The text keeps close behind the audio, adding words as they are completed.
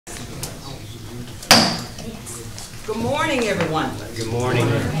Good morning, everyone. Good morning. I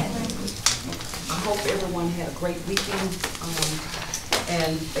hope everyone had a great weekend,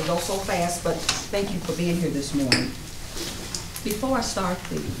 and they go so fast, but thank you for being here this morning. Before I start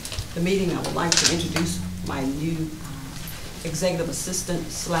the meeting, I would like to introduce my new executive assistant /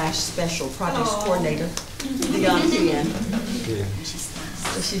 special projects coordinator, Dion Penn. Yeah. She's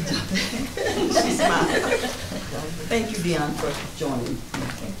smiling. Thank you, Dion, for joining.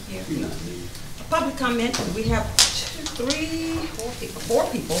 Thank you. Public comment, we have 4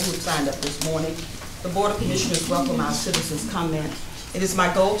 people who signed up this morning. The Board of Commissioners welcome our citizens' comment. It is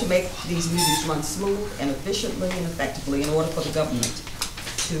my goal to make these meetings run smooth and efficiently and effectively in order for the government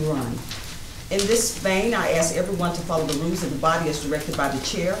to run. In this vein, I ask everyone to follow the rules of the body as directed by the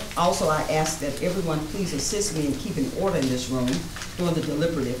chair. Also, I ask that everyone please assist me in keeping order in this room during the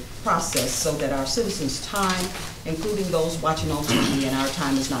deliberative process so that our citizens' time, including those watching on TV, and our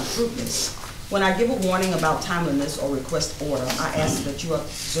time is not fruitless. When I give a warning about timeliness or request order, I ask that you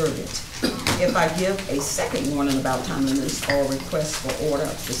observe it. If I give a second warning about timeliness or request for order,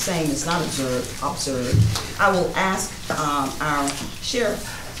 the same is not observed, I will ask our sheriff,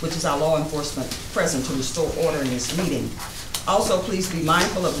 which is our law enforcement present, to restore order in this meeting. Also, please be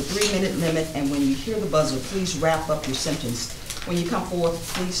mindful of the 3-minute limit, and when you hear the buzzer, please wrap up your sentence. When you come forth,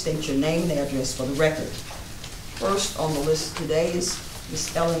 please state your name and address for the record. First on the list today is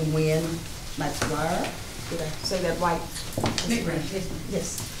Ms. Ellen Wynn McGuire. Did I say that right? McGuire.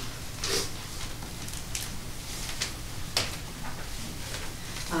 Yes.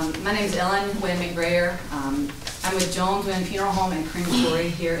 My name is Ellen Wynn McGrayer. I'm with Jones Wynn Funeral Home and Crematory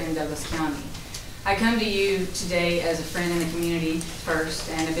here in Douglas County. I come to you today as a friend in the community first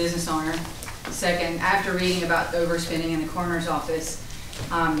and a business owner second. After reading about overspending in the coroner's office,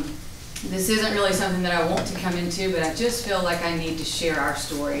 this isn't really something that I want to come into, but I just feel like I need to share our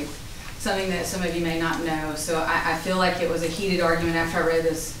story, something that some of you may not know. So I feel like it was a heated argument after I read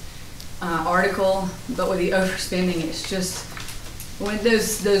this article, but with the overspending, it's just one of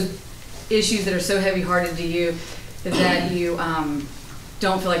those issues that are so heavy-hearted to you that you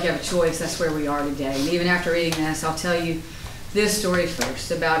don't feel like you have a choice. That's where we are today. And even after reading this, I'll tell you this story first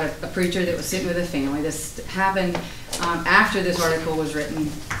about a preacher that was sitting with a family. This happened after this article was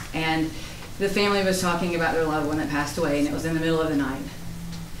written, and the family was talking about their loved one that passed away, and it was in the middle of the night.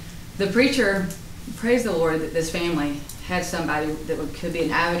 The preacher, praised the Lord that this family had somebody that could be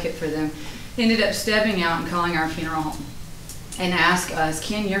an advocate for them, ended up stepping out and calling our funeral home and asked us,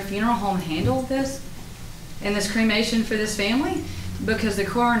 can your funeral home handle this and this cremation for this family? Because the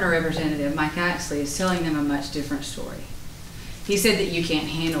coroner representative, Mike Axley, is telling them a much different story. He said that you can't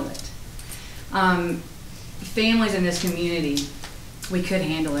handle it. Families in this community, we could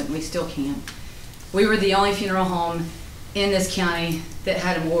handle it, and we still can. We were the only funeral home in this county that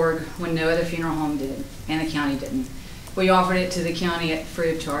had a morgue when no other funeral home did, and the county didn't. We offered it to the county at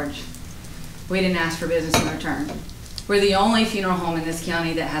free of charge. We didn't ask for business in return. We're the only funeral home in this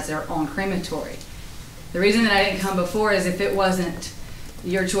county that has their own crematory. The reason that I didn't come before is if it wasn't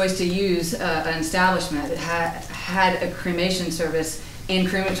your choice to use an establishment that had a cremation service and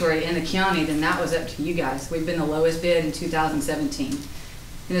crematory in the county, then that was up to you guys. We've been the lowest bid in 2017.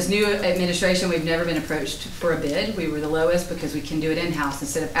 In this new administration, we've never been approached for a bid. We were the lowest because we can do it in-house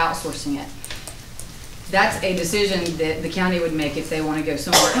instead of outsourcing it. That's a decision that the county would make if they want to go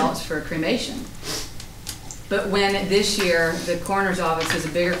somewhere else for a cremation. But when this year the coroner's office is a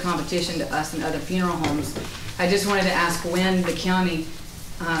bigger competition to us than other funeral homes, I just wanted to ask when the county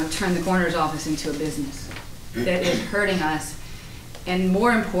turned the coroner's office into a business that is hurting us. And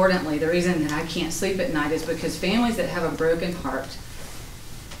more importantly, the reason that I can't sleep at night is because families that have a broken heart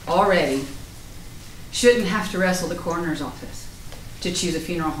already shouldn't have to wrestle the coroner's office to choose a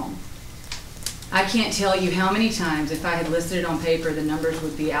funeral home. I can't tell you how many times, if I had listed it on paper, the numbers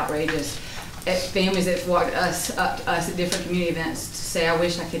would be outrageous. At families that walked up to us at different community events to say, I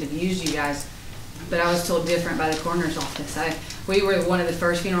wish I could have used you guys, but I was told different by the coroner's office. We were one of the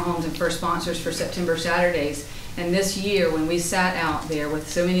first funeral homes and first sponsors for September Saturdays, and this year when we sat out there with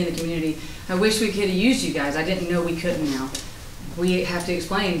so many in the community, I wish we could have used you guys. I didn't know we couldn't now. We have to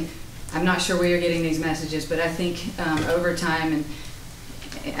explain. I'm not sure where you're getting these messages, but I think over time and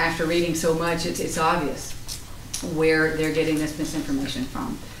after reading so much, it's obvious where they're getting this misinformation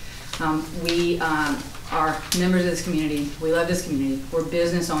from. We are members of this community. We love this community. We're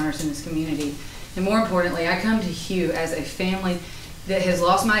business owners in this community. And more importantly, I come to you as a family that has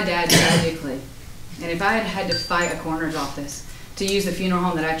lost my dad tragically. And if I had had to fight a coroner's office to use the funeral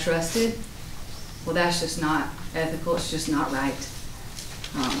home that I trusted, well, that's just not ethical. It's just not right.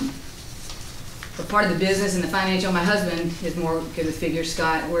 But part of the business and the financial, my husband is more good with figures,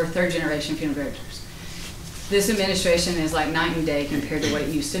 Scott. We're third generation funeral directors. This administration is like night and day compared to what it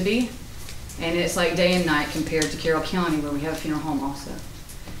used to be. And it's like day and night compared to Carroll County, where we have a funeral home also.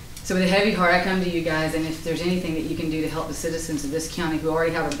 So with a heavy heart, I come to you guys, and if there's anything that you can do to help the citizens of this county who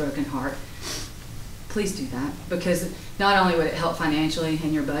already have a broken heart, please do that. Because not only would it help financially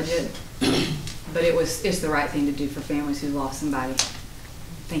in your budget, but it's the right thing to do for families who lost somebody.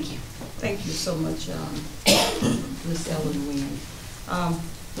 Thank you. Thank you so much, Ms. Ellen Wynn.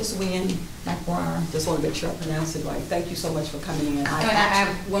 Ms. Wynn McGuire, just want to make sure I pronounce it right. Thank you so much for coming in. I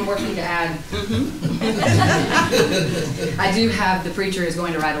have one more thing to add. I do have, the preacher is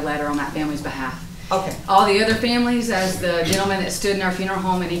going to write a letter on that family's behalf. Okay. All the other families, as the gentleman that stood in our funeral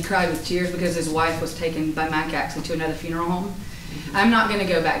home and he cried with tears because his wife was taken by Mike Axley to another funeral home. I'm not going to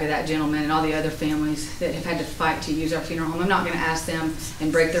go back to that gentleman and all the other families that have had to fight to use our funeral home. I'm not going to ask them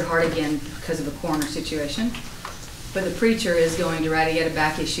and break their heart again because of a coroner situation. But the preacher is going to write a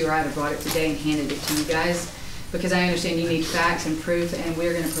back issue, or I'd have brought it today and handed it to you guys, because I understand you need facts and proof, and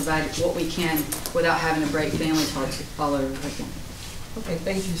we're going to provide what we can without having to break families' hearts all over again. Okay,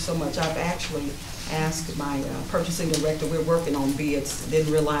 thank you so much. I've actually asked my purchasing director, we're working on bids,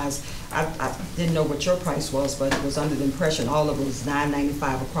 didn't realize, I didn't know what your price was, but it was under the impression all of it was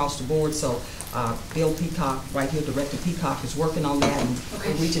 $9.95 across the board. So Bill Peacock, right here, Director Peacock, is working on that, and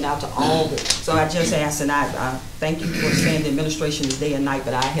we're reaching out to all the, so I just asked, and I thank you for saying the administration is day and night,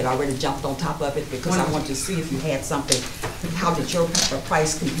 but I had already jumped on top of it because I wanted to see if you had something. How did your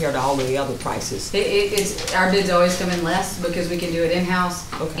price compare to all of the other prices? Our bids always come in less because we can do it in-house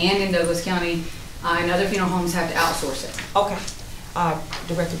and in Douglas County, and other funeral homes have to outsource it. Okay.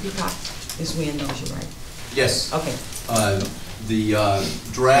 Director Peacock, Ms. Wynn knows you, right? Yes. Okay. The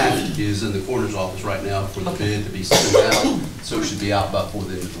draft is in the coroner's office right now for the bid to be sent out, so it should be out by before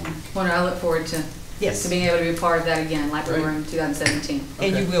the end of the week. Wonder, I look forward to being able to be a part of that again, like we were in 2017.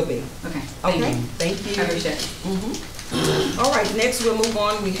 And you will be. Okay. Thank you. Thank you. I appreciate it. All right, next we'll move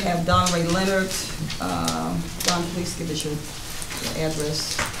on. We have Don Ray Leonard. Don, please give us your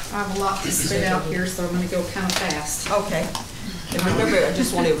address. I have a lot to spit out here, so I'm going to go kind of fast. Okay. And remember, I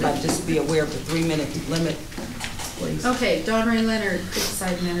just want everybody just to be aware of the 3-minute limit, please. Okay, Don Ray Leonard,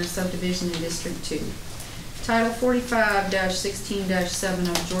 Creekside Manor Subdivision in District 2. Title 45-16-7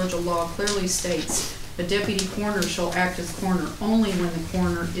 of Georgia law clearly states a deputy coroner shall act as coroner only when the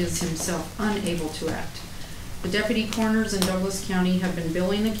coroner is himself unable to act. The deputy coroners in Douglas County have been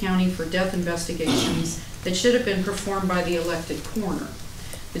billing the county for death investigations that should have been performed by the elected coroner.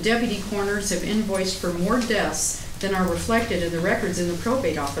 The deputy coroners have invoiced for more deaths than are reflected in the records in the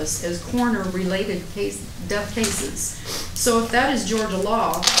probate office as coroner-related death cases. So if that is Georgia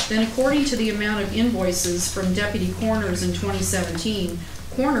law, then according to the amount of invoices from deputy coroners in 2017,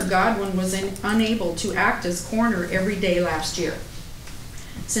 Coroner Godwin was unable to act as coroner every day last year.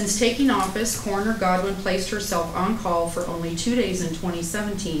 Since taking office, Coroner Godwin placed herself on call for only 2 days in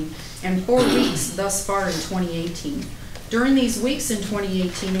 2017 and 4 weeks thus far in 2018. During these weeks in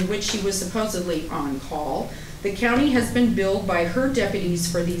 2018 in which she was supposedly on call, the county has been billed by her deputies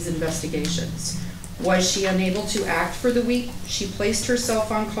for these investigations. Was she unable to act for the week she placed herself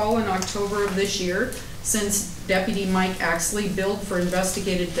on call in October of this year, since Deputy Mike Axley billed for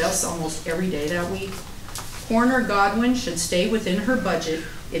investigated deaths almost every day that week? Coroner Godwin should stay within her budget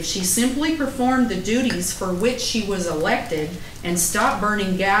if she simply performed the duties for which she was elected and stop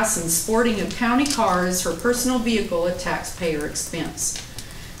burning gas and sporting a county car as her personal vehicle at taxpayer expense.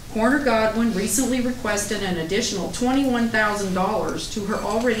 Coroner Godwin recently requested an additional $21,000 to her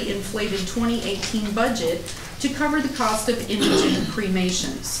already inflated 2018 budget to cover the cost of indigent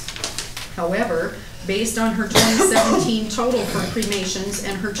cremations. However, based on her 2017 total for cremations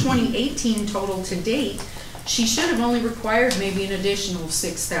and her 2018 total to date, she should have only required maybe an additional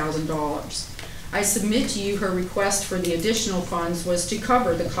 $6,000. I submit to you her request for the additional funds was to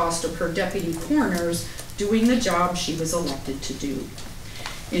cover the cost of her deputy coroners doing the job she was elected to do.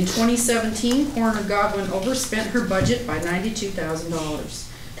 In 2017, Coroner Godwin overspent her budget by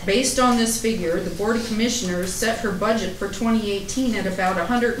 $92,000. Based on this figure, the Board of Commissioners set her budget for 2018 at about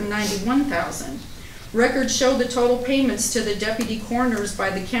 $191,000. Records show the total payments to the deputy coroners by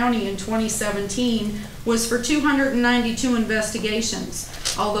the county in 2017 was for 292 investigations.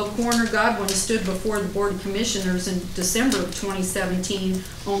 Although Coroner Godwin stood before the Board of Commissioners in December of 2017,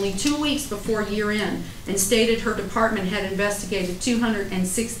 only 2 weeks before year end, and stated her department had investigated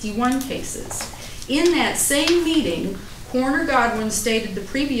 261 cases. In that same meeting, Coroner Godwin stated the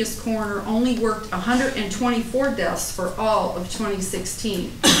previous coroner only worked 124 deaths for all of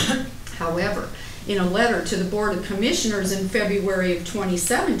 2016. However, in a letter to the Board of Commissioners in February of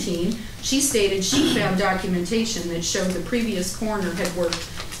 2017, she stated she found documentation that showed the previous coroner had worked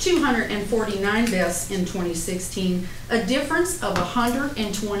 249 deaths in 2016, a difference of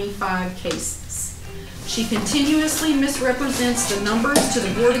 125 cases. She continuously misrepresents the numbers to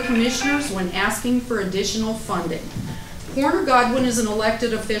the Board of Commissioners when asking for additional funding. Coroner Godwin is an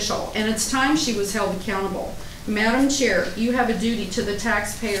elected official, and it's time she was held accountable. Madam Chair, you have a duty to the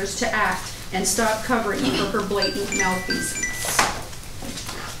taxpayers to act and stop covering for her blatant malfeasance.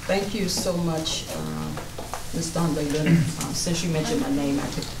 Thank you so much, Ms. Donley. Since you mentioned my name,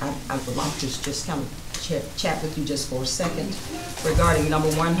 I would like to just kind of chat with you just for a second regarding, number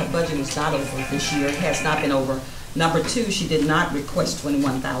one, her budget is not over this year. It has not been over. Number two, she did not request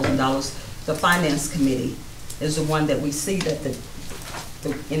 $21,000. The Finance Committee is the one that we see that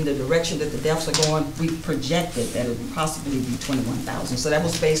in the direction that the deficits are going, we projected that it would possibly be $21,000. So that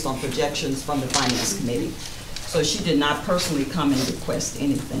was based on projections from the Finance Committee. So she did not personally come and request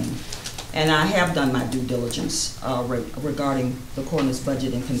anything. And I have done my due diligence regarding the coroner's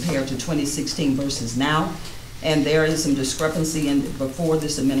budget and compared to 2016 versus now. And there is some discrepancy before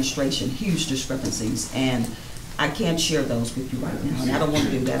this administration, huge discrepancies. And I can't share those with you right now. And I don't want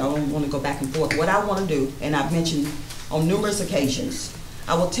to do that. I don't want to go back and forth. What I want to do, and I've mentioned on numerous occasions,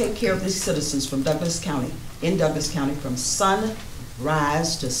 I will take care of these citizens from Douglas County, in Douglas County, from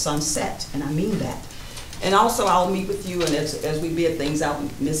sunrise to sunset. And I mean that. And also, I'll meet with you, and as we bid things out,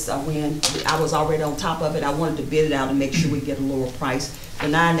 Ms. Wynn, I was already on top of it. I wanted to bid it out and make sure we get a lower price. The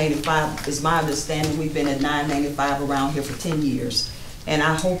 $9.85 is my understanding. We've been at $9.85 around here for 10 years. And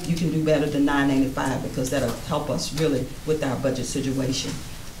I hope you can do better than $9.85 because that'll help us really with our budget situation.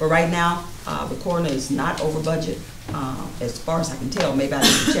 But right now, the coroner is not over budget, as far as I can tell. Maybe I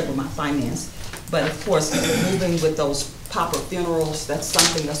need to check with my finance. But of course, moving with those pauper funerals, that's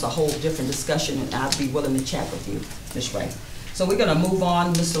something that's a whole different discussion, and I'd be willing to chat with you, Ms. Ray. So we're gonna move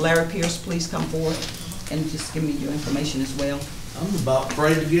on. Mr. Larry Pierce, please come forward and just give me your information as well. I'm about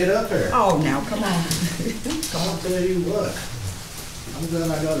afraid to get up here. Oh, now, come on. I'll tell you what, I'm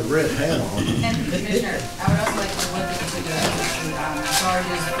glad I got a red hat on. And Commissioner, I would also like to look into the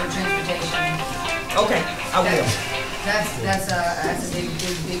charges for transportation. Okay, I will. That's a big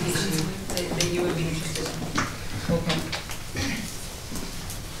issue that you would be interested in. Okay.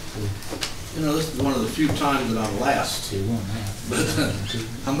 You know, this is one of the few times that I'm last. But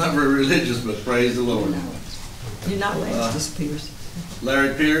I'm not very religious, but praise the Lord. You're not last, Mr. Pierce.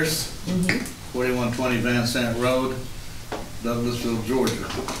 Larry Pierce, 4120 Van Sant Road, Douglasville, Georgia.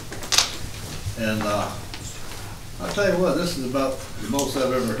 And I'll tell you what, this is about the most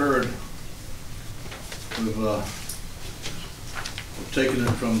I've ever heard. We've taken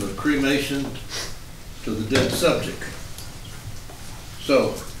it from the cremation to the dead subject.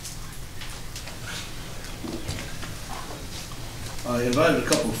 So, I invited a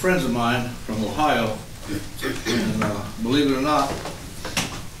couple of friends of mine from Ohio, and believe it or not,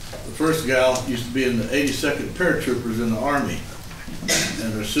 the first gal used to be in the 82nd Paratroopers in the Army,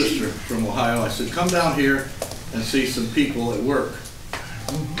 and her sister from Ohio. I said, come down here and see some people at work.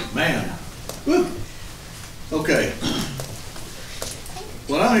 Man, whew. Okay.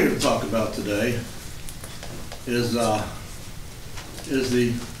 What I'm here to talk about today is the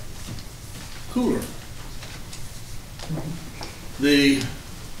cooler. The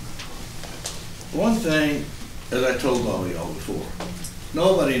one thing, as I told all of y'all before,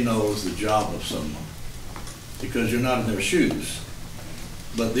 nobody knows the job of someone because you're not in their shoes.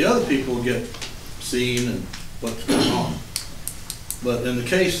 But the other people get seen and what's going on. But in the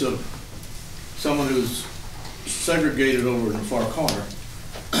case of someone who's segregated over in the far corner,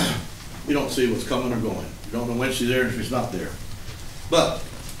 you don't see what's coming or going. You don't know when she's there and she's not there. But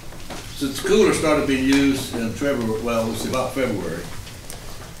since the cooler started being used in February, well, it was about February,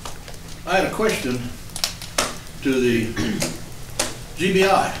 I had a question to the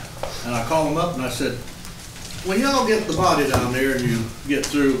GBI, and I called them up and I said, when y'all get the body down there and you get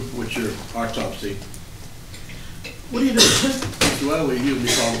through with your autopsy, what do you do? He said, well, we usually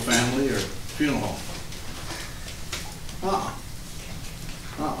call the family or funeral home.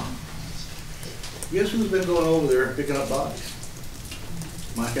 Guess who's been going over there picking up bodies?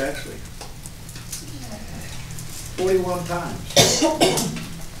 Mike Ashley. 41 times.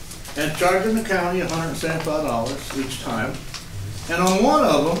 And charging the county $175 each time. And on one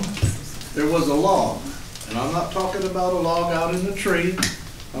of them, there was a log. And I'm not talking about a log out in the tree.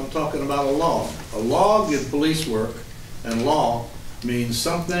 I'm talking about a log. A log is police work, and law means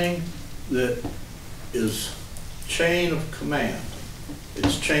something that is chain of command.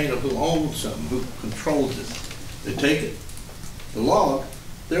 It's chain of who owns something, who controls it. They take it. The log,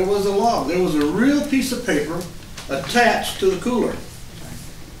 there was a log. There was a real piece of paper attached to the cooler.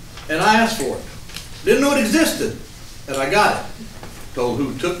 And I asked for it. Didn't know it existed, and I got it. told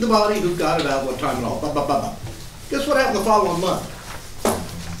who took the body, who got it out, what time and all, blah, blah, blah, blah. Guess what happened the following month?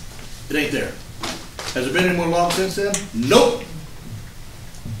 It ain't there. Has there been any more logs since then? Nope.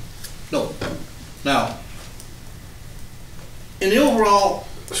 Nope. Now, in the overall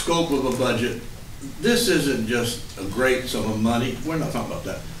scope of a budget, this isn't just a great sum of money. We're not talking about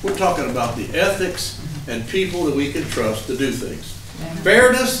that. We're talking about the ethics and people that we can trust to do things.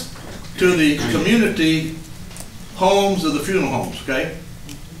 Fairness to the community homes of the funeral homes, okay?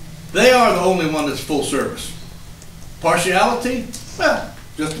 They are the only one that's full service. Partiality? Well,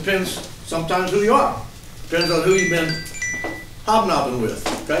 just depends sometimes who you are. Depends on who you've been hobnobbing with,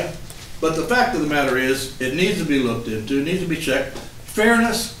 okay? But the fact of the matter is, it needs to be looked into, it needs to be checked.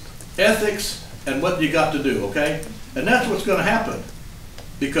 Fairness, ethics, and what you got to do, okay? And that's what's gonna happen.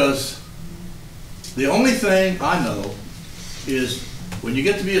 Because the only thing I know is when you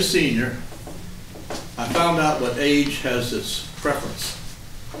get to be a senior, I found out what age has its preference.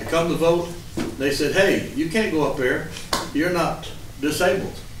 I come to vote, they said, hey, you can't go up there, you're not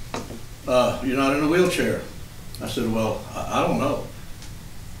disabled. You're not in a wheelchair. I said, well, I don't know.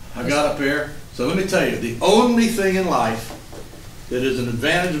 I got up there, so let me tell you, the only thing in life that is an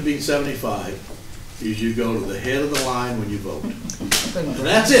advantage of being 75 is you go to the head of the line when you vote. And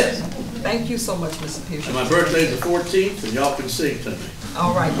that's it. Thank you so much, Mr. Pierce. And my birthday's the 14th, and y'all can sing to me.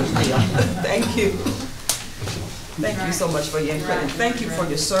 All right, Ms. Leah. Thank you. Thank you so much for your input, and thank you for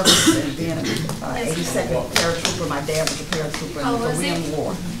your service and being an 82nd paratrooper. My dad was a paratrooper in the Korean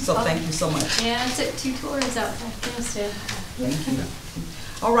War, so thank you so much. Yeah, I took 2 tours out of Afghanistan. Thank you.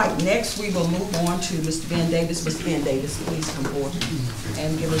 All right, next we will move on to Mr. Ben Davis. Mr. Ben Davis, please come forward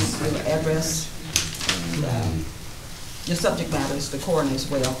and give us your address. And, your subject matter is the coroner as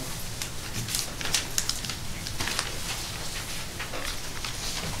well.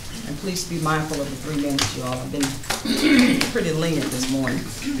 And please be mindful of the 3 minutes, y'all. I've been pretty lenient this morning.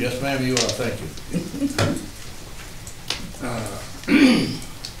 Yes, ma'am, you are. Thank you.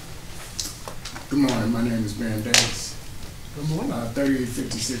 Good morning. My name is Ben Davis. Good morning.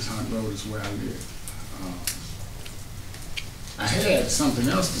 3856 Hunt Road is where I live. I had something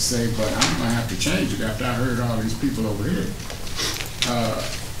else to say, but I'm going to have to change it after I heard all these people over here.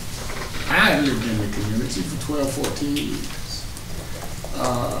 I lived in the community for 12, 14 years.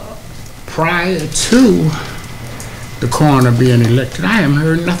 Prior to the coroner being elected, I haven't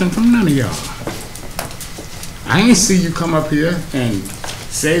heard nothing from none of y'all. I ain't see you come up here and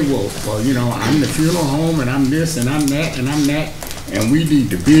say, well, you know, I'm the funeral home and I'm this and I'm that and I'm that and we need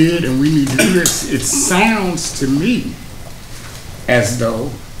to bid and we need to do this. It sounds to me as though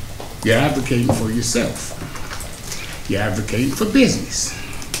you're advocating for yourself. You're advocating for business.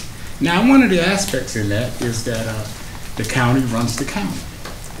 Now, one of the aspects in that is that the county runs the county.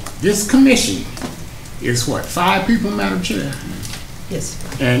 This commission is what, 5 people, Madam Chair? Yes.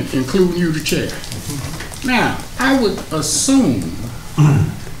 And including you, the chair. Now, I would assume,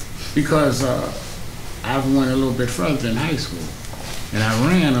 because I went a little bit further than high school, and I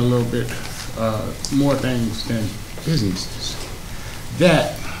ran a little bit more things than businesses,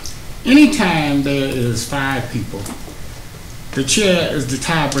 that anytime there is 5 people, the chair is the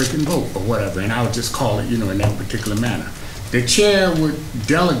tie-breaking vote or whatever, and I would just call it, you know, in that particular manner. The chair would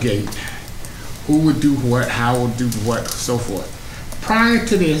delegate who would do what, how would do what, so forth. Prior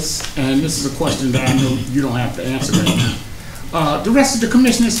to this, and this is a question that I know you don't have to answer right now, the rest of the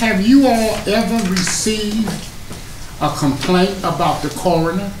commissioners, have you all ever received a complaint about the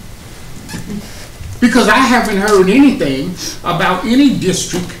coroner? Because I haven't heard anything about any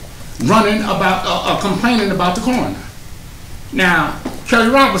district running about, complaining about the coroner. Now, Kelly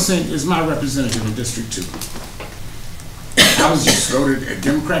Robinson is my representative in District 2. I was just voted a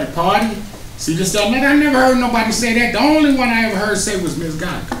Democratic Party. See this, that, and that. I never heard nobody say that. The only one I ever heard say was Ms.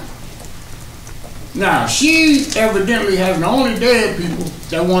 Geiger. Now, she evidently has the only dead people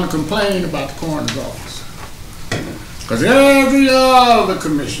that want to complain about the coroner's office. Because every other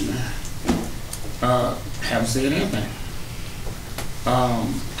commissioner haven't said anything.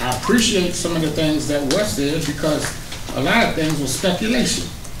 I appreciate some of the things that were said because a lot of things were speculation.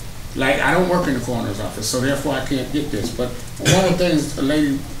 Like, I don't work in the coroner's office, so therefore I can't get this. But one of the things a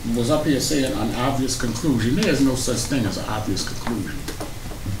lady was up here saying, an obvious conclusion. There's no such thing as an obvious conclusion.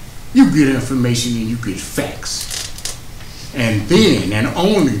 You get information and you get facts. And then, and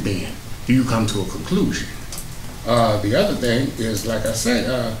only then, do you come to a conclusion. The other thing is, like I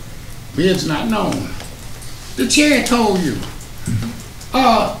said, bid's not known. The chair told you,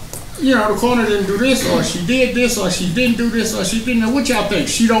 you know, the coroner didn't do this, or she did this, or she didn't do this, or she didn't know. What y'all think?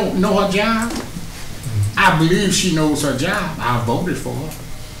 She don't know her job? I believe she knows her job. I voted for her.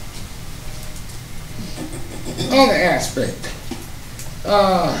 Other aspect.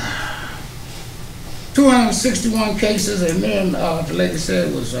 261 cases, and then the lady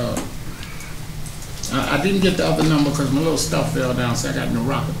said was, I didn't get the other number because my little stuff fell down, so I got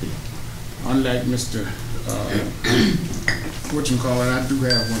neuropathy. Unlike Mr. Whatchamacallit, I do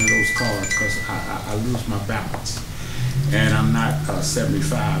have one of those cards because I lose my balance. And I'm not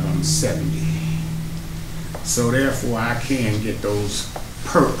 75, I'm 70. So therefore, I can get those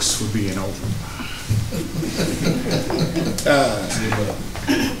perks for being old.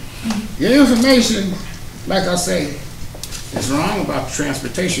 Your information, like I say, is wrong about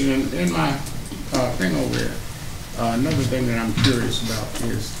transportation. In my thing over there, another thing that I'm curious about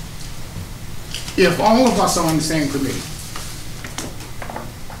is if all of us are on the same committee,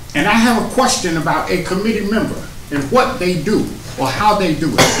 and I have a question about a committee member and what they do or how they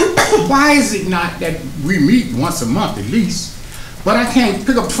do it, why is it not that we meet once a month at least, but I can't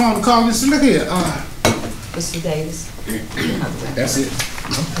pick up the phone and call and say, look here, Mr. Davis. that's it.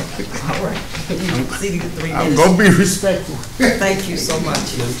 All right. You exceeded the 3 I'm minutes. gonna be respectful. Thank you so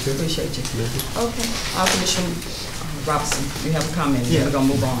much. Appreciate you. Okay. Commissioner Robinson, you have a comment, and then we're gonna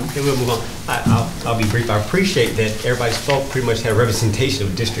move on. Then we'll move on. I'll be brief. I appreciate that everybody spoke, pretty much had representation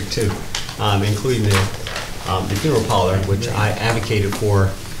of District 2, including the funeral parlor, which I advocated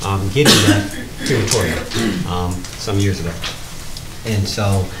for getting that to Victoria some years ago. And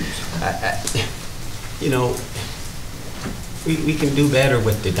so, you know, we can do better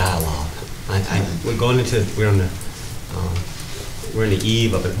with the dialogue. We're in the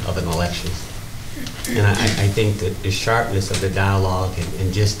eve of an election. And I think that the sharpness of the dialogue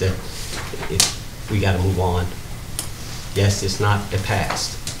and just we got to move on. Yes, it's not the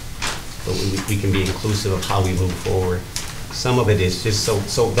past, but we can be inclusive of how we move forward. Some of it is just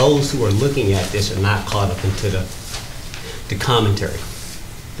so those who are looking at this are not caught up into the commentary,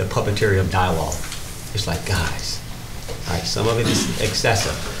 the puppeteer of dialogue. It's like, guys, all right, some of it is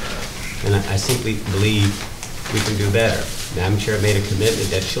excessive, and I simply believe we can do better. Madam Chair made a commitment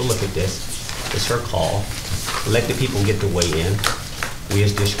that she'll look at this. It's her call. Let the people get to weigh in. We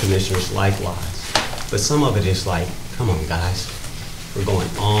as district commissioners likewise. But some of it is like, come on guys, we're going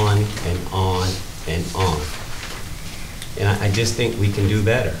on and on and on. And I just think we can do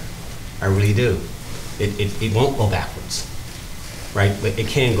better. I really do. It won't go backwards, right? But it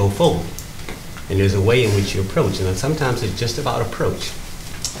can go forward. And there's a way in which you approach. And sometimes it's just about approach,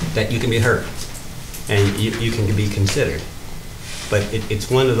 that you can be heard and you can be considered. But it's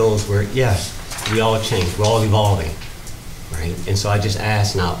one of those where, yes, we all change, we're all evolving, right? And so I just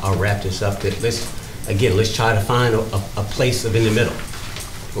ask, now I'll wrap this up, that let's try to find a place in the middle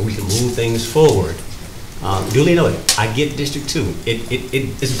where we can move things forward. Duly noted, I get District 2,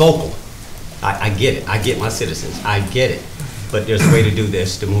 it's vocal. I get it, I get my citizens, I get it. But there's a way to do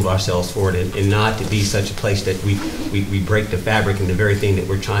this, to move ourselves forward and not to be such a place that we break the fabric and the very thing that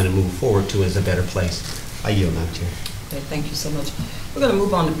we're trying to move forward to is a better place. I yield, Madam Chair. Okay, thank you so much. We're going to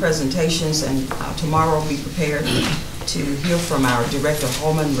move on to presentations, and tomorrow be prepared to hear from our Director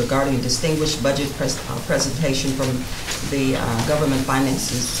Holman regarding a distinguished budget presentation from the Government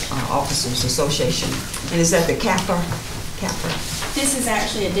Finances Officers Association. And is that the CAFR? This is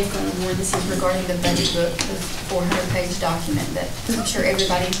actually a different award. This is regarding the budget book, the 400-page document that I'm sure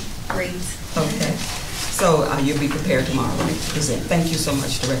everybody reads. Okay. So you'll be prepared tomorrow to present. Thank you so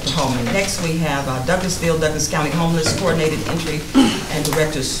much, Director Holman. Next we have Douglasville, Douglas County Homeless Coordinated Entry, and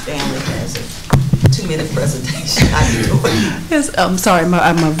Director Stanley has a 2-minute presentation. How do you do it? Yes, I'm sorry,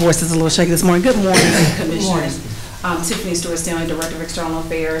 my voice is a little shaky this morning. Good morning, Commissioners. Tiffany Stewart Stanley, Director of External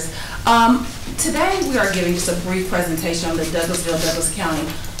Affairs. Today we are giving just a brief presentation on the Douglasville, Douglas County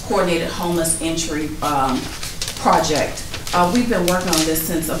Coordinated Homeless Entry project. We've been working on this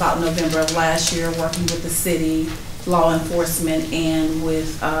since about November of last year, working with the city, law enforcement, and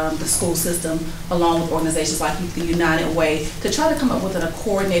with the school system, along with organizations like the United Way, to try to come up with a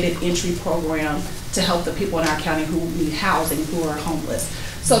coordinated entry program to help the people in our county who need housing, who are homeless.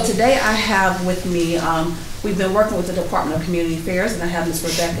 So today I have with me, we've been working with the Department of Community Affairs, and I have Ms.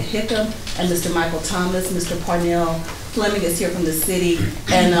 Rebecca Hickam and Mr. Michael Thomas. Mr. Parnell Fleming is here from the city,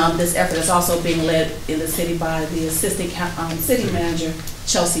 and this effort is also being led in the city by the Assistant City Manager,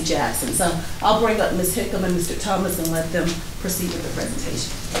 Chelsea Jackson. So I'll bring up Ms. Hickam and Mr. Thomas and let them proceed with the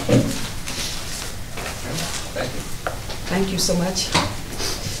presentation. Thank you. Thank you so much.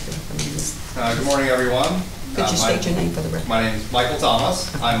 Good morning, everyone. Could you state your name for the record? My name is Michael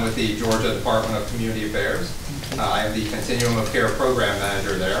Thomas. I'm with the Georgia Department of Community Affairs. I am the Continuum of Care Program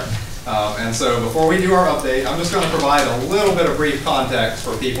Manager there. And so before we do our update, I'm just going to provide a little bit of brief context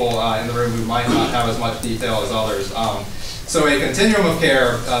for people in the room who might not have as much detail as others. So a continuum of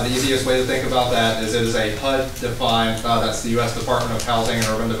care, the easiest way to think about that is it is a HUD-defined, that's the U.S. Department of Housing and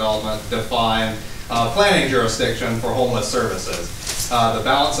Urban Development, defined planning jurisdiction for homeless services. The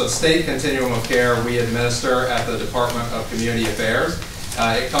balance of state continuum of care we administer at the Department of Community Affairs.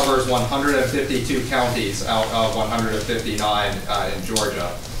 It covers 152 counties out of 159 in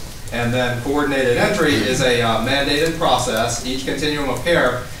Georgia. And then coordinated entry is a mandated process. Each continuum of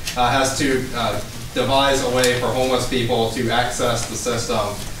care has to devise a way for homeless people to access the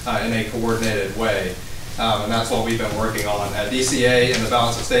system in a coordinated way. And that's what we've been working on. At DCA, in the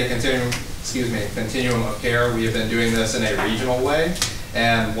balance of state continuum of care, we have been doing this in a regional way.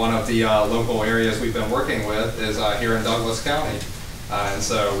 And one of the local areas we've been working with is here in Douglas County. And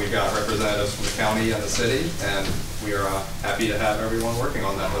so we've got representatives from the county and the city, and we are happy to have everyone working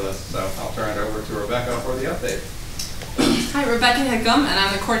on that with us. So I'll turn it over to Rebecca for the update. Hi, Rebecca Hickam, and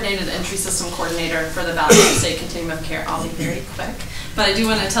I'm the Coordinated Entry System Coordinator for the Balance of State Continuum of Care. I'll be very quick, but I do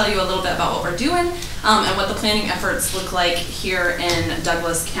want to tell you a little bit about what we're doing and what the planning efforts look like here in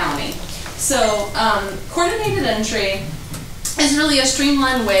Douglas County. So coordinated entry is really a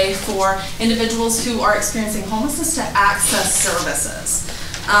streamlined way for individuals who are experiencing homelessness to access services.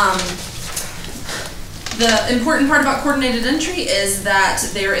 The important part about coordinated entry is that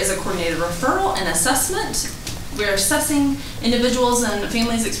there is a coordinated referral and assessment. We're assessing individuals and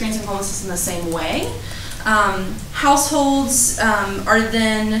families experiencing homelessness in the same way. Households are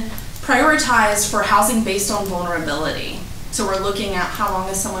then prioritized for housing based on vulnerability. So we're looking at how long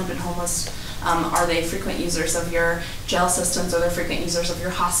has someone been homeless. Are they frequent users of your jail systems? Are they frequent users of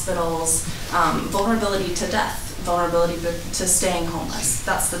your hospitals? Vulnerability to death, vulnerability to staying homeless.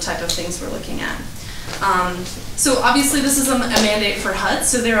 That's the type of things we're looking at. So obviously this is a mandate for HUD.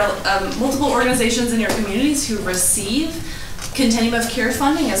 So there are multiple organizations in your communities who receive continuum of care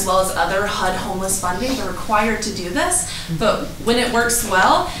funding as well as other HUD homeless funding. They're required to do this, but when it works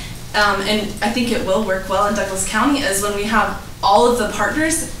well, and I think it will work well in Douglas County, is when we have all of the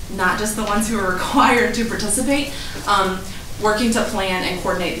partners, not just the ones who are required to participate, working to plan and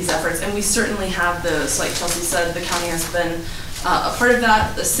coordinate these efforts. And we certainly have those. Like Chelsea said, the county has been a part of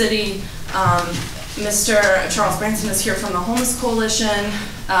that. The city, Mr. Charles Branson is here from the Homeless Coalition.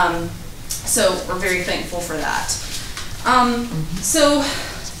 So we're very thankful for that. So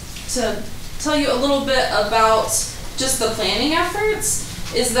to tell you a little bit about just the planning efforts,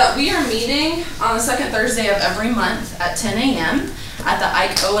 is that we are meeting on the second Thursday of every month at 10 a.m. at the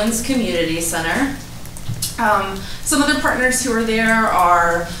Ike Owens Community Center. Some other partners who are there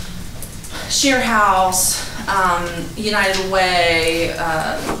are Share House, United Way,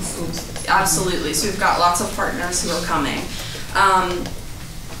 absolutely. So we've got lots of partners who are coming.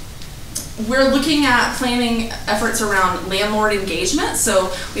 We're looking at planning efforts around landlord engagement.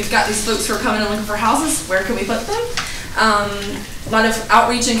 So we've got these folks who are coming and looking for houses. Where can we put them? A lot of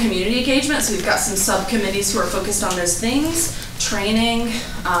outreach and community engagement. So we've got some subcommittees who are focused on those things. Training,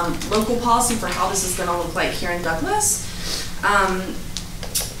 local policy for how this is going to look like here in Douglas.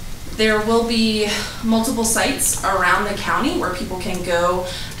 There will be multiple sites around the county where people can go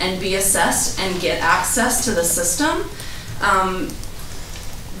and be assessed and get access to the system.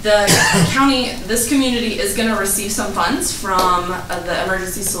 The county, this community is going to receive some funds from the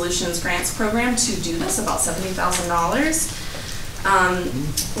Emergency Solutions Grants Program to do this, about $70,000.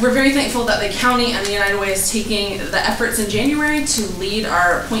 We're very thankful that the county and the United Way is taking the efforts in January to lead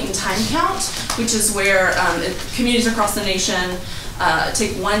our point in time count, which is where communities across the nation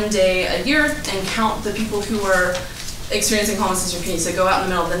take one day a year and count the people who are experiencing homelessness in your community. So go out in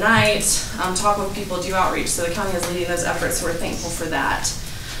the middle of the night, talk with people, do outreach. So the county is leading those efforts, so we're thankful for that.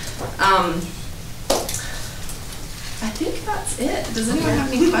 I think that's it. Does anyone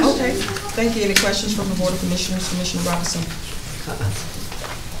have any questions? Okay, thank you. Any questions from the Board of Commissioners? Commissioner Robinson?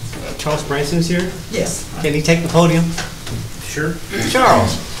 Charles Branson's here? Yes. Can he take the podium? Sure.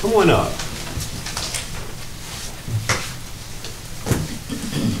 Charles, come on up.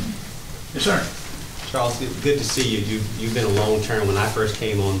 Yes, sir. Charles, good to see you. You've been a long term. When I first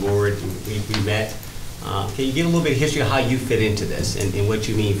came on board, we met. Can you give a little bit of history of how you fit into this and what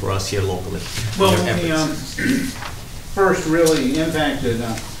you mean for us here locally? Well, we first really impacted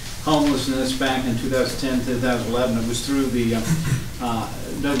homelessness back in 2010, 2011. It was through the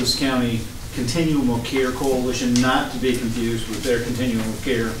Douglas County Continuum of Care Coalition, not to be confused with their Continuum of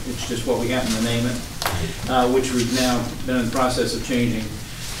Care. It's just what we happen to name it, which we've now been in the process of changing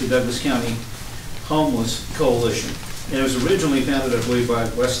to Douglas County Homeless Coalition. And it was originally founded, I believe, by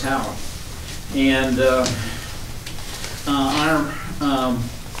West Tower. And our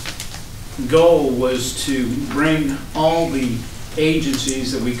goal was to bring all the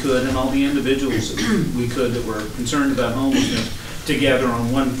agencies that we could and all the individuals that we could that were concerned about homelessness together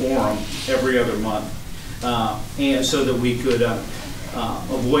on one forum every other month. And so that we could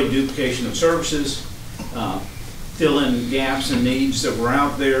avoid duplication of services, fill in gaps and needs that were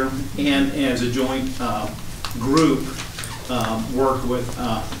out there, and as a joint group, work with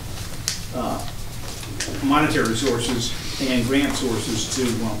monetary sources and grant sources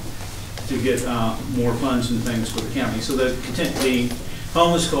to get more funds and things for the county. So the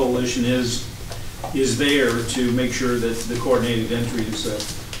Homeless Coalition is there to make sure that the coordinated entry is a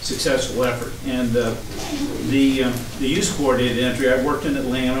successful effort. And the use coordinated entry, I've worked in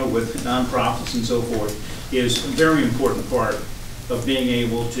Atlanta with nonprofits and so forth, is a very important part of being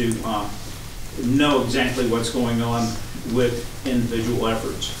able to know exactly what's going on with individual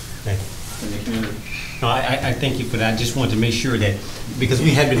efforts in the community. No, I thank you for that. I just wanted to make sure that, because we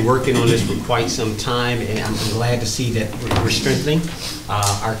have been working on this for quite some time, and I'm glad to see that we're strengthening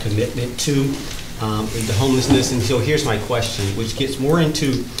our commitment to the homelessness. And so here's my question, which gets more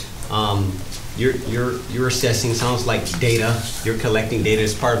into you're assessing, sounds like data, you're collecting data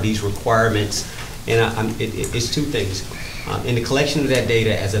as part of these requirements. And it's two things. In the collection of that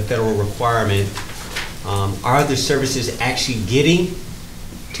data as a federal requirement, are the services actually getting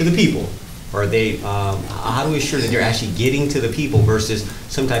to the people? Or are they, how do we ensure that they're actually getting to the people versus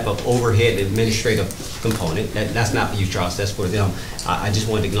some type of overhead administrative component? That's not for you, Charles, that's for them. I just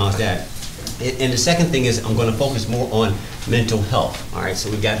wanted to acknowledge that. And the second thing is I'm going to focus more on mental health. All right, so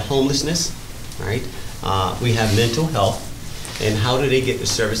we've got homelessness, all right? We have mental health. And how do they get the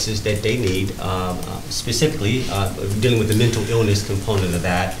services that they need, specifically dealing with the mental illness component of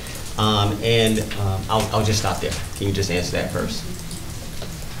that? I'll just stop there. Can you just answer that first?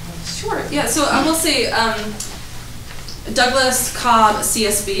 Sure, yeah, so I will say Douglas Cobb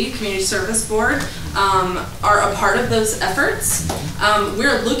CSB, Community Service Board, are a part of those efforts.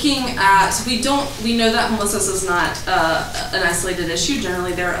 We're looking at, we know that homelessness is not an isolated issue.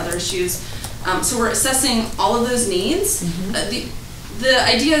 Generally there are other issues. So we're assessing all of those needs. The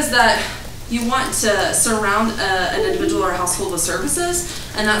idea is that you want to surround an individual or household with services,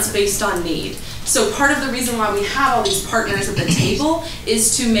 and that's based on need. So part of the reason why we have all these partners at the table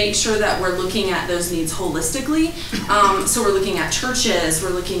is to make sure that we're looking at those needs holistically. So we're looking at churches, we're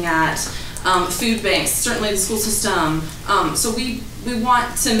looking at food banks, certainly the school system. So we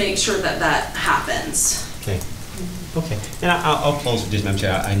want to make sure that that happens. Okay. Okay, and I'll close with this, Madam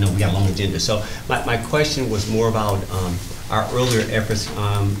Chair. I know we got a long agenda. So my question was more about our earlier efforts,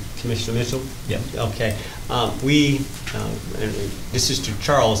 Commissioner Mitchell. Yeah. Okay. This is to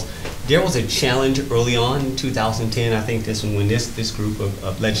Charles. There was a challenge early on in 2010. I think this when this group of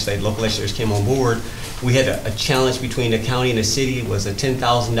local legislators came on board. We had a challenge between the county and the city. It was a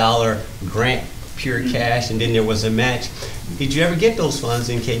 $10,000 grant, pure cash, and then there was a match. Did you ever get those funds,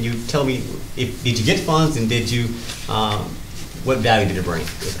 and can you tell me, did you get funds, and did you, what value did it bring,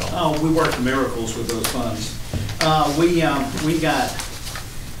 if at all? Oh, we worked miracles with those funds. We got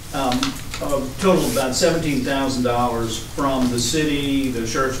a total of about $17,000 from the city, the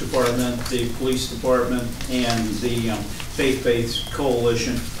sheriff's department, the police department, and the faith-based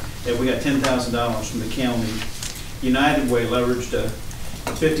coalition. And we got $10,000 from the county. United Way leveraged a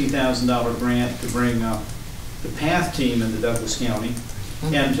 $50,000 grant to bring the PATH team into Douglas County.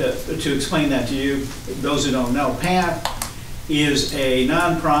 And to explain that to you, those who don't know, PATH is a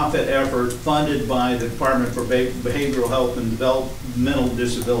nonprofit effort funded by the Department for Behavioral Health and Developmental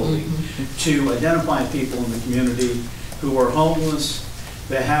Disability to identify people in the community who are homeless,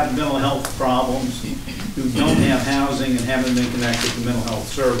 that have mental health problems, who don't have housing and haven't been connected to mental health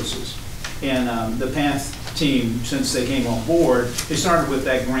services. And the PATH team, since they came on board, they started with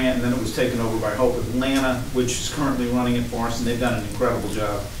that grant, and then it was taken over by Hope of Atlanta, which is currently running it for us, and they've done an incredible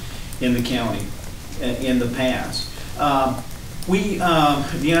job in the county in the past.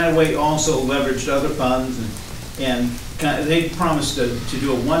 The United Way also leveraged other funds, and they promised to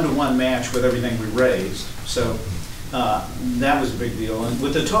do a one-to-one match with everything we raised. So that was a big deal. And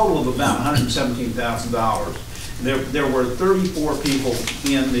with a total of about $117,000, there were 34 people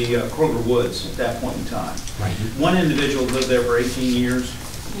in the Kroger Woods at that point in time. Right. One individual lived there for 18 years.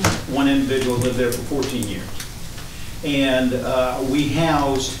 One individual lived there for 14 years. And we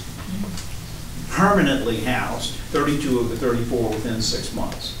permanently housed 32 of the 34 within 6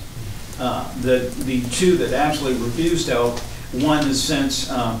 months. The two that absolutely refused help, one has since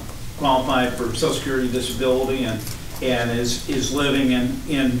qualified for Social Security disability and is living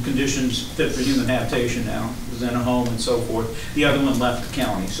in conditions fit for human habitation now, is in a home and so forth. The other one left the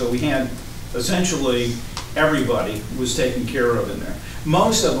county. So we had essentially everybody was taken care of in there.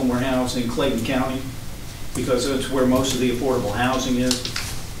 Most of them were housed in Clayton County, because it's where most of the affordable housing is,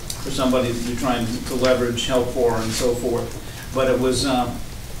 for somebody that you're trying to leverage help for and so forth. But it was,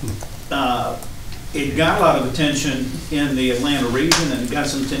 it got a lot of attention in the Atlanta region, and it got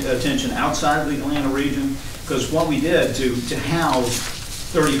some attention outside of the Atlanta region, because what we did to house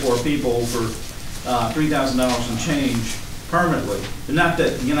 34 people for $3,000 and change permanently, and not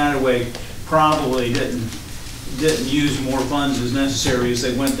that United Way probably didn't use more funds as necessary as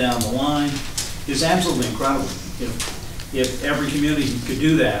they went down the line, is absolutely incredible. If every community could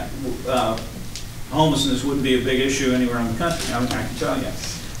do that, homelessness wouldn't be a big issue anywhere in the country, I can tell you.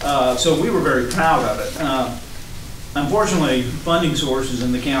 So we were very proud of it. Unfortunately, funding sources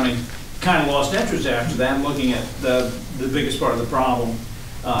in the county kind of lost interest after that, looking at the biggest part of the problem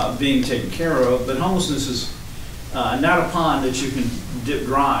being taken care of. But homelessness is not a pond that you can dip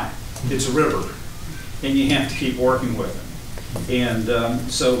dry. It's a river, and you have to keep working with it. And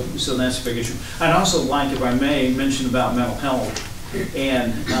so that's a big issue. I'd also like, if I may, mention about mental health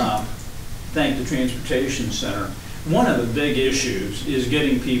and thank the Transportation Center. One of the big issues is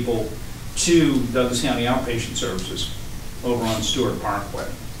getting people to Douglas County Outpatient Services over on Stewart Parkway.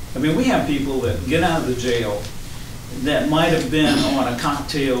 I mean, we have people that get out of the jail that might have been on a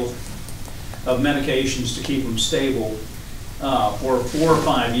cocktail of medications to keep them stable for 4 or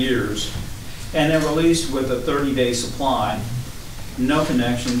 5 years, and they're released with a 30-day supply, no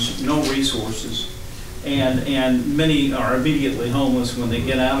connections, no resources, and many are immediately homeless when they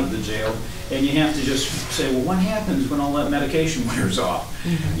get out of the jail. And you have to just say, well, what happens when all that medication wears off?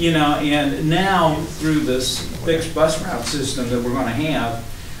 Mm-hmm. You know, and now through this fixed bus route system that we're going to have,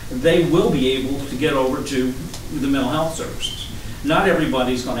 they will be able to get over to the mental health services. Not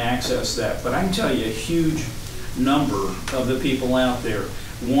everybody's going to access that, but I can tell you a huge number of the people out there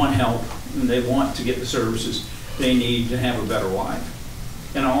want help, and they want to get the services they need to have a better life.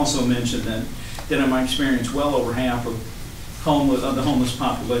 And I also mentioned that in my experience, well over half of the homeless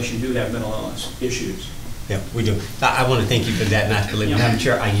population do have mental illness issues. Yeah, we do. I want to thank you for that, and I believe, Madam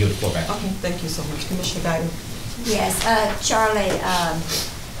Chair, I yield the floor back. Okay, thank you so much. Commissioner Guyton. Yes, Charlie,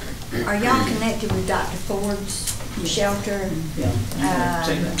 are y'all connected with Dr. Ford's shelter? Yeah.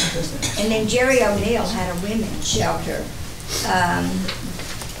 And then Jerry O'Neill had a women's shelter.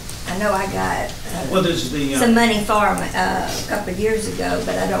 I know I got well, there's the, some money for him a couple of years ago,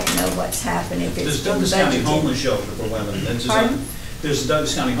 but I don't know what's happened. If it's there's Douglas County Homeless Shelter for women. There's the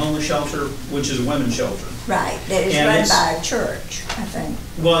Douglas County Homeless Shelter, which is a women's shelter. Right, that is run by a church, I think.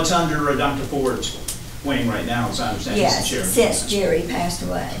 Well, it's under Dr. Ford's wing right now, as I understand. Yes, since Jerry passed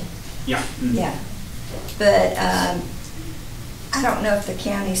away. Yeah. Mm-hmm. Yeah. But I don't know if the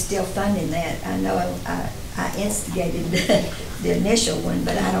county's still funding that. I know I instigated the initial one,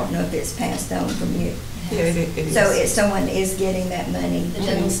 but I don't know if it's passed on from you. Yeah, it is. So if someone is getting that money. The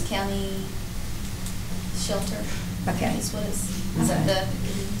Douglas County shelter. Okay. Is what is that the?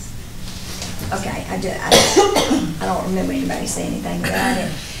 Okay, I don't remember anybody saying anything about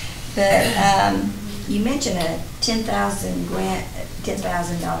it. But you mentioned a $10,000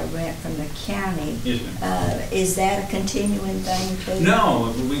 grant from the county. Yes, ma'am. Is that a continuing thing too?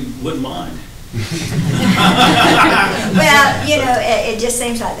 No, we wouldn't mind. Well, you know, it just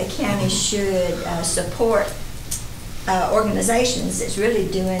seems like the county should support organizations that's really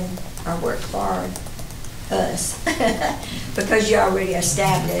doing our work for us, because you're already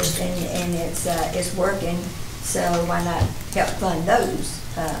established and it's working. So why not help fund those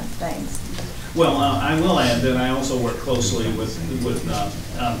things? Well, I will add that I also work closely with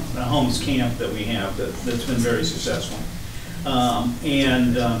a homeless camp that we have that's been very successful,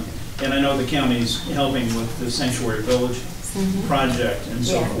 and I know the county's helping with the Sanctuary Village project and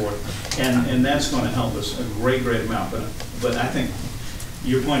so forth, and that's going to help us a great amount. But I think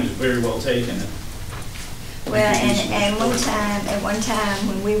your point is very well taken. Well, and at one time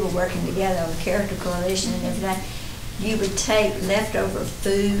when we were working together on the Character Coalition and everything, you would take leftover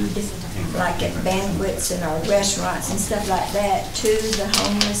food, like at banquets and our restaurants and stuff like that, to the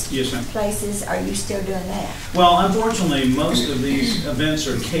homeless places. Are you still doing that? Well, unfortunately, most of these events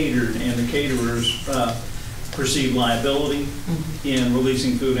are catered, and the caterers perceive liability in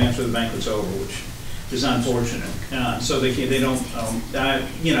releasing food after the banquet's over, which is unfortunate. So they don't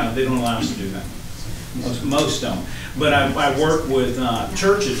allow us to do that. Most don't. But I work with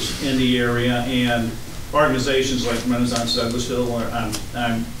churches in the area and organizations like Renaissance Douglasville,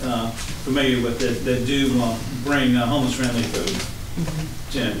 I'm familiar with, that do bring homeless-friendly food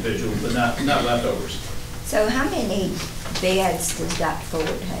to individuals, but not leftovers. So how many beds does Dr. Ford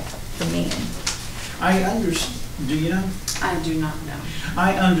have for men? Do you know? I do not know.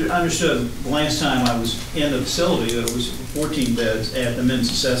 I understood the last time I was in the facility that it was 14 beds at the Men's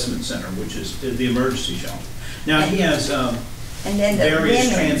Assessment Center, which is the emergency shelter. Now, he has And then the various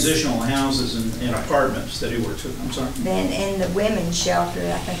women's, transitional houses and apartments that he works with. I'm sorry? then in the women's shelter,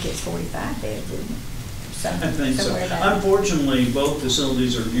 I think it's 45 beds, isn't it? I think so. Somewhere about- Unfortunately, both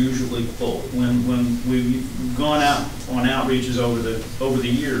facilities are usually full. When we've gone out on outreaches over the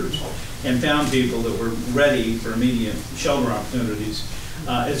years and found people that were ready for immediate shelter opportunities,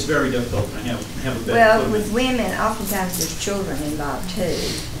 it's very difficult to have a bed. Well, put 'em with in. women, oftentimes there's children involved too.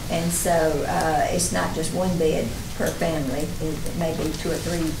 And so it's not just one bed per family, it may be 2 or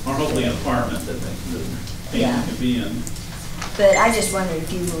 3. Or hopefully an apartment that the Yeah. family can be in. But I just wondered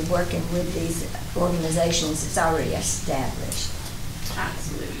if you were working with these organizations that's already established.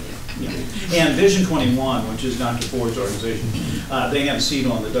 Absolutely. Yeah. And Vision 21, which is Dr. Ford's organization, they have a seat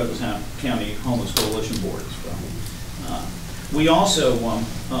on the Douglas County Homeless Coalition Board as well. We also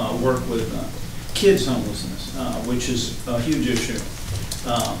work with kids homelessness, which is a huge issue.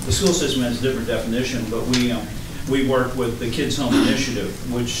 The school system has a different definition, but we work with the Kids Home Initiative,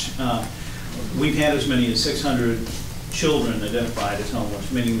 which we've had as many as 600 children identified as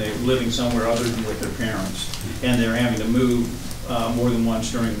homeless, meaning they're living somewhere other than with their parents, and they're having to move more than once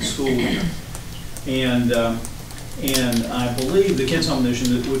during the school year. And I believe the Kids Home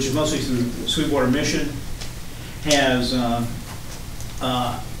Initiative, which is mostly through Sweetwater Mission, has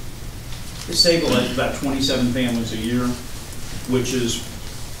stabilized about 27 families a year, which is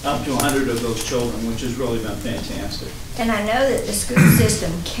up to 100 of those children, which has really been fantastic. And I know that the school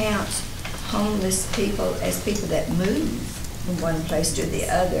system counts homeless people as people that move from one place to the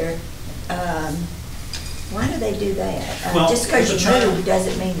other. Why do they do that? Well, Just because if a you child- move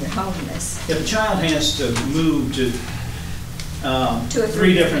doesn't mean you're homeless. If a child has to move to 2 or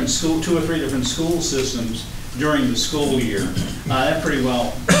 3 two or three different school systems during the school year, that pretty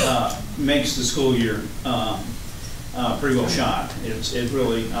well makes the school year pretty well shot. It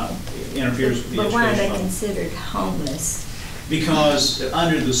really interferes with the But why are they education. considered homeless? Because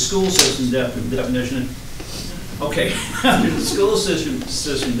under the school system definition, okay, under the school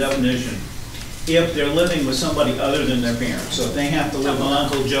system definition, if they're living with somebody other than their parents, so if they have to live with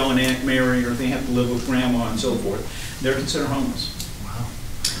Uncle Joe and Aunt Mary, or if they have to live with Grandma and so forth, they're considered homeless.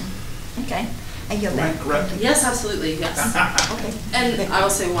 Okay, I yield back. Correct? Yes, absolutely, yes. Okay. And I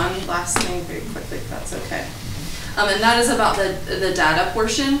will say one last thing very quickly, if that's okay. And that is about the data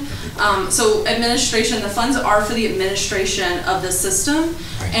portion. So administration, the funds are for the administration of the system.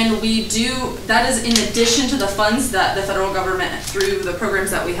 And we do, that is in addition to the funds that the federal government, through the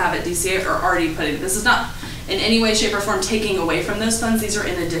programs that we have at DCA, are already putting. This is not in any way, shape, or form taking away from those funds. These are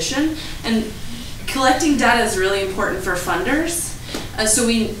in addition. And collecting data is really important for funders. So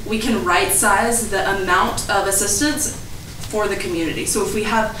we can right size the amount of assistance for the community. So if we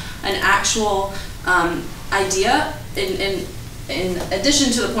have an actual idea in addition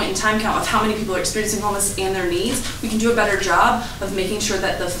to the point in time count of how many people are experiencing homelessness and their needs, we can do a better job of making sure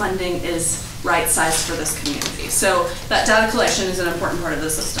that the funding is right sized for this community. So that data collection is an important part of the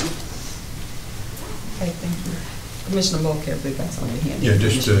system. Okay, thank you. Commissioner Mulcair, I believe that's on your hand. Yeah,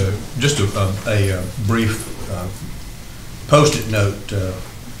 just a brief Post-it note.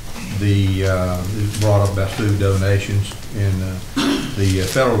 Brought up about food donations, and the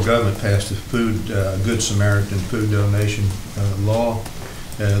federal government passed the Good Samaritan food donation law,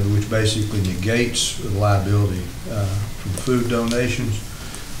 which basically negates liability for food donations.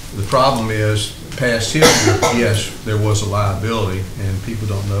 The problem is, past history, yes, there was a liability, and people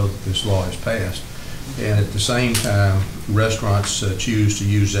don't know that this law is passed. And at the same time, restaurants choose to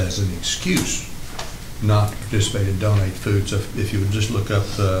use that as an excuse not to participate and donate food. So if you would just look up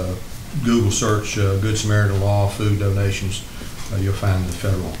Google search Good Samaritan law, food donations, you'll find the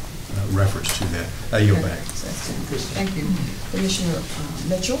federal reference to that. I yield back. Thank you. Commissioner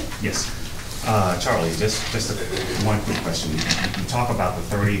Mitchell? Yes. Charlie, just one quick question. You talk about the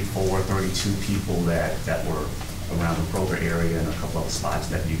 34, 32 people that were around the Kroger area and a couple of spots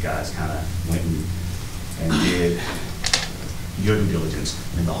that you guys kind of went and did your due diligence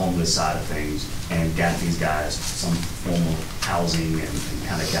in the homeless side of things and got these guys some form of housing and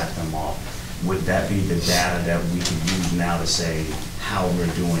kind of got them off. Would that be the data that we can use now to say how we're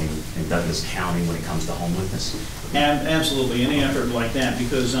doing in Douglas County when it comes to homelessness? Absolutely, any effort like that,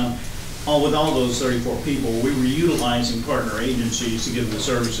 because with all those 34 people, we were utilizing partner agencies to give them the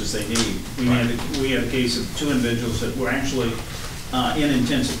services they need. We had a case of 2 individuals that were actually in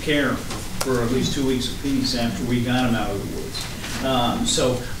intensive care for at least 2 weeks apiece after we got them out of the woods.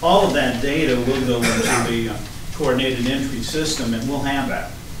 So all of that data will go into the coordinated entry system, and we'll have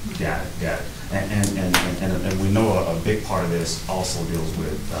that. Got it. And we know a big part of this also deals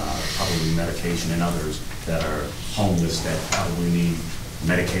with probably medication and others that are homeless that probably need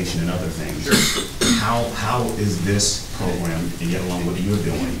medication and other things. How is this program, and yet along what you're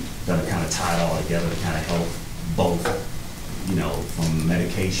doing, going to kind of tie it all together to kind of help both, you know, from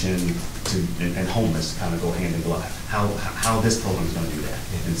medication to and homeless kind of go hand in glove? How this program is going to do that?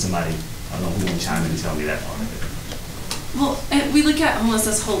 And somebody, I don't know who will chime in and tell me that part of it. Well, and we look at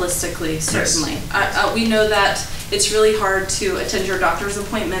homelessness holistically, certainly. Yes. We know that it's really hard to attend your doctor's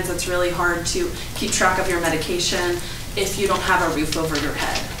appointments. It's really hard to keep track of your medication if you don't have a roof over your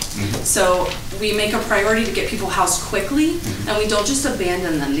head. Mm-hmm. So we make a priority to get people housed quickly, mm-hmm. and we don't just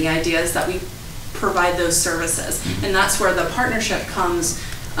abandon them. The idea is that we provide those services. Mm-hmm. And that's where the partnership comes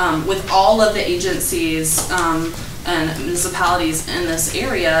with all of the agencies and municipalities in this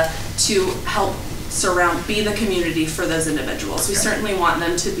area to help be the community for those individuals. We certainly want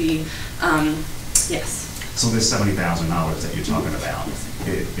them to be, yes. So this $70,000 that you're talking about,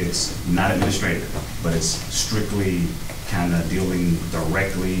 it's not administrative, but it's strictly kind of dealing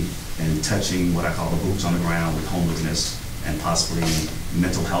directly and touching what I call the boots on the ground with homelessness and possibly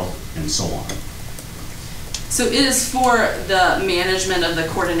mental health and so on. So it is for the management of the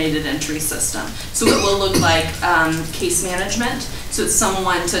coordinated entry system. So it will look like case management. So it's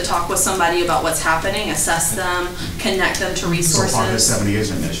someone to talk with somebody about what's happening, assess them, connect them to resources. So part of the 70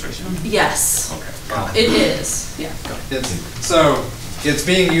 is administration? Yes. Okay. It is, yeah. It's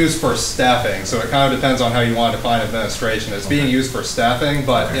being used for staffing, so it kind of depends on how you want to define administration. It's being used for staffing,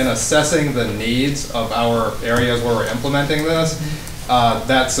 but in assessing the needs of our areas where we're implementing this,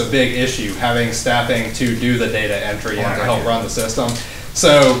 that's a big issue, having staffing to do the data entry and to help run the system.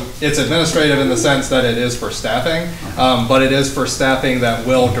 So it's administrative in the sense that it is for staffing, but it is for staffing that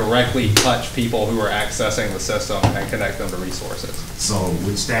will directly touch people who are accessing the system and connect them to resources. So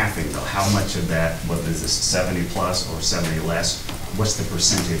with staffing though, how much of that, whether it's 70 plus or 70 less, what's the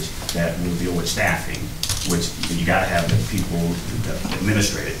percentage that will deal with staffing, which you got to have the people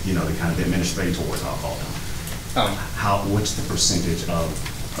administrated, you know, the kind of administrators, I'll call them. What's the percentage of,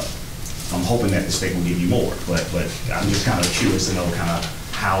 I'm hoping that the state will give you more, but I'm just kind of curious to know kind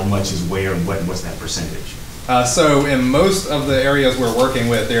of how much is where and what's that percentage? So in most of the areas we're working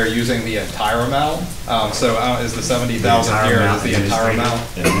with, they're using the entire amount. So is the 70,000 here is the entire amount?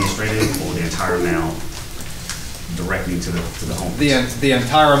 Administrative or the entire amount directly to the homeless? The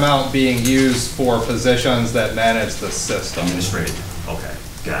entire amount being used for positions that manage the system. Administrative, okay,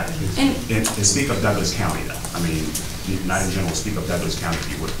 got it. And speak of Douglas County though. I mean, not in general, speak of Douglas County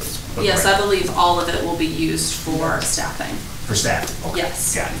if you would, please. Yes, I believe all of it will be used for staffing. For staffing, okay.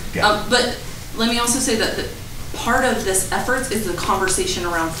 Yes. Got it. But let me also say that part of this effort is the conversation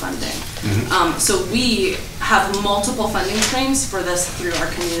around funding. Mm-hmm. So we have multiple funding streams for this through our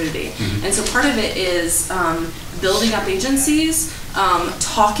community. Mm-hmm. And so part of it is building up agencies,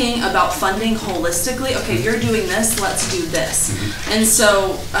 talking about funding holistically. Okay, you're doing this, let's do this. Mm-hmm. And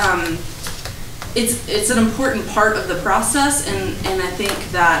so it's an important part of the process, and I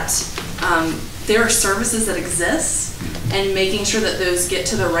think that there are services that exist, and making sure that those get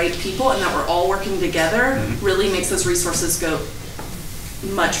to the right people and that we're all working together really makes those resources go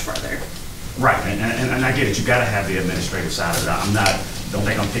much further. Right, and I get it. You got to have the administrative side of it. Don't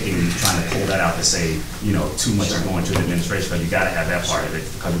think I'm trying to pull that out to say, you know, too much is going to the administration, but you got to have that part of it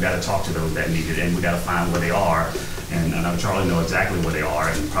because we got to talk to those that need it, and we got to find where they are. And I know Charlie knows exactly where they are,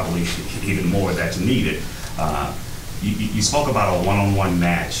 and probably even more that's needed. You spoke about a one-on-one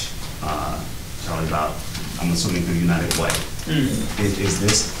match, Charlie, about, I'm assuming, through United Way.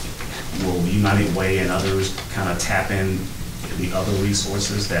 Will United Way and others kind of tap in the other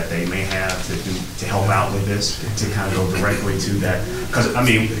resources that they may have to help out with this, to kind of go directly to that? Because, I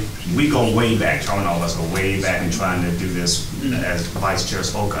mean, we go way back, Charlie and all of us go way back in trying to do this, as Vice Chair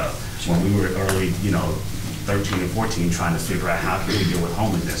spoke of, when we were early, you know, 13 and 14, trying to figure out how can we deal with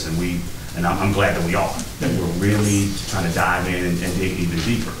homelessness, and I'm glad that we are, that we're really trying to dive in and dig even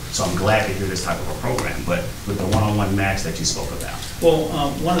deeper. So I'm glad to hear this type of a program, but with the one-on-one match that you spoke about. Well,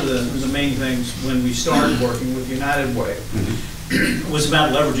 one of the main things when we started working with United Way was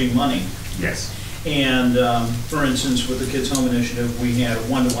about leveraging money. Yes. And for instance, with the Kids Home Initiative, we had a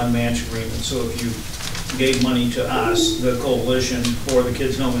one-to-one match agreement. So if you gave money to us, the coalition, for the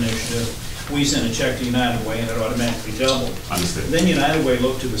Kids Home Initiative, we sent a check to United Way and it automatically doubled. Understood. Then United Way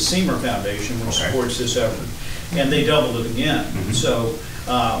looked to the Seymour Foundation, which supports this effort, and they doubled it again. So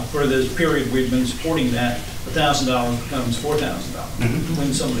for this period we've been supporting that, $1,000 becomes $4,000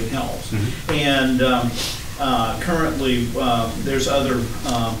 when somebody helps. And currently there's other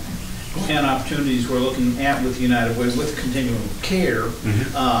and opportunities we're looking at with United Way, with Continuum of Care,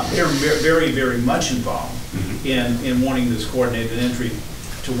 they're very, very much involved in wanting this coordinated entry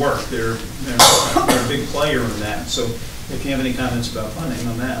to work. They're a big player in that. So if you have any comments about funding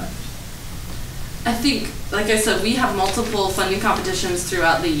on that. I think, like I said, we have multiple funding competitions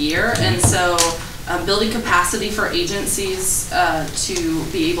throughout the year, and so building capacity for agencies to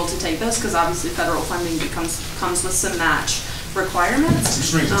be able to take those, because obviously federal funding comes with some match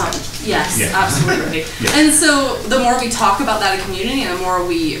requirements. Yes, yeah. Absolutely. Yeah. And so the more we talk about that in community, and the more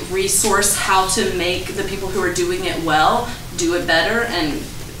we resource how to make the people who are doing it well do it better, and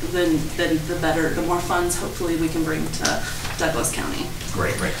then the more funds hopefully we can bring to Douglas County.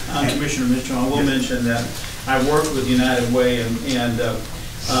 Great. Commissioner Mitchell, I will mention that I worked with United Way, and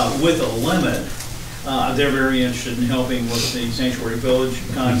with a limit, they're very interested in helping with the Sanctuary Village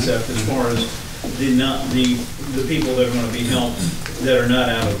concept as far as the people that are going to be helped that are not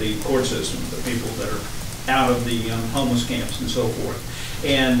out of the court system, the people that are out of the homeless camps and so forth.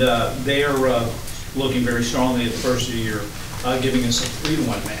 And they are looking very strongly at the first of the year, giving us a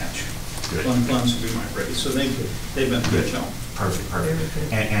 3-to-1 match on funds that we might raise. So they've been a good help. Perfect.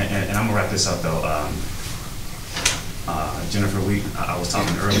 And I'm gonna wrap this up though. Jennifer, I was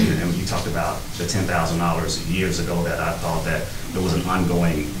talking earlier, and you talked about the $10,000 years ago that I thought that there was an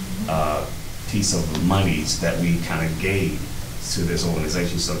ongoing piece of monies that we kind of gave to this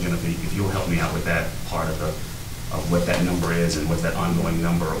organization. So Jennifer, if you'll help me out with that part of what that number is and what that ongoing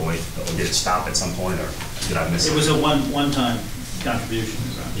number, or did it stop at some point, or did I miss it? It was a one-time contribution.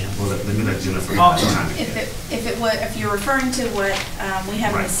 Yeah. Well, let me let Jennifer. If you're referring to what we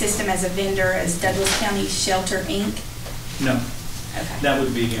have in the system as a vendor as Douglas County Shelter Inc. No. Okay. That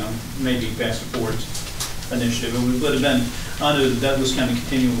would be maybe Pastor Ford's initiative. It would have been under the Douglas County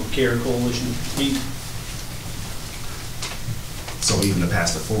Continuum of Care Coalition. So even the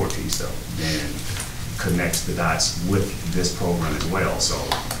Pastor Ford piece though, then connects the dots with this program as well. So,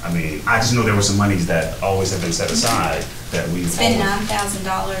 I mean, I just know there were some monies that always have been set aside that we've... It's been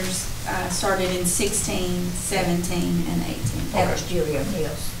 $9,000, started in 16, 17, and 18. That was Julia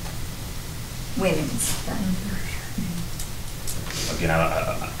Mills. Women's. Again,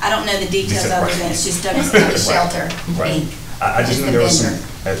 I don't know the details other than it's just Douglas County Shelter Inc. I just knew there was some,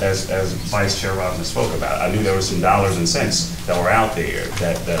 as Vice Chair Robinson spoke about, I knew there were some dollars and cents that were out there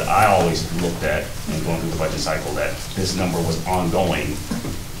that I always looked at in going through the budget cycle, that this number was ongoing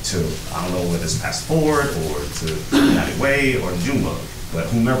to, I don't know whether it's Pastor Ford or to United Way or Junebug, but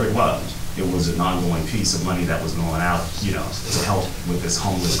whomever it was an ongoing piece of money that was going out, to help with this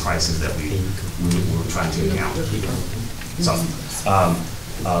homeless crisis that we were trying to encounter. So,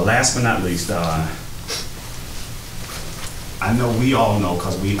 last but not least, I know we all know,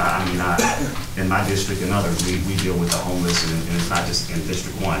 because in my district and others, we deal with the homeless, and it's not just in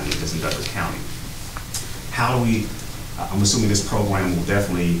District 1, it's just in Douglas County. How do we, I'm assuming this program will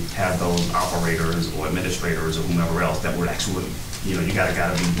definitely have those operators or administrators or whomever else that would actually, you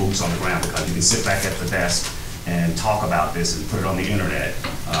gotta be boots on the ground, because you can sit back at the desk and talk about this and put it on the internet,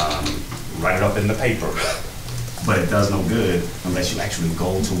 write it up in the paper, but it does no good unless you actually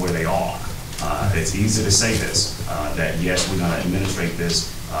go to where they are. It's easy to say this, that yes, we're going to administrate this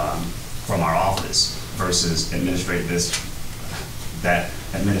from our office versus administrate this, that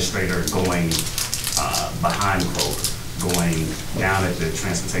administrator going behind Kroger, going down at the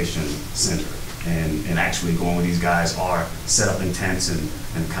transportation center, and actually going where these guys are, set up in tents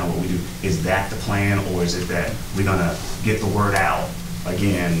and kind of what we do. Is that the plan, or is it that we're going to get the word out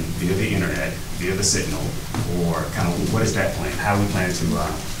again via the internet, via the signal, or kind of what is that plan? How are we planning to?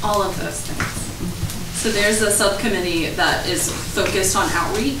 All of those things. So there's a subcommittee that is focused on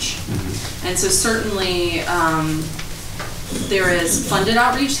outreach, and so certainly there is funded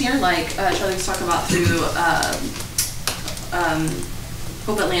outreach here, like Charlie was talking about through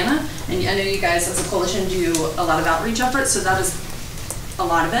Hope Atlanta, and I know you guys as a coalition do a lot of outreach efforts, so that is a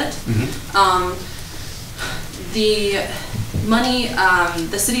lot of it. The money,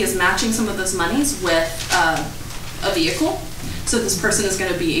 the city is matching some of those monies with a vehicle. So this person is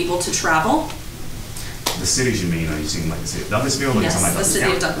going to be able to travel. The cities you mean, or you seem like the city of Douglasville? Or Yes, the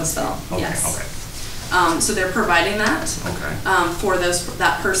city of Douglasville, okay, yes. Okay. So they're providing that for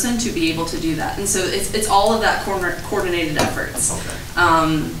that person to be able to do that. And so it's all of that coordinated efforts. Okay.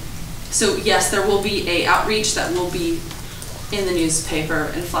 So yes, there will be a outreach that will be in the newspaper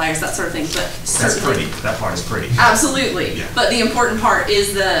and flyers, that sort of thing. But that's pretty. That part is pretty. Absolutely. Yeah. But the important part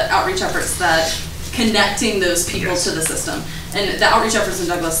is the outreach efforts that connecting those people to the system. And the outreach efforts in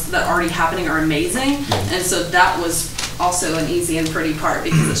Douglas that are already happening are amazing. And so that was also an easy and pretty part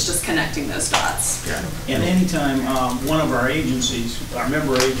because it's just connecting those dots. And anytime one of our agencies, our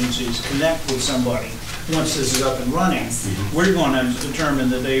member agencies, connect with somebody, once this is up and running, we're going to determine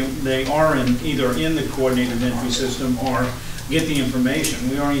that they are either in the coordinated entry system or get the information.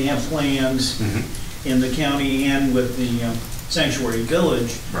 We already have plans in the county and with the Sanctuary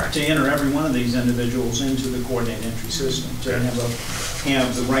Village to enter every one of these individuals into the coordinated entry system to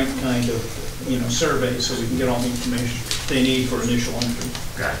have the right kind of survey so we can get all the information they need for initial entry.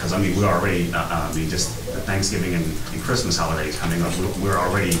 Yeah, because I mean, we're already, just the Thanksgiving and Christmas holidays coming up, we're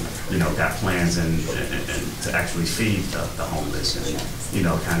already, got plans and to actually feed the homeless and,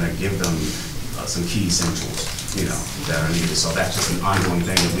 kind of give them some key essentials, that are needed. So that's just an ongoing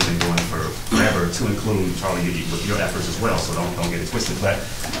thing that we've been doing for forever, to include, Charlie, with your efforts as well, so don't get it twisted. But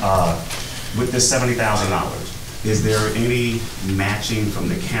with this $70,000, is there any matching from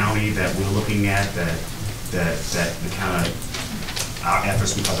the county that we're looking at that the kind of our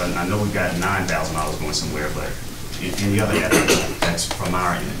efforts, because I know we've got $9,000 going somewhere, but any other effort that's from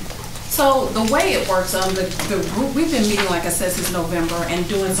our end? So the way it works, the group, we've been meeting, like I said, since November and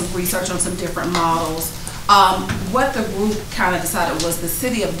doing some research on some different models. What the group kind of decided was the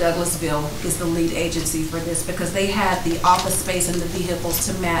city of Douglasville is the lead agency for this because they had the office space and the vehicles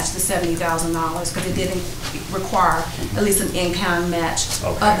to match the $70,000 because it didn't require at least an in-kind match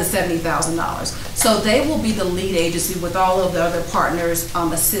of the $70,000. So they will be the lead agency with all of the other partners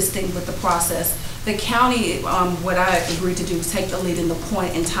assisting with the process. The county, what I agreed to do was take the lead in the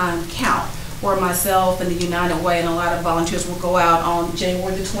point in time count, where myself and the United Way and a lot of volunteers will go out on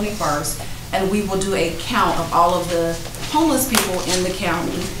January the 21st, and we will do a count of all of the homeless people in the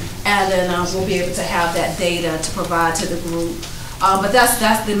county, and then we'll be able to have that data to provide to the group. But that's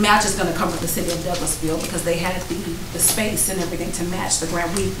the match is going to come from the city of Douglasville because they had the space and everything to match the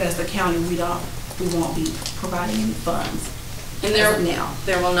grant. We, as the county, we won't be providing any funds. And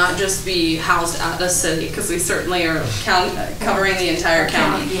there will not just be housed at the city, because we certainly are covering the entire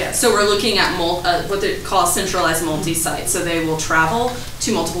county. Yes. So we're looking at what they call centralized multi-site. So they will travel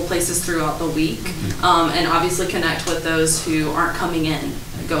to multiple places throughout the week, and obviously connect with those who aren't coming in,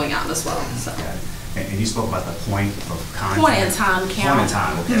 going out as well. So. And you spoke about the point of contact. Point in time count. Point in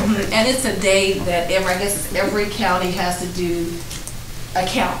time, okay. And it's a day that every county has to do a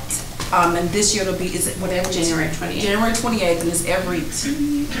count. And this year it'll be, January 28th. January 28th, and it's every 2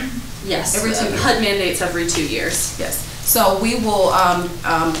 years? Yes, every 2 years. HUD mandates every 2 years. Yes. So we will,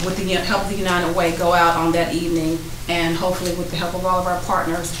 with the help of the United Way, go out on that evening, and hopefully with the help of all of our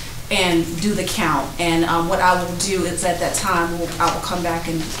partners, and do the count. And what I will do is at that time, I will come back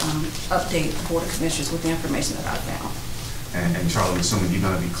and update the Board of Commissioners with the information that I found. And Charlie, I'm assuming you're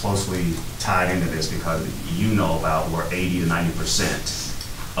going to be closely tied into this because you know about where 80 to 90%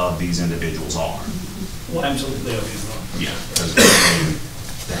 of these individuals are. Well, absolutely, they'll be involved. Yeah, because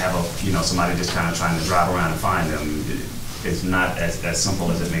to have somebody just kind of trying to drive around and find them, it's not as simple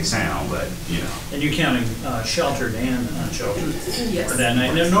as it may sound, but And you're counting sheltered and unsheltered. Yes. For that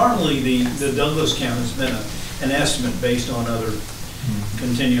night. Now, normally the Douglas count has been an estimate based on other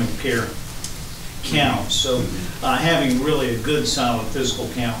continuum care counts. So having really a good solid physical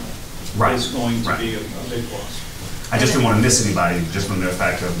count is going to be a big plus. I just didn't want to miss anybody just from the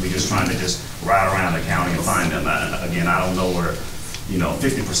fact of we just trying to just ride around the county and find them. Again, I don't know where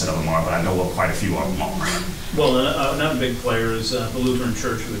 50% of them are, but I know where quite a few of them are. Well, another big player is the Lutheran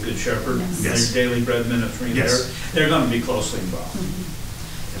Church of the Good Shepherd. Yes. Their Daily Bread Ministry. Yes. They're going to be closely involved.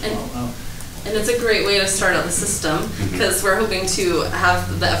 And it's a great way to start out the system because we're hoping to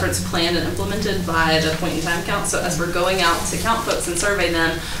have the efforts planned and implemented by the point in time count. So as we're going out to count folks and survey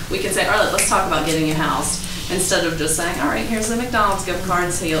them, we can say, all right, let's talk about getting you housed. Instead of just saying, all right, here's the McDonald's gift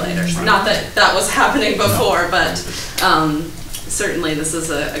card, see you later. Not that that was happening before, but certainly this is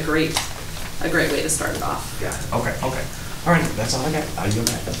a great way to start it off. Yeah. Okay. All right, that's all I got. I'll yield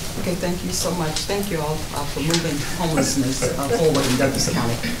back. Okay, thank you so much. Thank you all for moving homelessness forward in Douglas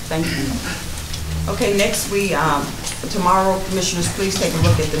County. Thank you. Okay, next tomorrow, commissioners, please take a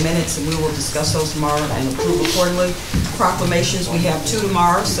look at the minutes and we will discuss those tomorrow and approve accordingly. Proclamations, we have 2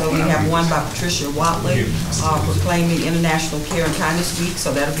 tomorrow. So we have one by Patricia Watley proclaiming International Care and Kindness Week.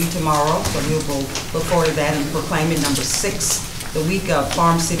 So that'll be tomorrow. So we will look forward to that and proclaiming number 6, the week of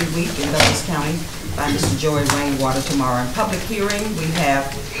Farm City Week in Douglas County by Mr. Joey Rainwater tomorrow. In public hearing, we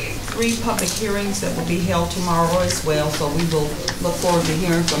have 3 public hearings that will be held tomorrow as well. So we will look forward to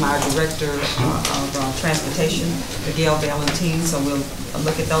hearing from our Director of Transportation, Miguel Valentin. So we'll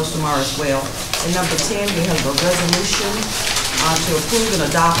look at those tomorrow as well. And number 10, we have a resolution to approve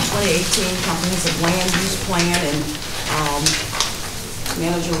and adopt 2018 Comprehensive Land Use Plan. And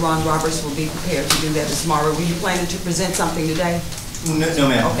Manager Ron Roberts will be prepared to do that tomorrow. Were you planning to present something today? No,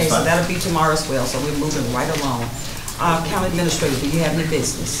 ma'am. Okay, it's so fine. that'll be tomorrow as well, so we're moving right along. County Administrator, do you have any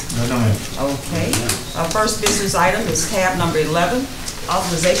business? No, ma'am. Okay. Our first business item is tab number 11,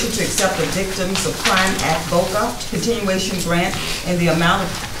 authorization to accept the Victims of Crime Act VOCA continuation grant in the amount of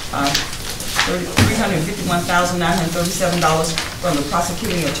 $351,937 from the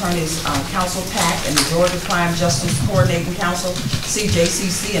Prosecuting Attorney's Council TAC and the Georgia Crime Justice Coordinating Council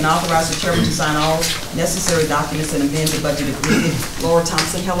CJCC, and authorize the chairman to sign all necessary documents and amend the budget agreement. Laura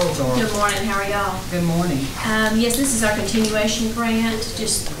Thompson, hello, Laura. Good morning, how are y'all? Good morning. Yes, this is our continuation grant,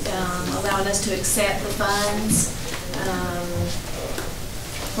 just allowing us to accept the funds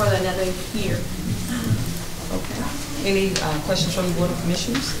for another year. Okay. Any questions from the Board of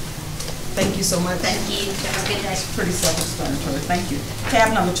Commissioners? Thank you so much. Thank you. Have a good day. That's pretty self-explanatory. Thank you.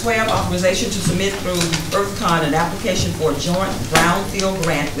 Tab number 12, authorization to submit through EarthCon an application for a joint brownfield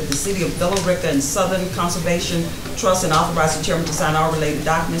grant with the City of Villa Rica and Southern Conservation Trust, and authorize the chairman to sign all related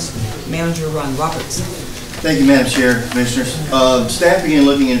documents. Manager Ron Roberts. Thank you, Madam Chair, Commissioners. Staff began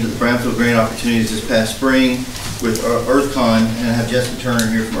looking into the brownfield grant opportunities this past spring with EarthCon, and I have Jessica Turner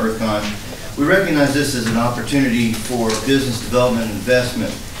here from EarthCon. We recognize this as an opportunity for business development and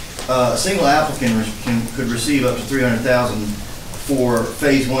investment. A single applicant could receive up to $300,000 for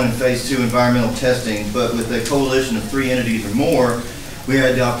Phase 1 and Phase 2 environmental testing, but with a coalition of 3 entities or more, we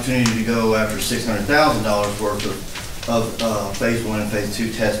had the opportunity to go after $600,000 worth of Phase 1 and Phase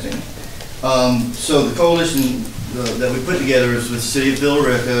 2 testing. So the coalition that we put together is with the City of Villa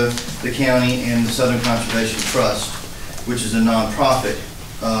Rica, the county, and the Southern Conservation Trust, which is a nonprofit.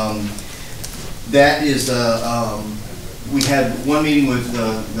 That is we had one meeting with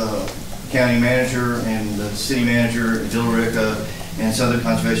the county manager and the city manager, Villa Rica, and Southern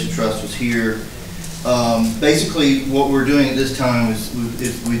Conservation Trust was here. Basically, what we're doing at this time is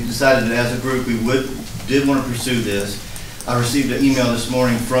we decided that as a group we did want to pursue this. I received an email this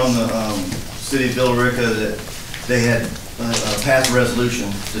morning from the city of Villa Rica that they had passed a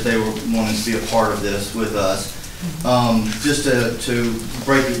resolution that they were wanting to be a part of this with us. Just to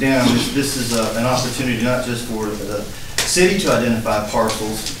break it down, this is an opportunity not just for the city to identify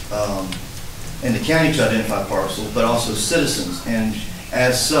parcels and the county to identify parcels, but also citizens. And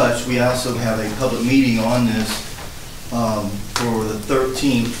as such, we also have a public meeting on this for the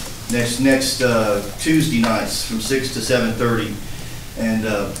 13th, next Tuesday nights from 6 to 7:30. And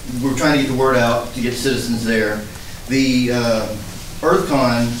we're trying to get the word out to get citizens there. The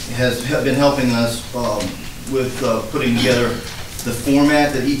EarthCon has been helping us with putting together the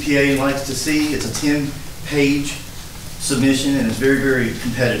format that EPA likes to see. It's a 10-page submission, and it's very, very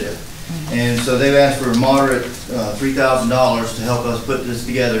competitive. And so they've asked for a moderate $3,000 to help us put this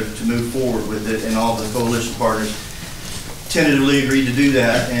together to move forward with it, and all the coalition partners tentatively agreed to do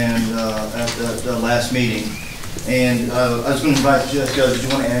that and at the last meeting. And I was going to invite Jessica, did you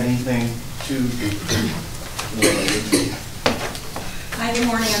want to add anything to? Hi, good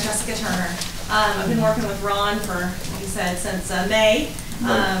morning, I'm Jessica Turner. I've been working with Ron for, like you said, since May.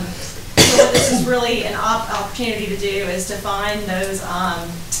 So what this is really an opportunity to do is to find those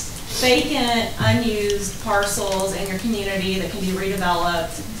vacant, unused parcels in your community that can be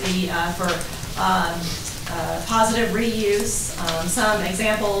redeveloped for positive reuse. Some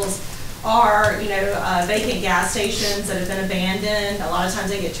examples are, vacant gas stations that have been abandoned. A lot of times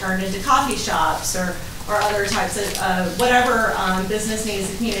they get turned into coffee shops or other types of whatever business needs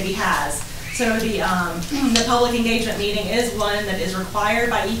the community has. So the public engagement meeting is one that is required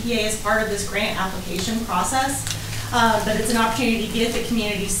by EPA as part of this grant application process. But it's an opportunity to get the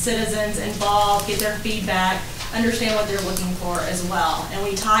community citizens involved, get their feedback, understand what they're looking for as well. And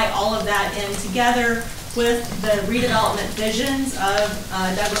we tie all of that in together with the redevelopment visions of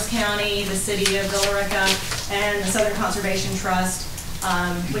Douglas County, the City of Villa Rica, and the Southern Conservation Trust,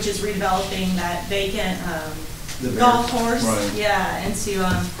 which is redeveloping that vacant golf course, into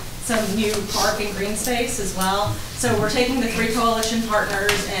some new park and green space as well. So we're taking the 3 coalition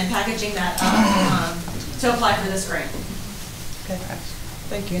partners and packaging that up to apply for this grant. Okay,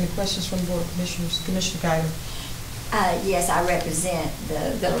 thank you. Any questions from the Board of Commissioners? Commissioner Guider. Yes, I represent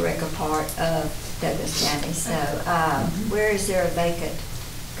the Villa Rica part of Douglas County. So where is there a vacant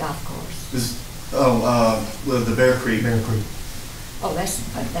golf course? The Bear Creek. Oh, that's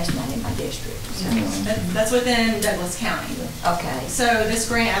not in my district. So. That's within Douglas County. Okay. So this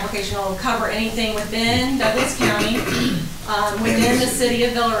grant application will cover anything within Douglas County, within the City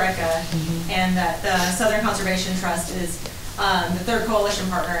of Villa Rica, and that the Southern Conservation Trust is the 3rd coalition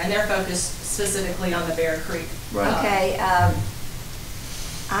partner, and they're focused specifically on the Bear Creek. Right. Okay.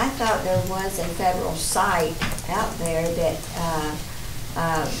 I thought there was a federal site out there that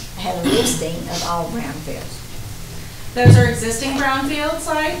had a listing of all brownfields. Those are existing brownfield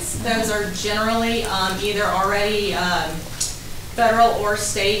sites. Those are generally either already federal or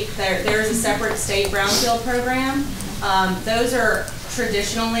state. There's a separate state brownfield program. Those are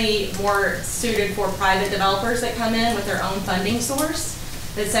traditionally more suited for private developers that come in with their own funding source.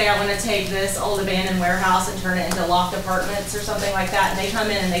 That say, I want to take this old abandoned warehouse and turn it into loft apartments or something like that, and they come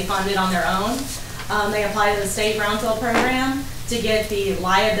in and they fund it on their own. They apply to the state brownfield program to get the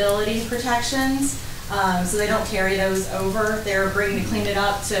liability protections, so they don't carry those over. They're agreeing to clean it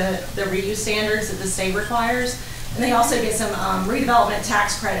up to the reuse standards that the state requires. And they also get some redevelopment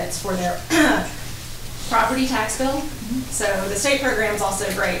tax credits for their property tax bill. So the state program is also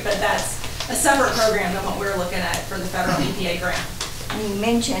great, but that's a separate program than what we're looking at for the federal EPA grant. You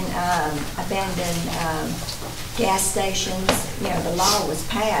mentioned abandoned gas stations. You know, the law was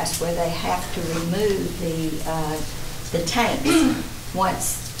passed where they have to remove the tanks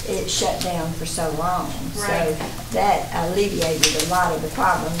once it's shut down for so long. Right. So that alleviated a lot of the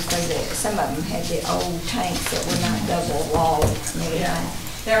problems because some of them had the old tanks that were not double walled and everything. Yeah.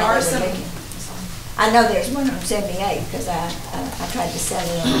 There are some. I know there's one on 78 because I tried to set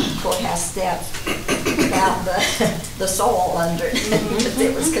it on the courthouse steps without the soil under it because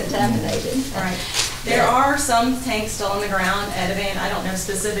it was contaminated. Right. There are some tanks still on the ground at I don't know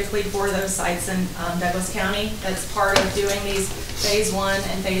specifically for those sites in Douglas County. That's part of doing these phase 1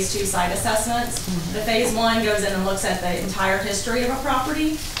 and phase 2 site assessments. The phase 1 goes in and looks at the entire history of a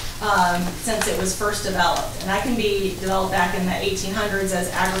property since it was first developed. And that can be developed back in the 1800s as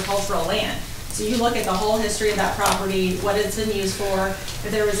agricultural land. So you look at the whole history of that property, what it's been used for,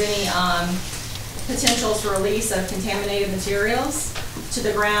 if there was any potentials for release of contaminated materials to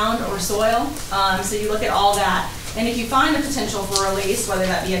the ground or soil. So you look at all that. And if you find a potential for release, whether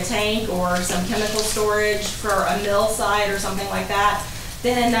that be a tank or some chemical storage for a mill site or something like that,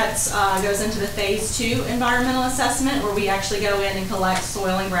 then that goes into the phase 2 environmental assessment where we actually go in and collect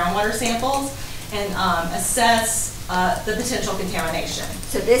soil and groundwater samples and assess the potential contamination.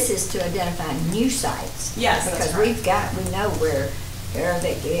 So this is to identify new sites? Yes, because that's right. we know where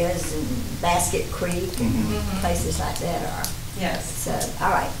Arabic is and Basket Creek and places like that are. Yes. So,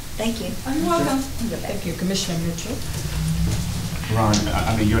 all right, thank you. Oh, you're welcome. Thank you, Commissioner Mitchell. Ron,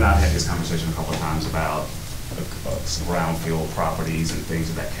 I mean, you and I had this conversation a couple of times about some brownfield properties and things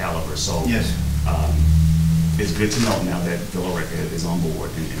of that caliber. So yes, it's good to know now that Billerica is on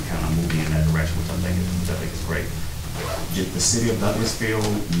board and kind of moving in that direction, which I think is great. Did the city of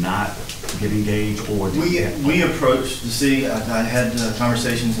Douglasville not get engaged, or did we approached the city? I had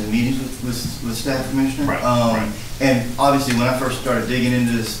conversations and meetings with staff, Commissioner. Right, right. And obviously, when I first started digging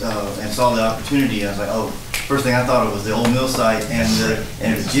into this and saw the opportunity, I was like, oh, first thing I thought of was the old mill site and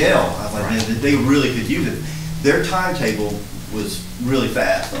the jail. I was like, man, they really could use it. Their timetable was really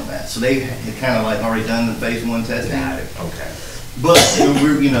fast on that, so they had kind of like already done the phase 1 testing. Got it. Okay. But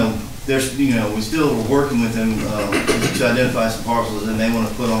we're, we still are working with them to identify some parcels that they want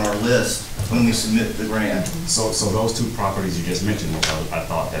to put on our list when we submit the grant. So those 2 properties you just mentioned, I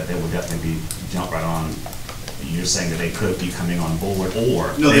thought that they would definitely be jump right on. You're saying that they could be coming on board,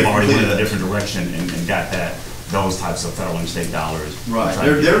 or they've already went in a different direction and got those types of federal and state dollars. Right.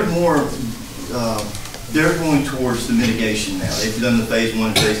 They're more. They're going towards the mitigation now. They've done the phase 1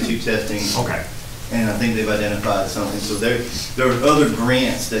 and phase 2 testing. Okay. And I think they've identified something. So there are other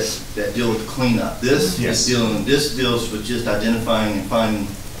grants that deal with cleanup. This deals with just identifying and finding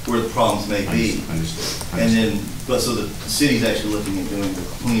where the problems may be. Understood. And then, so the city's actually looking at doing the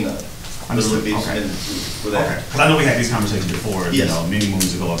cleanup. Understood. Okay. For that. Okay. Because I know we had these conversations before, yes, many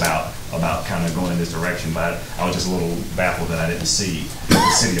moons ago about kind of going in this direction, but I was just a little baffled that I didn't see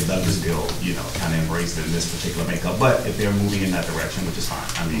the city of Douglasville, kind of embraced it in this particular makeup. But if they're moving in that direction, which is fine.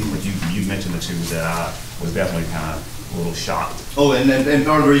 I mean, but you mentioned the 2 that I was definitely kind of a little shocked. Oh, and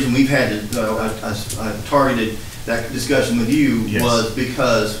part of the reason we've had to, I targeted that discussion with you was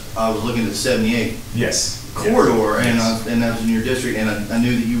because I was looking at the 78 corridor, and that was in your district, and I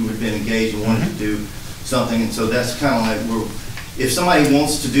knew that you had been engaged and wanted to do something, and so that's kind of like if somebody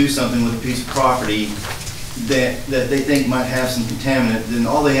wants to do something with a piece of property that they think might have some contaminant, then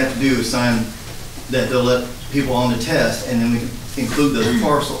all they have to do is sign that they'll let people on the test, and then we can include those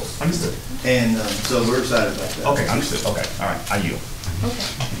parcels. Understood. And so we're excited about that. Okay, understood. Okay, all right, I yield. Okay,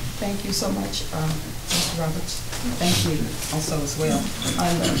 thank you so much, Mr. Roberts. Thank you also as well. I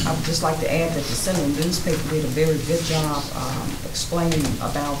would just like to add that the Sentinel newspaper did a very good job explaining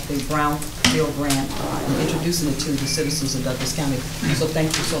about the Brownfield grant and introducing it to the citizens of Douglas County. So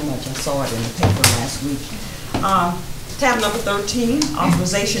thank you so much. I saw it in the paper last week. Tab number 13,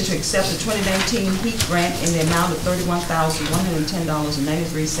 authorization to accept the 2019 HEAT grant in the amount of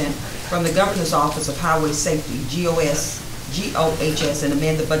 $31,110.93 from the Governor's Office of Highway Safety, GOHS, and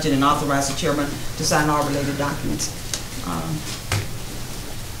amend the budget and authorize the chairman to sign all related documents.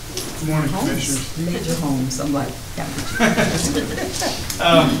 Good morning, Holmes, Commissioners. Major Holmes, I'm like,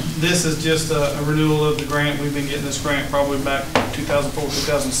 This is just a renewal of the grant. We've been getting this grant probably back 2004,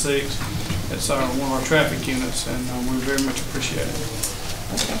 2006. It's one of our traffic units, and we very much appreciate it.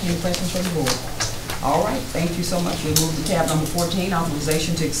 Okay, any questions from the board? All right, thank you so much. We'll move to tab number 14,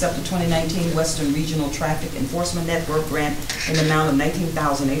 authorization to accept the 2019 Western Regional Traffic Enforcement Network grant in the amount of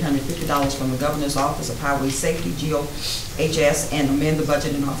 $19,850 from the Governor's Office of Highway Safety, GOHS, and amend the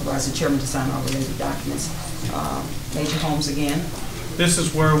budget and authorize the chairman to sign all related documents. Major Holmes again. This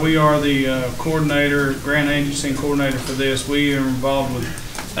is where we are the coordinator, grant agency and coordinator for this. We are involved with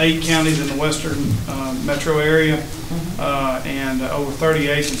 8 counties in the western metro area, and over 30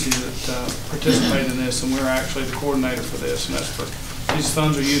 agencies that participate in this, and we're actually the coordinator for this. And that's for, these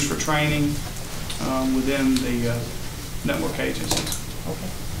funds are used for training within the network agencies. Okay.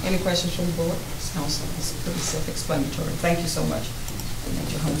 Any questions from the board? Sounds it's pretty self-explanatory. Thank you so much,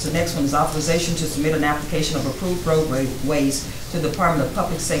 Major Holmes. The next one is authorization to submit an application of approved roadways to the Department of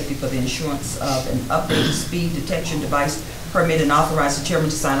Public Safety for the insurance of an updated speed detection device permit, and authorize the chairman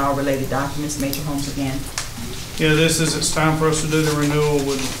to sign all related documents. Major Holmes again. Yeah, it's time for us to do the renewal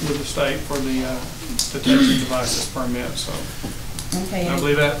with the state for the detection devices permit. So okay, I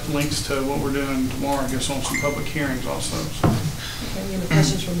believe that links to what we're doing tomorrow, I guess, on some public hearings also. So. Okay, any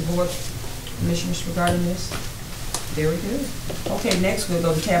questions from the board, commissioners, regarding this? Very good. Okay, next we'll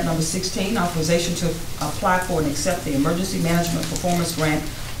go to tab number 16, authorization to apply for and accept the Emergency Management Performance Grant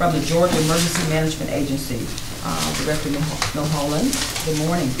from the Georgia Emergency Management Agency. Director Milholland, good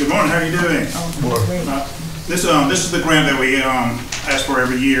morning. Good morning, how are you doing? Great. This is the grant that we ask for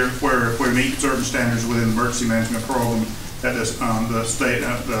every year, where we meet certain standards within the emergency management program that the state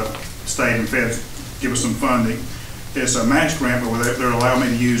and feds give us some funding. It's a match grant, but they're allowing me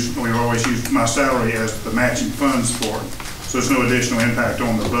to use, we've always used my salary as the matching funds for it. So there's no additional impact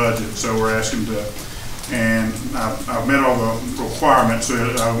on the budget. So we're asking to, and I've met all the requirements, so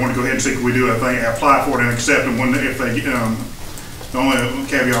I want to go ahead and see if we do a thing, apply for it and accept them. If they, the only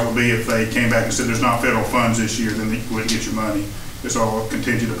caveat would be if they came back and said there's not federal funds this year, then you wouldn't get your money. It's all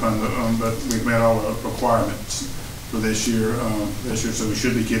contingent upon the, but we've met all the requirements for this year, so we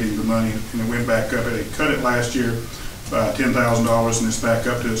should be getting the money. And it went back up. They cut it last year by $10,000, and it's back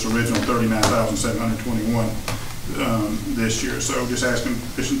up to its original $39,721 this year. So just asking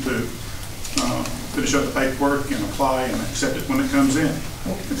permission to finish up the paperwork and apply and accept it when it comes in.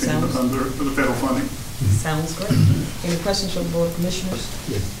 Contingent upon the federal funding. Sounds great. Any questions from the Board of Commissioners?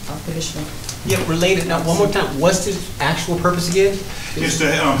 Commissioner. Yeah, related. Now, one more time. What's the actual purpose again? It's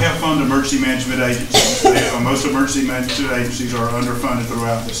to help fund emergency management agencies. Most emergency management agencies are underfunded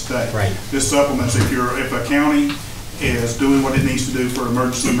throughout the state. Right. This supplements if a county is doing what it needs to do for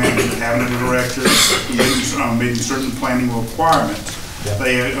emergency management, having a director, meeting certain planning requirements. Yep.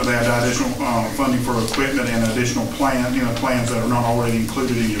 They have additional funding for equipment and additional plans that are not already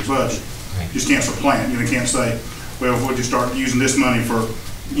included in your budget. Right. You just can't supplant. You can't say, well, we'll just start using this money for,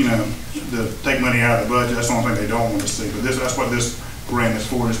 to take money out of the budget. That's the only thing they don't want to see. But that's what this grant is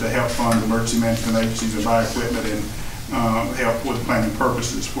for, is to help fund emergency management agencies and buy equipment and help with planning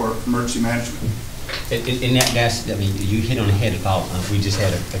purposes for emergency management. And that's, I mean, you hit on the head about, we just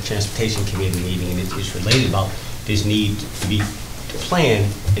had a transportation committee meeting, and it's related about this need to be plan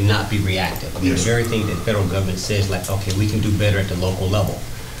and not be reactive. I mean, yes. The very thing that the federal government says, like, okay, we can do better at the local level.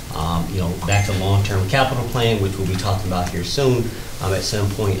 Back to long-term capital plan, which we'll be talking about here soon at some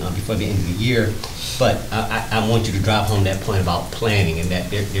point before the end of the year. But I want you to drive home that point about planning, and that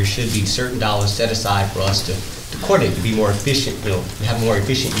there should be certain dollars set aside for us to coordinate, to be more efficient, have more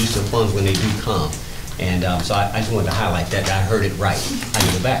efficient use of funds when they do come. And so I just wanted to highlight that I heard it right. I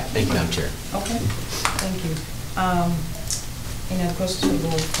give it back. Thank you, Madam Chair. Okay, thank you. Any other questions for the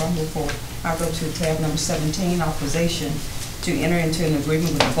board from the board? I'll go to tab number 17, authorization to enter into an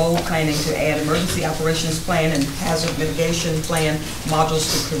agreement with Bold Planning to add emergency operations plan and hazard mitigation plan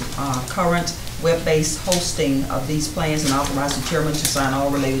modules to current web-based hosting of these plans, and authorize the chairman to sign all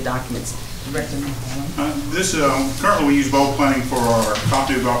related documents. Director currently we use Bold Planning for our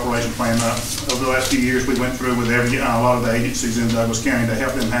continuity of operation plan. Over the last few years, we went through with a lot of the agencies in Douglas County to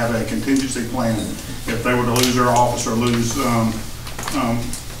help them have a contingency plan if they were to lose their office or lose,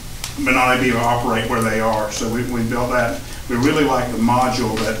 but not able to operate where they are. So we built that. We really like the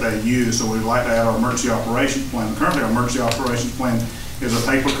module that they use, so we'd like to add our emergency operations plan. Currently, our emergency operations plan is a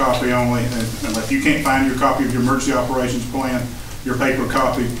paper copy only, and if you can't find your copy of your emergency operations plan, your paper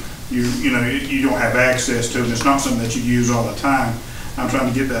copy, you don't have access to it. It's not something that you use all the time. I'm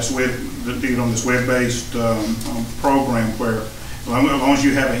trying to get that on this web-based program where as long as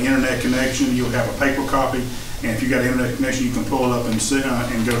you have an internet connection, you'll have a paper copy, and if you got an internet connection, you can pull it up and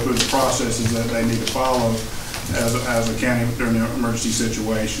go through the processes that they need to follow as a county during their emergency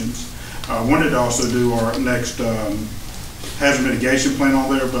situations. I wanted to also do our next hazard mitigation plan on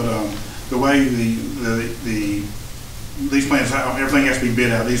there, but the way these plans, everything has to be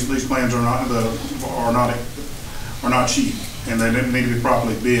bid out. These plans are not cheap, and they need to be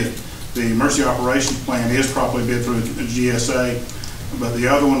properly bid. The emergency operations plan is properly bid through GSA, but the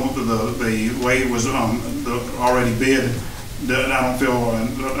other one, the way it was already bid, I don't feel,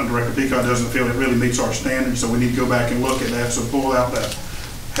 Director Peacock doesn't feel it really meets our standards, so we need to go back and look at that. So pull out that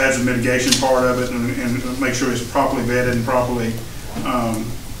hazard mitigation part of it and make sure it's properly vetted and properly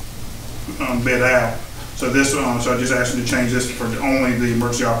bid out. So this, so I just asked them to change this for only the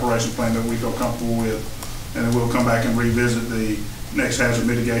emergency operation plan that we feel comfortable with, and then we'll come back and revisit the next hazard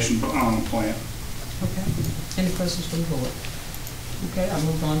mitigation plan. Okay. Any questions from the board? Okay, I'll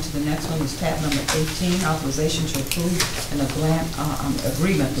move on to the next one. Is tab number 18, authorization to approve a grant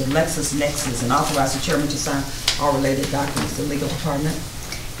agreement with LexisNexis and authorize the chairman to sign all related documents. The legal department.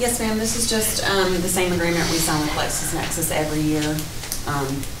 Yes, ma'am. This is just the same agreement we sign with LexisNexis every year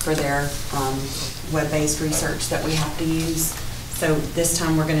for their web-based research that we have to use. So this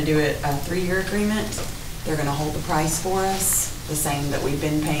time we're going to do a 3-year agreement. They're going to hold the price for us, the same that we've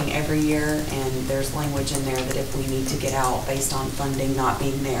been paying every year, and there's language in there that if we need to get out based on funding not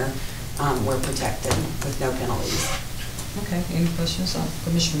being there, we're protected with no penalties. Okay, any questions?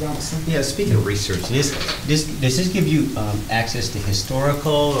 Commissioner Robinson? Yeah, speaking of research, does this give you access to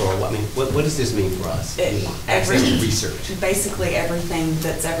historical, or what, I mean, what does this mean for us? Access to research? Basically everything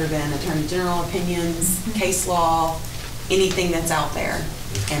that's ever been, Attorney General opinions, case law, anything that's out there.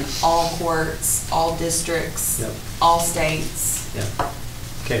 In all courts, all districts, yep. all states. Yeah.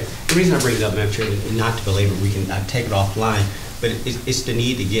 Okay. The reason I bring it up, Madam Chair, and not to belabor, we can take it offline, but it's the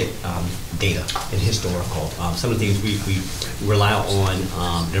need to get data and historical. Some of the things we rely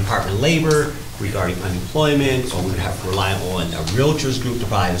on the Department of Labor regarding unemployment, or we would have to rely on a realtors group to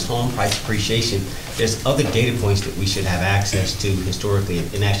provide us home price appreciation. There's other data points that we should have access to historically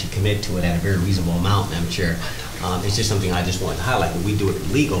and actually commit to it at a very reasonable amount, Madam Chair. It's just something I just wanted to highlight. When we do it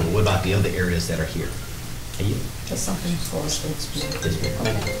legal, what about the other areas that are here? Just something for us to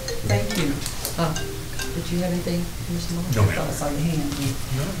explain. Okay, thank you. Did you have anything, Mr. Moore? No, ma'am. I saw your hand.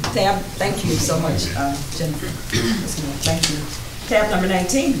 Tab, thank you so much, Jennifer. Thank you. Tab number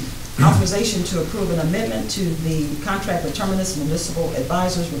 19, authorization to approve an amendment to the contract with Terminus Municipal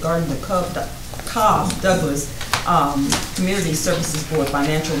Advisors regarding the Cobb Douglas Community Services Board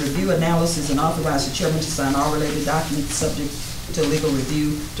financial review analysis, and authorize the chairman to sign all related documents subject to legal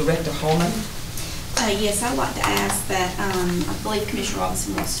review. Director Holman. Yes, I'd like to ask that, I believe Commissioner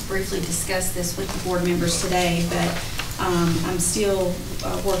Robinson wants to briefly discuss this with the board members today, but I'm still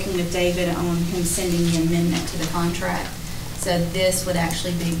working with David on him sending the amendment to the contract. So this would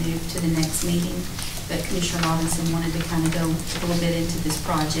actually be moved to the next meeting. But Commissioner Robinson wanted to kind of go a little bit into this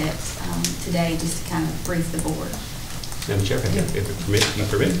project today, just to kind of brief the board. Madam Chair, if it permits, you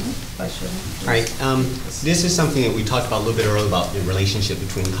permit? Mm-hmm. All right. This is something that we talked about a little bit earlier about the relationship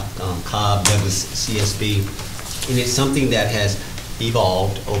between Cobb, Douglas, CSB, and it's something that has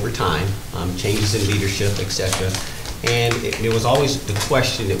evolved over time, changes in leadership, et cetera. And there was always the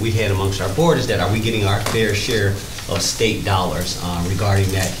question that we had amongst our board is that are we getting our fair share of state dollars regarding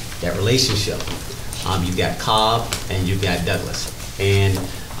that relationship? You've got Cobb and you've got Douglas. And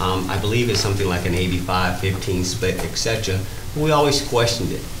I believe it's something like an 85-15 split, et cetera. We always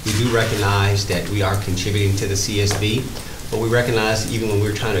questioned it. We do recognize that we are contributing to the CSB, but we recognize even when we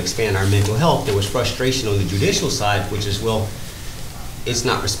were trying to expand our mental health, there was frustration on the judicial side, which is, well, it's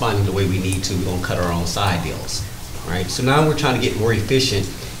not responding the way we need to. We're going to cut our own side deals, right? So now we're trying to get more efficient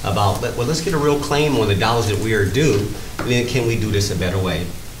about, well, let's get a real claim on the dollars that we are due, and then can we do this a better way?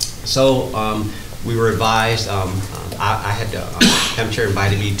 So we were advised, I had Madam Chair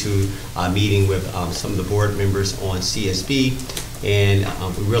invited me to a meeting with some of the board members on CSB, and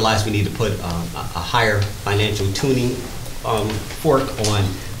we realized we need to put a higher financial tuning fork on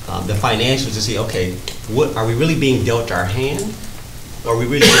the financials to see, okay, what are we really being dealt our hand, or are we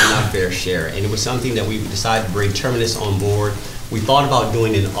really getting our fair share? And it was something that we decided to bring Terminus on board. We thought about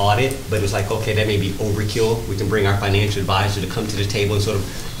doing an audit, but it was like, okay, that may be overkill. We can bring our financial advisor to come to the table and sort of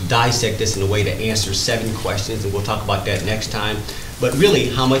dissect this in a way to answer 7 questions, and we'll talk about that next time. But really,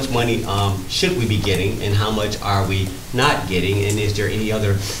 how much money should we be getting, and how much are we not getting, and is there any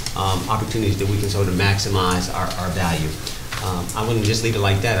other opportunities that we can sort of maximize our value? I wouldn't just leave it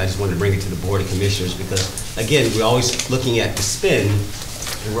like that. I just wanted to bring it to the Board of Commissioners because, again, we're always looking at the spend,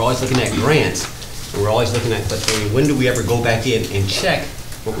 and we're always looking at grants, and we're always looking at, but I mean, when do we ever go back in and check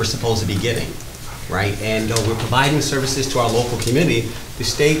what we're supposed to be getting, right? And we're providing services to our local community. The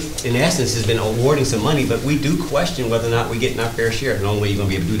state, in essence, has been awarding some money, but we do question whether or not we're getting our fair share. And the only way you're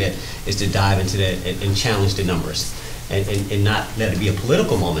going to be able to do that is to dive into that and challenge the numbers, and not let it be a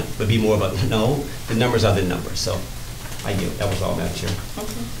political moment, but be more about, no, the numbers are the numbers. So I yield. That was all, Madam Chair.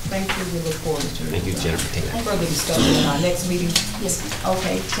 Okay, thank you. We look forward to it. Thank you, Jennifer. Further discussion in our next meeting? Yes.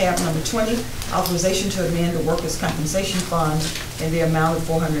 Okay, tab number 20, authorization to amend the workers' compensation fund in the amount of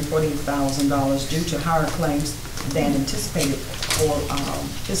 $448,000 due to higher claims than anticipated for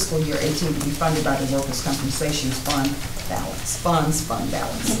fiscal year 18 to be funded by the workers' compensation fund balance.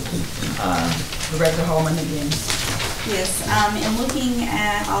 Director Holman again. Yes, in looking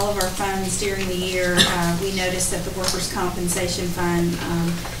at all of our funds during the year, we noticed that the workers' compensation fund,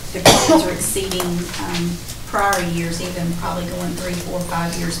 the claims are exceeding prior years, even probably going 3, 4,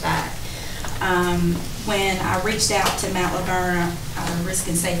 5 years back. When I reached out to Matt Laverne, our risk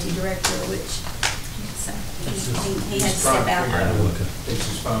and safety director, which he had to step out. It's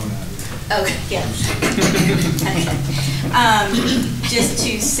his phone. Okay, yeah. Just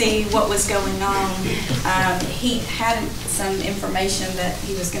to see what was going on. He had some information that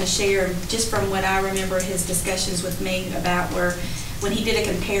he was going to share, just from what I remember his discussions with me about where, when he did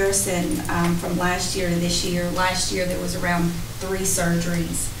a comparison from last year to this year, last year there was around 3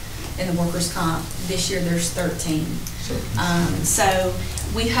 surgeries in the workers' comp. This year there's 13. So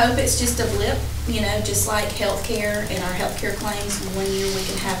we hope it's just a blip, you know, just like healthcare and our healthcare claims. One year we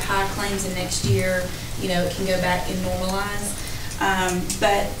can have high claims, and next year, you know, it can go back and normalize.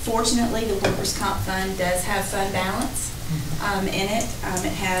 But fortunately, the workers' comp fund does have fund balance in it.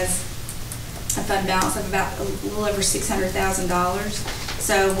 It has a fund balance of about a little over $600,000.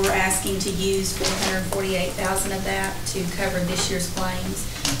 So we're asking to use $448,000 of that to cover this year's claims.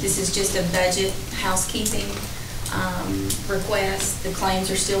 This is just a budget housekeeping request. The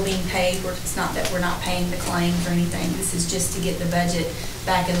claims are still being paid. It's not that we're not paying the claims or anything. This is just to get the budget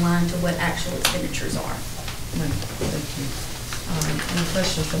back in line to what actual expenditures are. Thank you. Any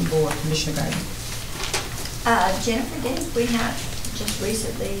questions from the board? Commissioner Guyton. Jennifer, didn't we not just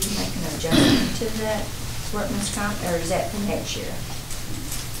recently make an adjustment to that workman's comp, or is that for next year?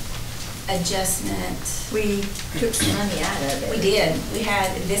 Adjustment. We took some money out of it. We did. We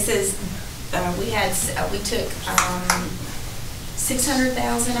had, this is, we took $600,000, I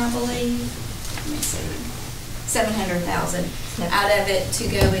believe. Let me see. $700,000 out of it to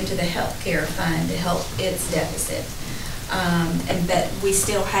go into the healthcare fund to help its deficit. And that we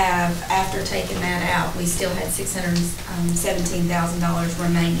still have, after taking that out, we still had $617,000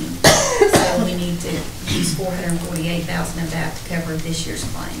 remaining. So we need to use $448,000 of that to cover this year's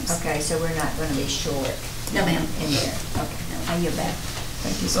claims. Okay, so we're not going to be short. No, ma'am. In there. Okay. I yield back.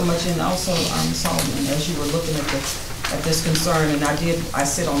 Thank you so much. And also, Solomon, as you were looking at this concern, and I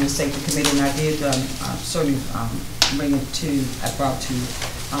sit on the safety committee, and I did certainly bring it to, I brought to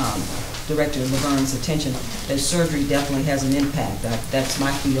Director Laverne's attention that surgery definitely has an impact. That's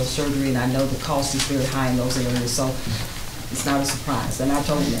my field, surgery, and I know the cost is very high in those areas, so it's not a surprise. And I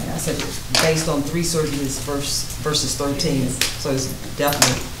told him that. I said, based on 3 surgeries versus 13, so there's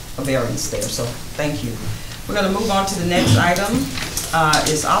definitely a variance there, so thank you. We're going to move on to the next item,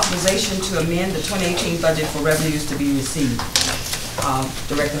 is authorization to amend the 2018 budget for revenues to be received.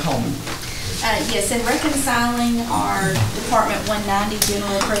 Director Holman. Yes, in reconciling our Department 190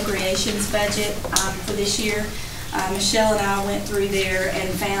 general appropriations budget for this year, Michelle and I went through there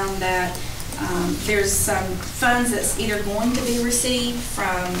and found that there's some funds that's either going to be received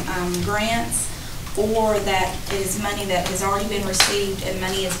from grants, or that is money that has already been received and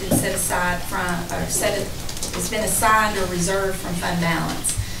money has been set aside from, or it's been assigned or reserved from fund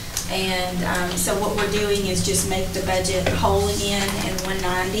balance. And so what we're doing is just make the budget whole again in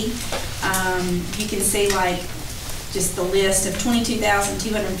 190. You can see like just the list of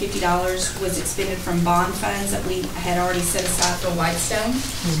 $22,250 was expended from bond funds that we had already set aside for Whitestone.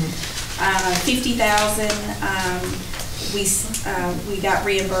 $50,000 we got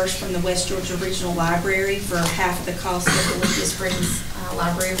reimbursed from the West Georgia Regional Library for half of the cost of the Olympia Springs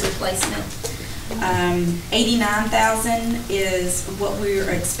library replacement. $89,000 is what we're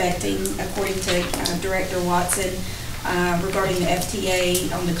expecting, according to Director Watson, regarding the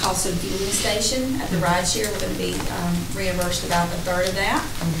FTA on the cost of the fueling station at the ride share. We're going to be reimbursed about a third of that.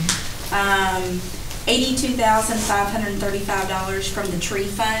 $82,535 from the tree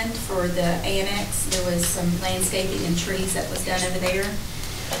fund for the annex. There was some landscaping and trees that was done over there.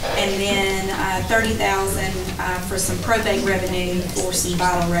 And then $30,000 for some probate revenue for some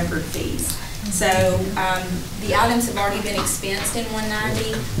vital record fees. So the items have already been expensed in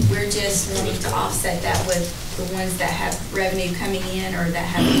 190. We're just wanting to offset that with the ones that have revenue coming in or that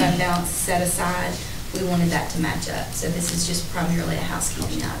have a fund balance set aside. We wanted that to match up. So this is just primarily a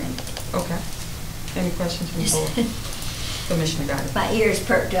housekeeping item. Okay. Any questions from the board? Commissioner Goddard. My ears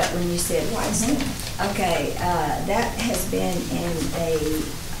perked up when you said Whitestone. Okay, that has been in a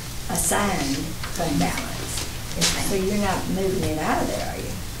assigned fund balance. So you're not moving it out of there, are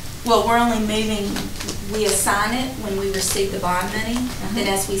you? Well, we're only moving, we assign it when we receive the bond money. Then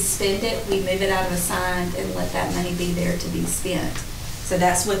as we spend it, we move it out of assigned and let that money be there to be spent. So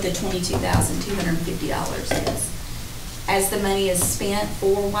that's what the $22,250 is. As the money is spent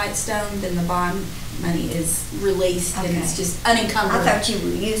for Whitestone, then the bond money is released and it's just unencumbered. I thought you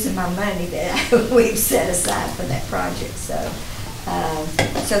were using my money that we've set aside for that project, so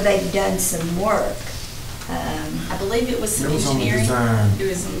they've done some work. I believe it was some engineering. It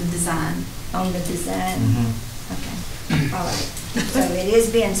was on the design. On the design? Mm-hmm. Okay, all right. So it is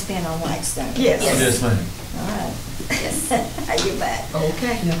being spent on Whitestone? Yes. Yes, ma'am. All right. Yes, you're back.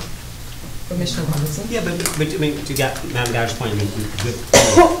 Okay. Commissioner Robinson? Yeah, but I mean, you got, Madam Guy's point, I mean, good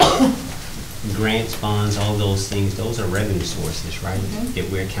grants, bonds, all those things, those are revenue sources, right? That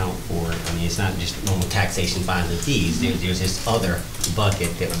we account for. I mean, it's not just normal taxation, fines, and fees. There's this other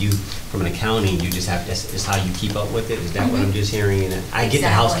bucket that you, from an accounting, you just have, that's how you keep up with it? Is that what I'm just hearing? And I get the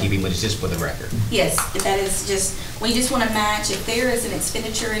housekeeping, but it's just for the record. Yes, that is just, we just want to match, if there is an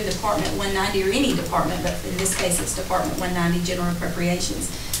expenditure in Department 190 or any department, but in this case it's Department 190 General Appropriations,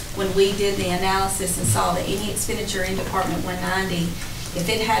 when we did the analysis and saw that any expenditure in Department 190, if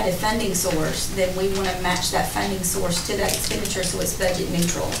it had a funding source, then we want to match that funding source to that expenditure so it's budget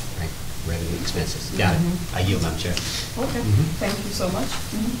neutral. Right, revenue expenses. Got it. I yield, Madam Chair. Okay, thank you so much.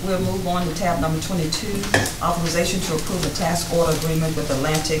 We'll move on to tab number 22, authorization to approve a task order agreement with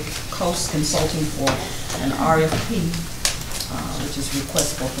Atlantic Coast Consulting for an RFP, which is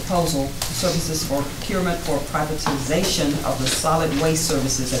request for proposal services for procurement for privatization of the solid waste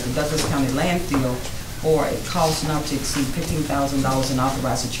services at the Douglas County landfill for a cost not to exceed $15,000 and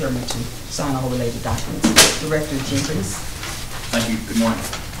authorize the chairman to sign all related documents. Director Jenkins. Thank you. Good morning.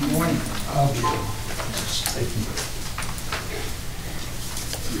 Good morning.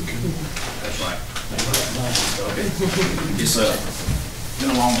 That's right. Okay. It's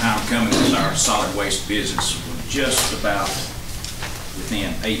been a long time coming since our solid waste business was just about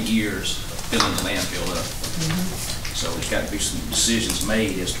within 8 years of filling the landfill up. So there's got to be some decisions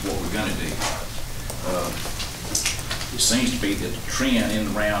made as to what we're going to do. It seems to be that the trend in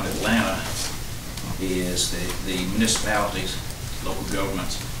and around Atlanta is that the municipalities, local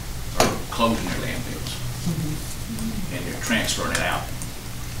governments, are closing their landfills and they're transferring it out.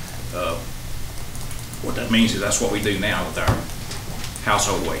 What that means is that's what we do now with our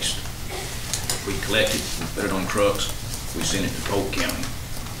household waste. We collect it, we put it on trucks, we send it to Polk County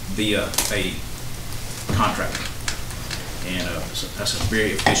via a contractor. And that's a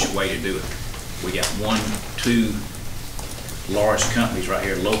very efficient way to do it. We got 1, 2 large companies right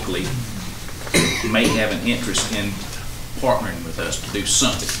here locally may have an interest in partnering with us to do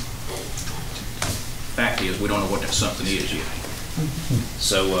something. Fact is, we don't know what that something is yet.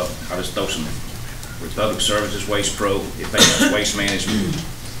 So I'll just throw some Republic Services, Waste Pro, Advanced Waste Management,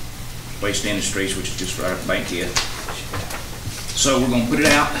 Waste Industries, which is just right up Bankhead. So we're going to put it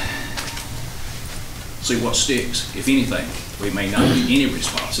out, see what sticks, if anything. We may not get any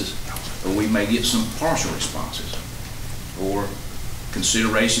responses, or we may get some partial responses, or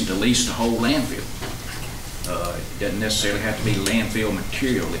consideration to lease the whole landfill. It doesn't necessarily have to be landfill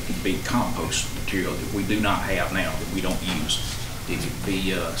material. It could be compost material that we do not have now, that we don't use. It could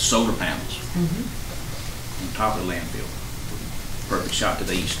be solar panels on top of the landfill. Perfect shot to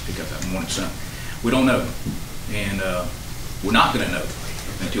the east to pick up that morning sun. We don't know, and we're not going to know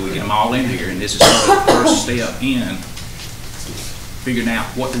until we get them all in here, and this is the first step in figuring out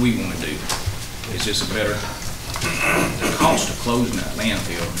what do we want to do. Is this a better, the cost of closing that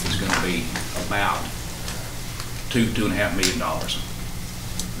landfill is going to be about $2.5 million.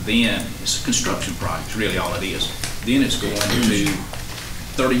 Then it's a construction project, really all it is. Then it's going to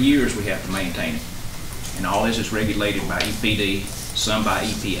 30 years we have to maintain it. And all this is regulated by EPD, some by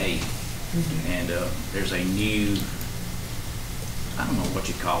EPA. And there's a new, I don't know what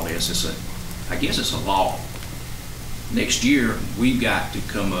you call this, I guess it's a law. Next year, we've got to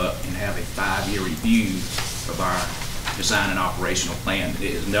come up and have a 5-year review of our design and operational plan.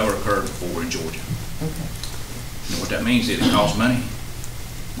 It has never occurred before in Georgia. Okay. You know what that means? It costs money,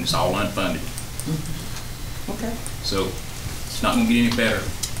 and it's all unfunded. Okay. So it's not gonna get any better.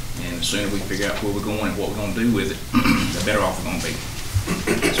 And the sooner we figure out where we're going and what we're gonna do with it, the better off we're gonna be.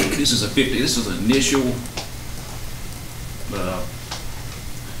 So this is an initial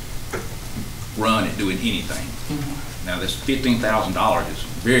run at doing anything. Now this $15,000 is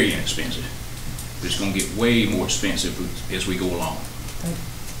very inexpensive, but it's gonna get way more expensive as we go along.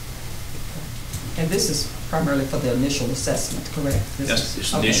 And this is primarily for the initial assessment, correct? That's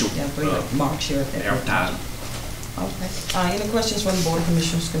it's okay. initial Yeah, we have Mark share that. advertising. Okay. Any questions from the Board of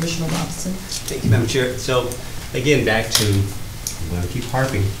Commissioners? Commissioner Robinson? Thank you, Madam Chair. So, again, back to, I'm going to keep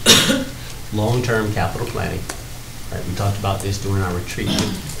harping, long-term capital planning. Right, we talked about this during our retreat.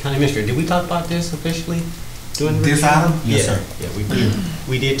 County Administrator, did we talk about this officially during the This retreat? item? Yes, Yeah, sir. yeah,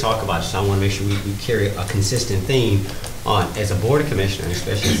 we did talk about it, so I want to make sure we carry a consistent theme on, as a Board of Commissioners,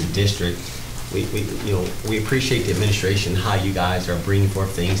 especially as a district, we appreciate the administration, how you guys are bringing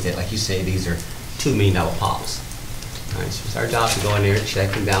forth things that, like you say, these are $2 million pops. All right, so it's our job to go in there,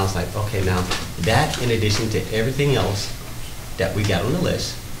 check and balance, like, okay, now, that in addition to everything else that we got on the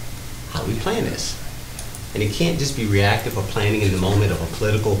list, how do we plan this? And it can't just be reactive or planning in the moment of a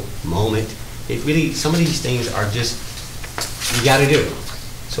political moment. It really, some of these things are just, you gotta do.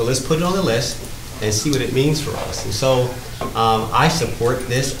 So let's put it on the list and see what it means for us. And so, I support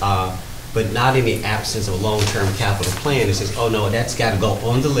this, but not in the absence of a long-term capital plan. It says, oh no, that's gotta go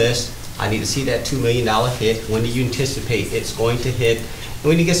on the list. I need to see that $2 million hit. When do you anticipate it's going to hit? And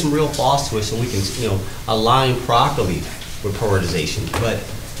we need to get some real thoughts to it so we can, align properly with prioritization. But,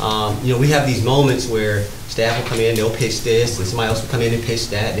 we have these moments where staff will come in, they'll pitch this, and somebody else will come in and pitch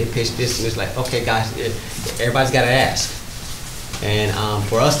that, they pitch this, and it's like, okay, guys, everybody's got to ask. And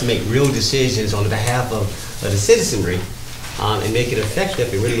for us to make real decisions on behalf of the citizenry and make it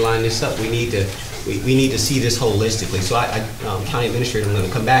effective and really line this up, we need to see this holistically. So County Administrator, I'm going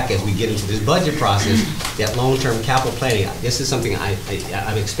to come back as we get into this budget process, that long-term capital planning, this is something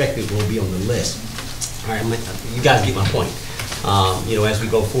I'm expecting will be on the list. All right, you guys get my point. As we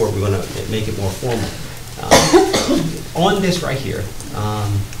go forward, we're going to make it more formal. On this right here,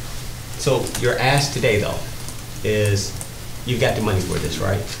 so your ask today, though, is you've got the money for this,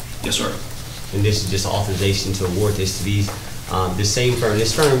 right? Yes, sir. And this is just authorization to award this to these, the same firm.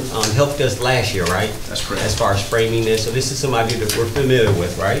 This firm helped us last year, right? That's correct. As far as framing this. So this is somebody that we're familiar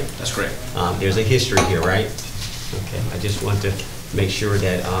with, right? That's correct. There's a history here, right? Okay, I just want to make sure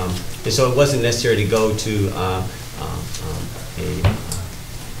that, and so it wasn't necessary to go to a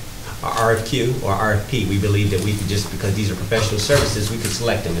RFQ or RFP. We believe that we could just, because these are professional services, we could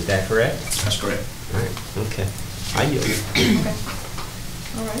select them. Is that correct? That's correct. All right, okay. I yield. Okay.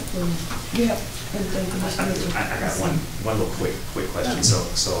 All right. Well, you have anything, Commissioner? I got one little quick question.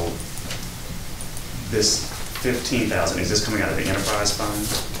 So this 15,000, is this coming out of the enterprise fund?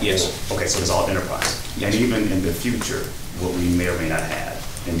 Yes. Okay, so it's all enterprise. Yes. And even in the future, what we may or may not have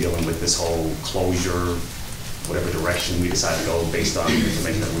in dealing with this whole closure, whatever direction we decide to go based on the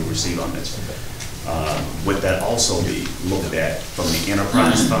information that we receive on this, would that also be looked at from the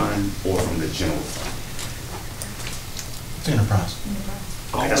enterprise fund or from the general fund? It's enterprise.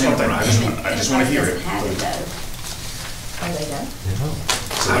 Okay, that's one thing. I just want to hear it. Have it though. Oh, they don't?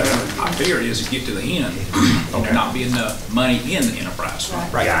 Our fear is to get to the end and there not be enough money in the enterprise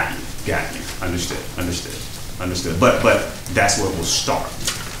fund. Right. Got you. Understood. But that's where we'll start.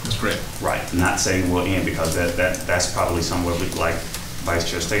 That's correct. Right. Not saying we'll end, because that's probably somewhere we, like Vice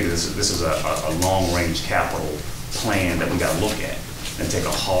Chair stated, this is a long-range capital plan that we got to look at and take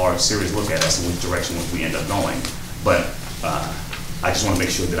a hard, serious look at as to which direction we end up going. But I just want to make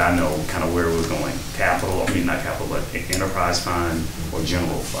sure that I know kind of where we're going. Not capital, but enterprise fund or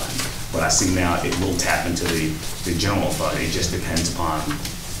general fund. But I see now it will tap into the general fund. It just depends upon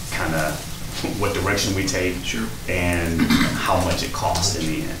kind of what direction we take, sure, and how much it costs in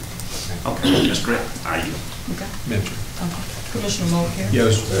the end. Okay, that's great. I yield. Okay. Mention. Commissioner Mulcair? Yeah,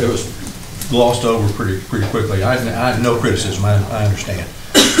 it was glossed over pretty quickly. I had no criticism, I understand.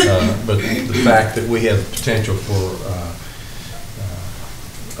 But the fact that we have potential for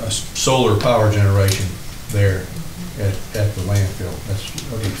solar power generation there at the landfill, that's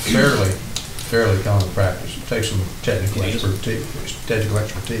fairly common practice. It takes some technical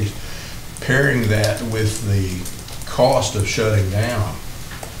expertise. Pairing that with the cost of shutting down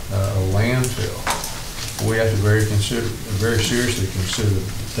a landfill, we have to very seriously consider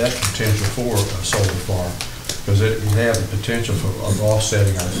that potential for a solar farm, because it has the potential of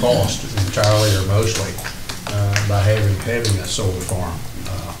offsetting our cost entirely or mostly by having a solar farm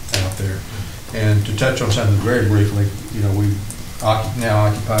out there. And to touch on something very briefly, we now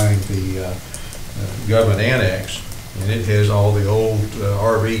occupying the government annex, and it has all the old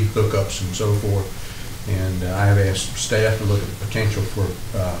RV hookups and so forth. And I have asked staff to look at the potential for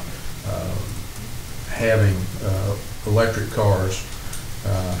having electric cars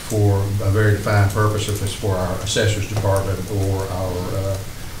for a very defined purpose, if it's for our assessor's department or our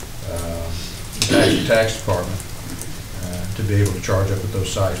tax department, to be able to charge up at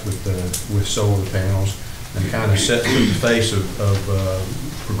those sites with solar panels, and kind of set the face of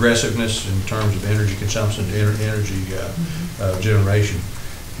progressiveness in terms of energy consumption, energy generation,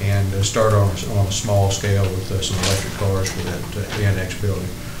 and start on a small scale with some electric cars for that annex building.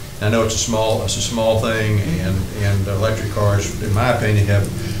 I know it's a small thing, and electric cars, in my opinion,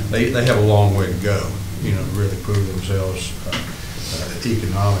 they have a long way to go, you know, to really prove themselves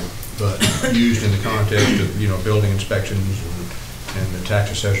economic, but used in the context of, you know, building inspections and the tax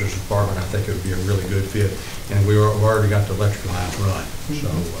assessor's department, I think it would be a really good fit. And we've already got the electric lines running,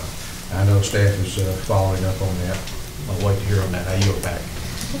 so I know staff is following up on that. I'll wait to hear on that. I yield back.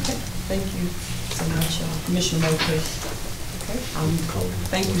 Okay, thank you so much, Commissioner Mosley. Okay,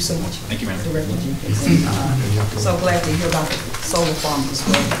 thank you so much. Thank you, ma'am. Director Jenkins. So glad to hear about the solar farm as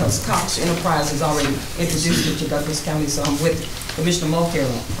well, because Cox Enterprise has already introduced it to Douglas County, so I'm with Commissioner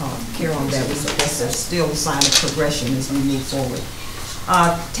Mulcair on that. That's still a sign of progression as we move forward.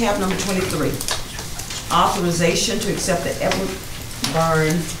 Tab number 23, authorization to accept the Edward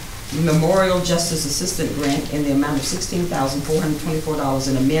Byrne Memorial Justice Assistant Grant in the amount of $16,424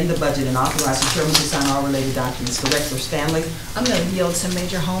 and amend the budget and authorize the chairman to sign all related documents. Director Stanley. I'm going to yield to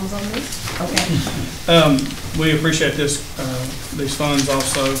Major Holmes on this. Okay. We appreciate this, these funds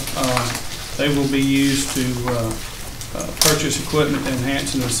also. They will be used to purchase equipment to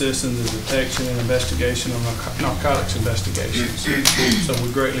enhance and assist in the detection and investigation of narcotics investigations. So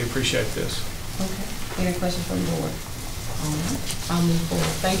we greatly appreciate this. Okay. Any questions from the board? All right. I'll move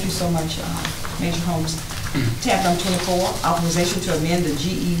forward. Thank you so much, Major Holmes. Tab number 24, authorization to amend the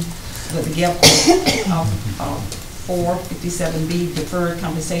GEP 457B deferred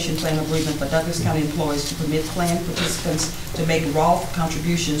compensation plan agreement for Douglas County employees to permit plan participants to make Roth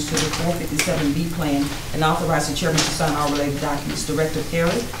contributions to the 457B plan and authorize the chairman to sign all related documents. Director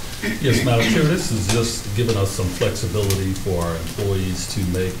Perry. Yes, Madam Chair, this is just giving us some flexibility for our employees to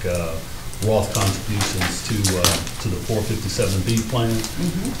make Roth contributions to the 457B plan.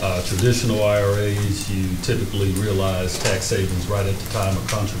 Traditional IRAs, you typically realize tax savings right at the time of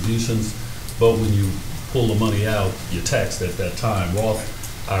contributions, but when you pull the money out, you're taxed at that time. Roth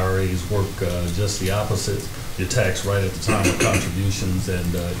IRAs work just the opposite. You're taxed right at the time of contributions,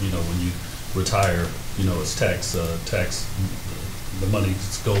 and you know, when you retire, you know, it's tax. The money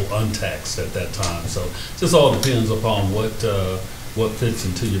go untaxed at that time. So just all depends upon what fits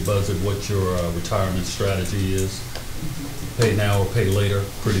into your budget, what your retirement strategy is. Pay now or pay later,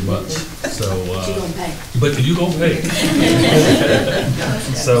 pretty much. So, But you gonna pay. But you gonna pay.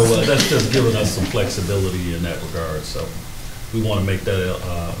 So that's just giving us some flexibility in that regard. So we want to make that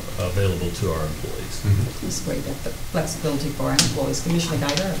available to our employees. That's great, that the flexibility for our employees. Commissioner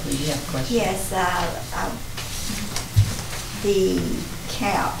Guider, I believe you have a question. Yes, the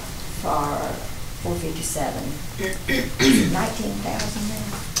cap for 457, is it 19,000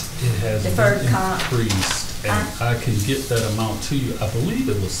 now? It has Deferred been comp. increased, and I can get that amount to you. I believe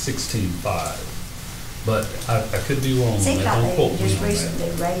it was 16.5, but I could be wrong on Seems that. Don't like quote they me just on that. recently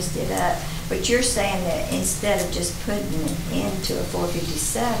raised it up, but you're saying that instead of just putting it into a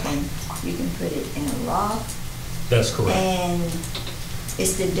 457, you can put it in a Roth? That's correct. And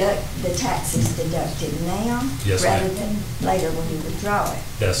it's the tax is deducted now? Yes, rather ma'am. than later when you withdraw it?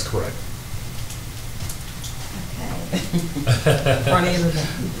 That's correct. Okay. Front end of that.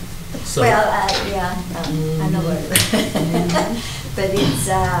 So, Well, yeah, I know what it is. But it's,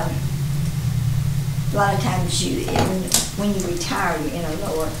 a lot of times when you retire, you're in a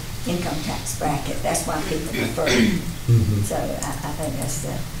lower income tax bracket. That's why people prefer it. So I think that's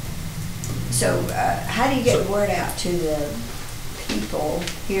the, so how do you get the word out to the people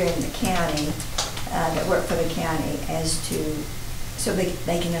here in the county that work for the county as to, so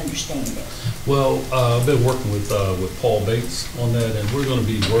they can understand it? well, I've been working with Paul Bates on that, and we're going to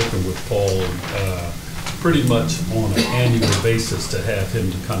be working with Paul pretty much on an annual basis to have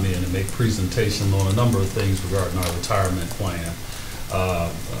him to come in and make presentation on a number of things regarding our retirement plan.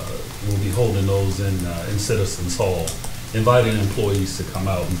 We'll be holding those in Citizens Hall, inviting employees to come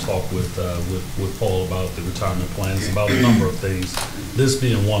out and talk with Paul about the retirement plans, about a number of things, this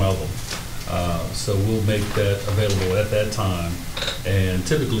being one of them. So we'll make that available at that time. And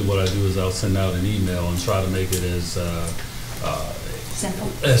typically what I do is I'll send out an email and try to make it as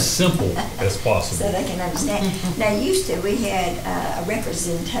simple as possible. So they can understand. Now, used to, we had a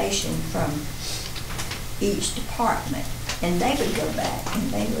representation from each department, and they would go back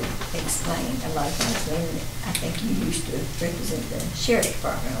and they would explain a lot of things. When I think you used to represent the sheriff's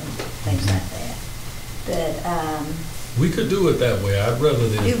department on things like that. But We could do it that way. I'd rather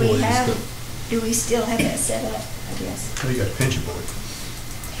the employees. do we still have that set up, I guess? Well, you got a pension board.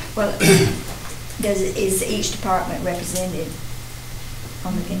 Well, is each department represented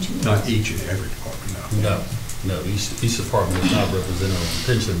on the pension board? Not each and every department, no. No, each department is not represented on the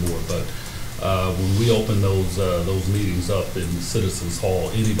pension board, but when we open those meetings up in Citizens Hall,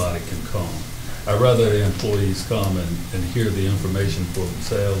 anybody can come. I'd rather the employees come and hear the information for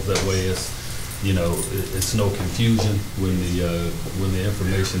themselves. That way it's no confusion when the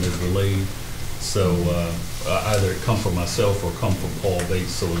information is relayed. So either it come from myself or come from Paul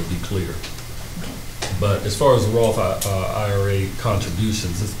Bates, so it'll be clear. But as far as the Roth IRA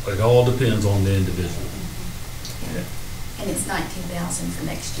contributions, it all depends on the individual. And it's 19,000 for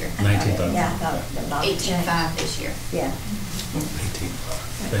next year. 19,000. Yeah, I thought it was 18,500 this year. Yeah.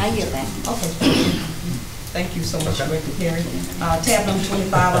 18,500. I yield back. Okay. Thank you so much, Director Perry. Tab number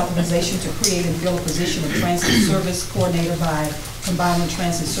 25, authorization to create and fill a position of transit service coordinator by combining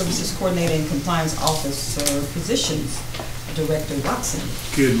transit services coordinator and compliance officer positions. Director Watson.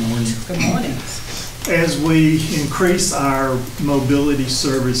 Good morning. Good morning. As we increase our mobility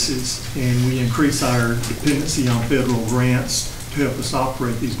services and we increase our dependency on federal grants to help us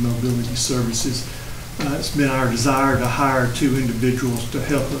operate these mobility services, it's been our desire to hire 2 individuals to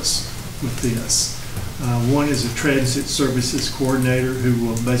help us with this. One is a transit services coordinator who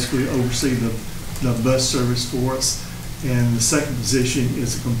will basically oversee the bus service for us. And the second position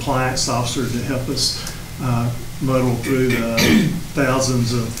is a compliance officer to help us muddle through the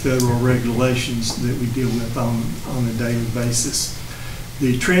thousands of federal regulations that we deal with on a daily basis.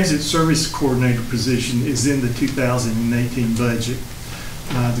 The transit service coordinator position is in the 2018 budget.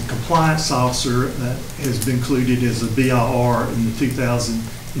 The compliance officer has been included as a BIR in the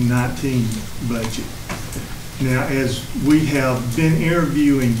 2019 budget. Now, as we have been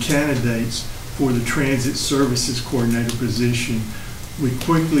interviewing candidates for the transit services coordinator position, we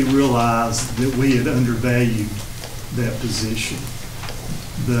quickly realized that we had undervalued that position.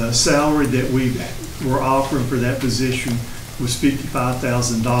 The salary that we were offering for that position was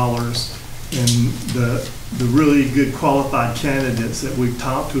 $55,000, and the really good qualified candidates that we've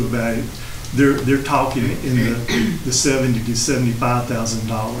talked to about it, they're talking in the $70,000 to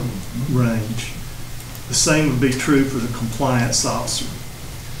 $75,000 range. The same would be true for the compliance officer.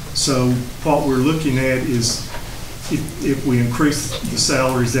 So what we're looking at is if we increase the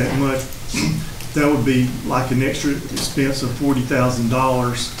salaries that much, that would be like an extra expense of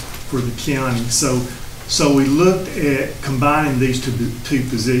 $40,000 for the county. So we looked at combining these two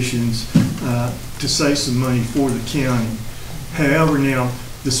positions to save some money for the county. However, now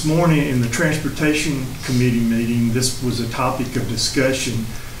this morning in the Transportation Committee meeting, this was a topic of discussion,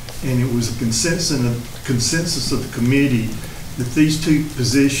 and it was a consensus of the committee that these 2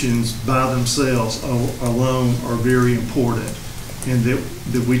 positions by themselves alone are very important, and that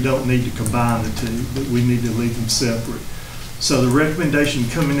we don't need to combine the 2, that we need to leave them separate. So the recommendation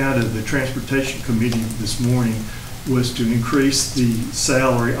coming out of the Transportation Committee this morning was to increase the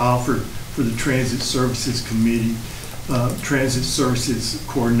salary offered for the Transit Services Committee, Transit Services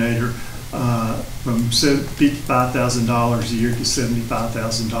Coordinator, from $55,000 a year to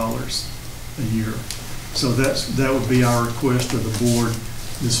 $75,000 a year. So that would be our request of the board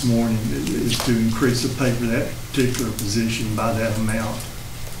this morning, is to increase the pay for that particular position by that amount.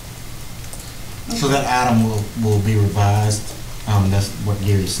 So that item will be revised. That's what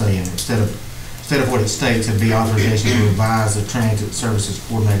Gary's saying. Instead of what it states, it'd be authorization to revise the transit services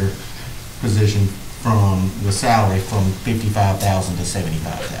coordinator position from the salary from $55,000 to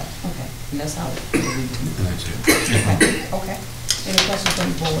 $75,000. Okay, and that's how it will be. That's it. Okay. Any questions from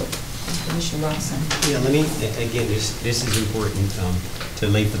the board? Commissioner Robinson. Yeah, let me, again, this is important to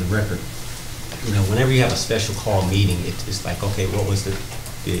lay for the record. You know, whenever you have a special call meeting, it's like, okay, what was the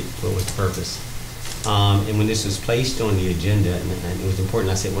purpose? And when this was placed on the agenda, and it was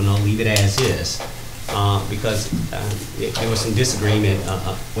important, I said, well, no, leave it as is, because there was some disagreement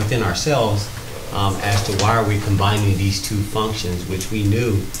within ourselves as to why are we combining these 2 functions, which we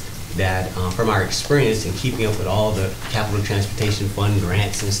knew that from our experience in keeping up with all the capital transportation fund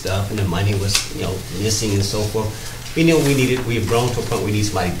grants and stuff, and the money was missing and so forth, we knew we have grown to a point we need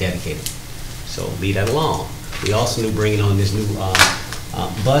somebody dedicated. So leave that alone. We also knew bringing on this new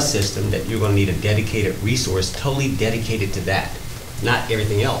bus system that you're going to need a dedicated resource, totally dedicated to that, not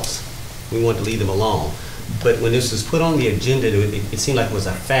everything else. We want to leave them alone. But when this was put on the agenda, it seemed like it was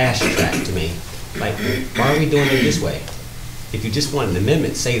a fast track to me. Like, why are we doing it this way? If you just want an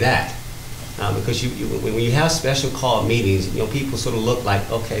amendment, say that. Because when you have special call meetings, people sort of look like,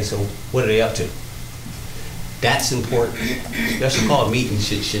 okay, so what are they up to? That's important. Special call meetings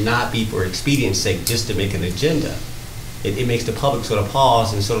should not be for expedience sake, just to make an agenda. It makes the public sort of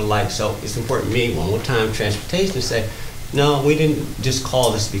pause and sort of like, so it's important to me, one more time, transportation, to say, no, we didn't just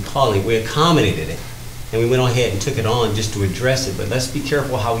call this to be calling, we accommodated it. And we went ahead and took it on just to address it. But let's be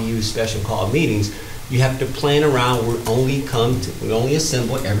careful how we use special call meetings. You have to plan around, we only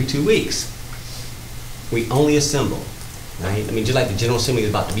assemble every 2 weeks. We only assemble, right? I mean, just like the General Assembly is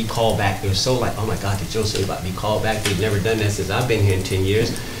about to be called back, they're so like, oh my God, the General Assembly is about to be called back. They've never done that since I've been here in 10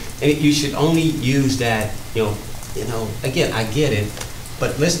 years. And you should only use that, again, I get it,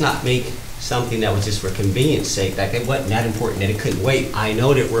 but let's not make something that was just for convenience sake, like it wasn't that important that it couldn't wait. I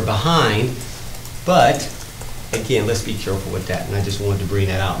know that we're behind, but again, let's be careful with that. And I just wanted to bring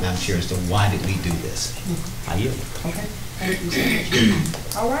that out, Madam Chair, as to why did we do this? I yield. Okay, thank you so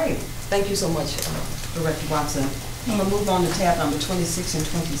much. All right, thank you so much, Director Watson. I'm gonna move on to tab number 26 and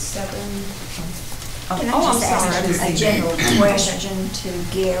 27. Can I just ask a general question to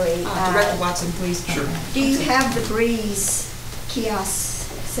Gary? Director Watson, please. Sure. Do you have the Breeze kiosk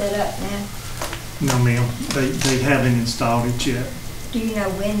set up now? No, ma'am. They haven't installed it yet. Do you know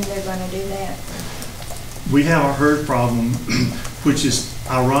when they're going to do that? We have a herd problem, which is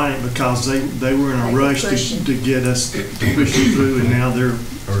ironic because they were in a rush to get us to push it through, and now they're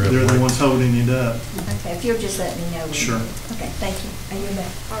the ones holding it up. Okay, if you'll just let me know. Sure. Okay, thank you. I yield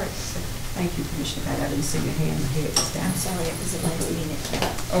back. All right. Thank you, Commissioner Pat. I didn't see your hand. My head was down. I'm sorry, it was a last minute.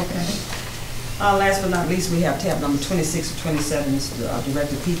 Okay. Last but not least, we have tab number 26 and 27. This is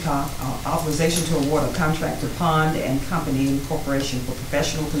Director Peacock. Authorization to award a contract to Pond and Company Incorporation for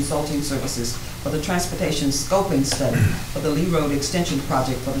professional consulting services for the transportation scoping study for the Lee Road Extension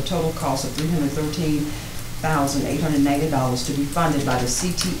Project for the total cost of $313,890 to be funded by the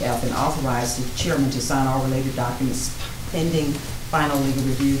CTF, and authorize the chairman to sign all related documents pending final legal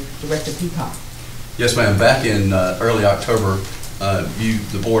review. Director Peacock. Yes, ma'am. Back in early October,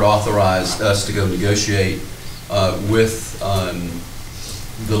 the board authorized us to go negotiate with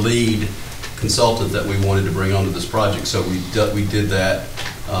the lead consultant that we wanted to bring onto this project. So we did that.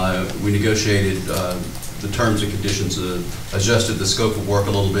 We negotiated the terms and conditions, adjusted the scope of work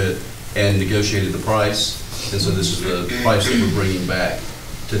a little bit, and negotiated the price. And so this is the price that we're bringing back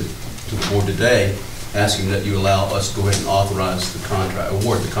to the board today, asking that you allow us to go ahead and authorize the contract,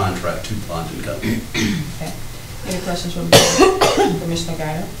 award the contract to Pond and Company. Okay. Any questions from Commissioner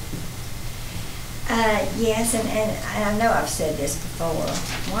Guider? Yes, and I know I've said this before.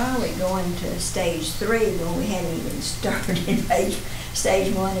 Why are we going to stage 3 when we hadn't even started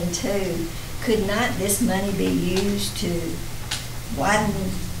stage 1 and 2? Could not this money be used to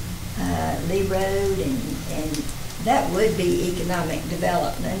widen Lee Road, and that would be economic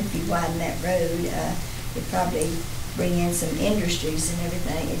development if you widen that road. It'd probably bring in some industries and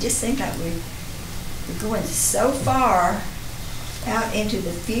everything. It just seems like we're going so far out into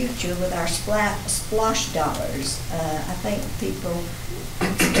the future with our splosh dollars. I think people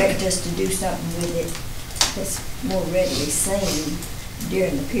expect us to do something with it that's more readily seen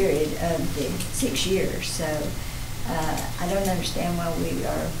during the period of the 6 years. So I don't understand why we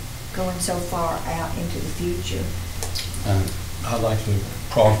are going so far out into the future. I'd like to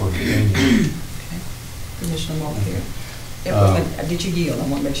proffer an opinion. Okay. Commissioner Mulcair. Did you yield? I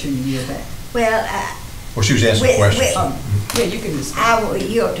want to make sure you yield back. Well, she was asking questions. Yeah, you can respond. I will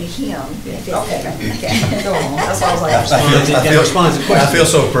yield to him. Okay. Go on. That's what I was like. I feel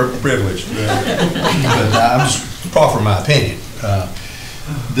so privileged. But I'm just proffering my opinion.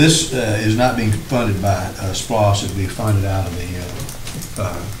 This is not being funded by SPLOST. It will be funded out of the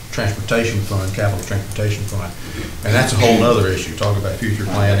Transportation Fund, Capital Transportation Fund. And that's a whole other issue, talking about future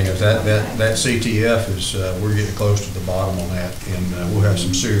planning. That CTF is, we're getting close to the bottom on that, and we'll have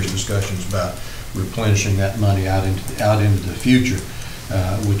some serious discussions about replenishing that money out into the future,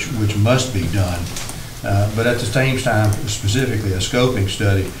 which must be done. But at the same time, specifically a scoping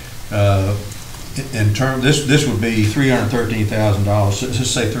study, this would be $313,000. Let's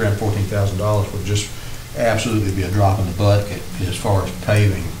say $314,000 would just absolutely be a drop in the bucket as far as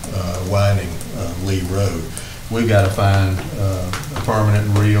paving, widening Lee Road. We've got to find a permanent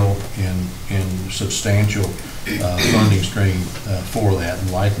and real and substantial funding stream for that,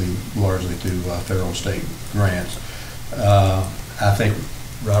 and likely largely through federal state grants. I think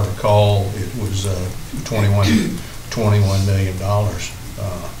I recall it was $21 million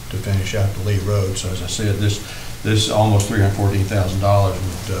to finish out the Lee Road. So as I said, this almost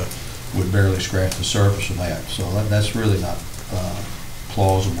 $314,000 would barely scratch the surface of that. So that's really not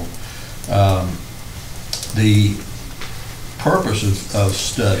plausible. The purpose of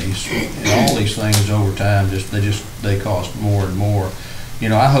studies and all these things over time, they cost more and more. You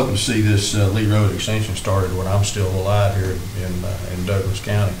know, I hope to see this Lee Road extension started when I'm still alive here in Douglas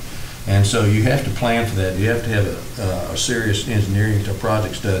County. And so you have to plan for that. You have to have a serious engineering to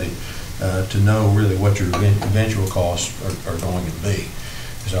project study to know really what your eventual costs are going to be.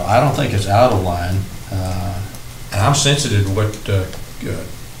 So I don't think it's out of line. And I'm sensitive to what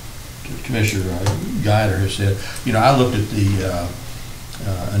Commissioner Guider has said. You know, I looked at the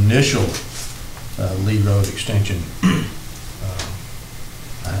initial Lee Road extension,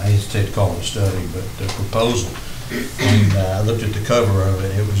 I hesitate to call it a study, but the proposal. And I looked at the cover of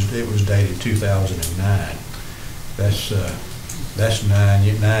it. It was dated 2009. That's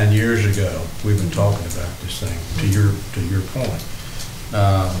 9 years ago. We've been talking about this thing. To your point,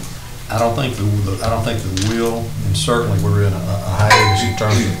 I don't think the will, and certainly we're in a hiatus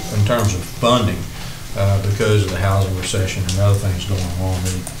in terms of funding because of the housing recession and other things going on.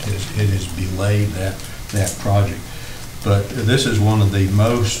 It has delayed that project. But this is one of the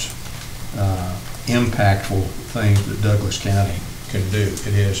most impactful things that Douglas County can do.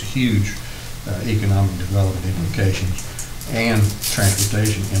 It has huge economic development implications and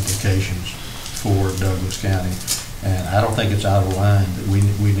transportation implications for Douglas County. And I don't think it's out of line that we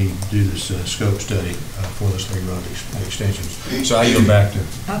need to do this scope study for those 3 road extensions. So I yield back to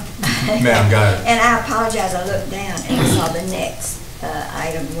Madam Guider. And I apologize, I looked down and I saw the next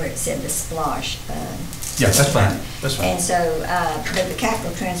item where it said the splosh. Yeah, that's fine. That's fine. And so, but the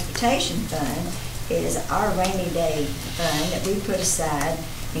Capital Transportation Fund is our rainy day fund that we put aside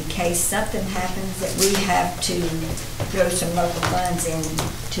in case something happens that we have to throw some local funds in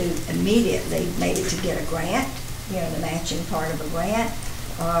to immediately, maybe to get a grant, you know, the matching part of a grant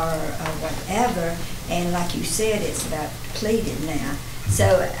or whatever. And like you said, it's about depleted now.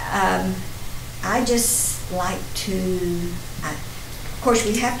 So I just like to, of course,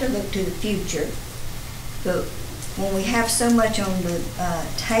 we have to look to the future. But when we have so much on the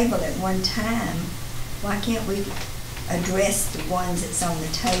table at one time, why can't we address the ones that's on the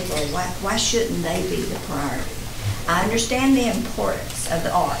table? Why shouldn't they be the priority? I understand the importance of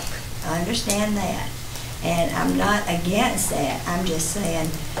the ARC. I understand that. And I'm not against that. I'm just saying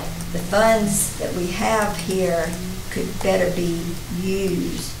the funds that we have here could better be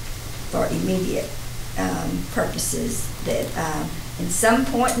used for immediate purposes that in some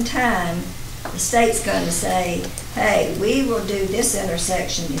point in time, the state's going to say, hey, we will do this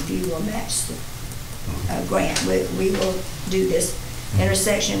intersection if you will match the grant. We will do this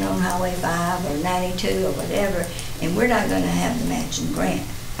intersection on Highway 5 or 92 or whatever, and we're not going to have the matching grant.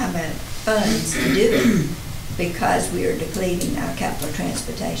 Funds to do it because we are depleting our Capital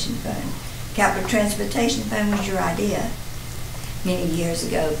Transportation Fund. Capital Transportation Fund was your idea many years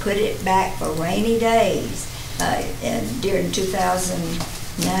ago. Put it back for rainy days. And during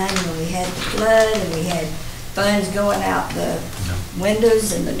 2009 when we had the flood and we had funds going out the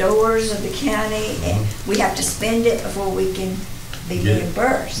windows and the doors of the county, and we have to spend it before we can be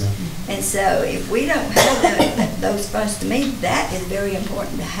reimbursed. And so if we don't have those funds, to me, that is very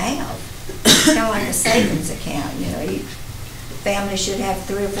important to have. It's kind of like a savings account. You know, family should have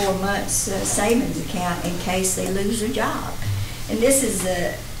 3 or 4 months savings account in case they lose their job. And this is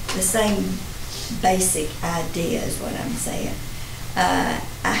the same basic idea is what I'm saying.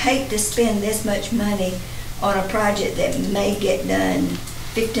 I hate to spend this much money on a project that may get done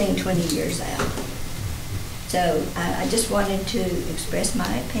 15, 20 years out. So I just wanted to express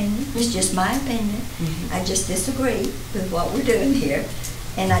my opinion. It's just my opinion. I just disagree with what we're doing here.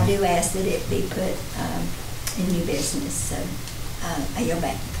 And I do ask that it be put in new business. So I yield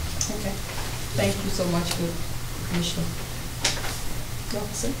back. Okay. Thank you so much, Commissioner.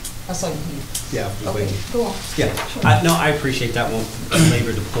 I saw you here. Yeah. Okay, go on. Yeah. Sure. No, I appreciate that. Won't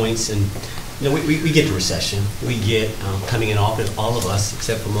belabor the points. And you know, we get the recession. We get coming in office, all of us,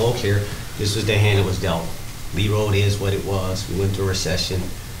 except for Mo here, this was the hand that was dealt. Lee Road is what it was. We went through a recession.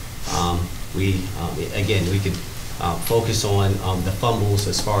 Again, we could focus on the fumbles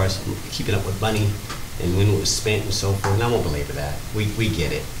as far as keeping up with money and when it was spent and so forth. And I won't belabor that. We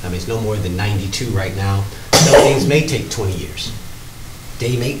get it. I mean, it's no more than 92 right now. Some things may take 20 years.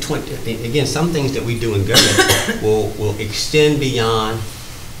 They make 20. Again, some things that we do in government will extend beyond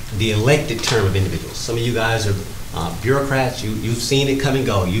the elected term of individuals. Some of you guys are bureaucrats. You've seen it come and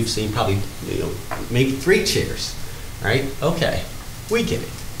go. You've seen probably maybe 3 chairs, right? Okay, we get it.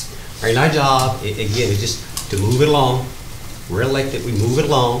 All right, and our job again is just to move it along. We're elected. We move it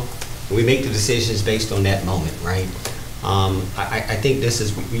along, and we make the decisions based on that moment, right? I think this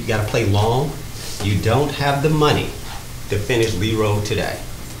is we got to play long. You don't have the money to finish Lee Road today.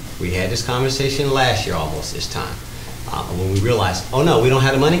 We had this conversation last year almost this time. when we realized, oh no, we don't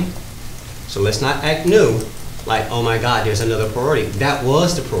have the money, so let's not act new, like, oh my God, there's another priority. That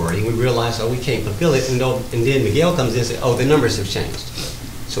was the priority. We realized, oh, we can't fulfill it, and then Miguel comes in and says, oh, the numbers have changed.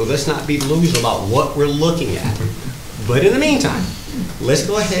 So let's not be delusional about what we're looking at. But in the meantime, let's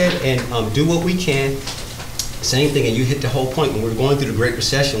go ahead and do what we can. Same thing, and you hit the whole point. When we were going through the Great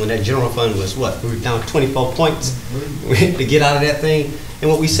Recession, when that general fund was what? We were down 24 points to get out of that thing. And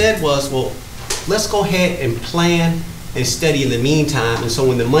what we said was, well, let's go ahead and plan and study in the meantime, and so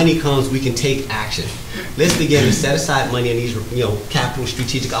when the money comes, we can take action. Let's begin to set aside money in these, capital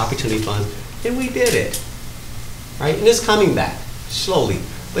strategic opportunity funds, and we did it, right? And it's coming back slowly,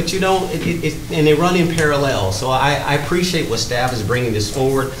 but and they run in parallel. So I appreciate what staff is bringing this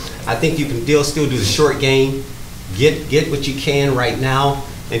forward. I think you can still do the short game, get what you can right now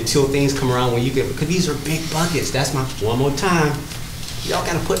until things come around when you get, because these are big buckets. That's one more time. Y'all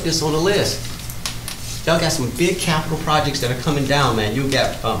got to put this on the list. Y'all got some big capital projects that are coming down, man. You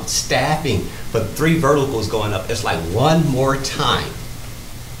got staffing for 3 verticals going up. It's like one more time.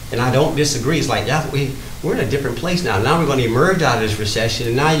 And I don't disagree. It's like, yeah, we're in a different place now. Now we're going to emerge out of this recession,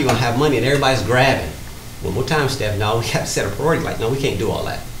 and now you're going to have money, and everybody's grabbing. One more time, Steph. Now we got to set a priority. Like, no, we can't do all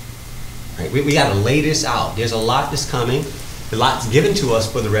that. Right? We got to lay this out. There's a lot that's coming. A lot's given to us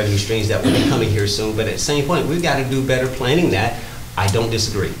for the revenue streams that will be coming here soon. But at the same point, we've got to do better planning that. I don't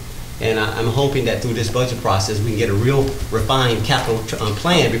disagree. And I'm hoping that through this budget process, we can get a real refined capital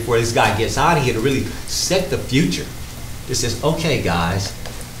plan before this guy gets out of here to really set the future. This is, okay, guys.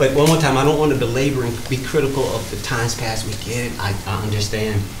 But one more time, I don't want to belabor and be critical of the times past. We get it. I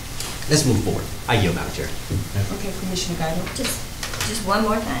understand. Let's move forward. I yield, Madam Chair. Okay, Commissioner Guido. Just one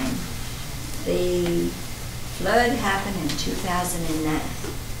more thing. The flood happened in 2009.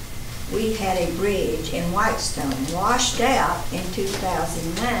 We had a bridge in Whitestone washed out in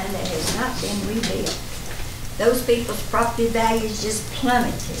 2009 that has not been rebuilt. Those people's property values just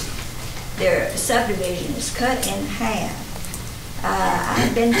plummeted. Their subdivision is cut in half.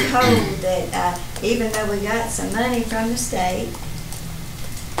 I've been told that even though we got some money from the state,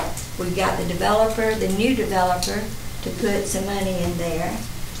 we got the new developer, to put some money in there.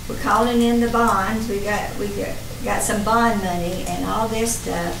 We're calling in the bonds. We got some bond money and all this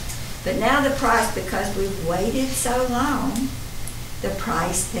stuff. But now the price, because we've waited so long, the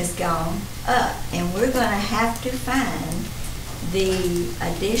price has gone up. And we're going to have to find the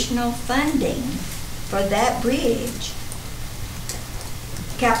additional funding for that bridge.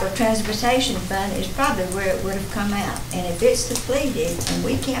 Capital Transportation Fund is probably where it would have come out. And if it's depleted and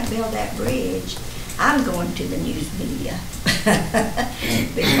we can't build that bridge, I'm going to the news media.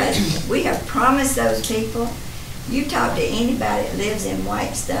 Because we have promised those people. You talk to anybody that lives in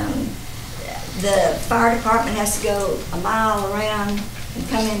Whitestone, the fire department has to go a mile around and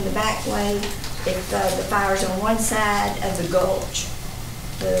come in the back way if the fire's on one side of the gulch,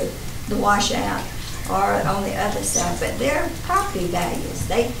 the washout, or on the other side. But their property values,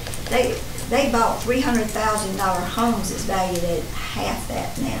 they bought $300,000 homes that's valued at half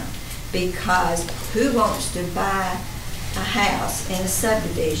that now. Because who wants to buy a house in a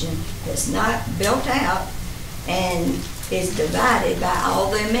subdivision that's not built out and is divided by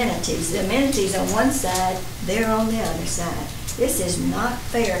all the amenities? The amenities on one side, they're on the other side. This is not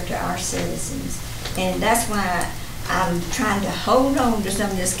fair to our citizens. And that's why I'm trying to hold on to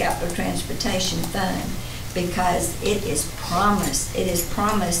some of this capital transportation fund, because it is promised. It is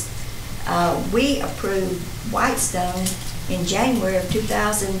promised. We approved Whitestone in January of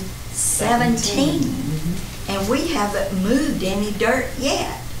 2017, and we haven't moved any dirt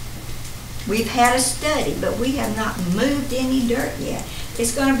yet. We've had a study, but we have not moved any dirt yet.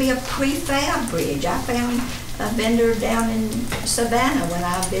 It's going to be a prefab bridge. I found a vendor down in Savannah when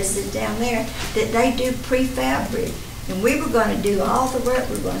I visited down there that they do prefab bridge. And we were going to do all the work.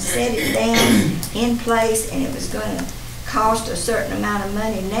 We were going to set it down in place, and it was going to cost a certain amount of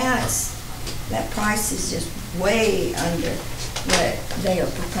money. Now that price is just way under what they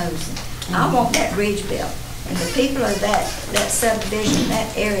are proposing. I want that bridge built. And the people of that subdivision,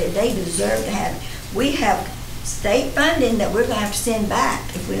 that area, they deserve to have it. We have state funding that we're going to have to send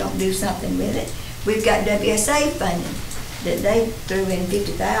back if we don't do something with it. We've got WSA funding that they threw in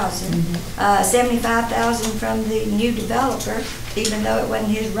 $50,000, $75,000 from the new developer, even though it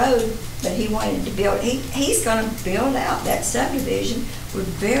wasn't his road, but he wanted to build. He's going to build out that subdivision with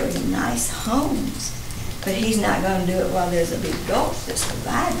very nice homes, but he's not going to do it while there's a big gulf that's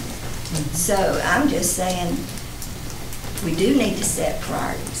divided. So I'm just saying, we do need to set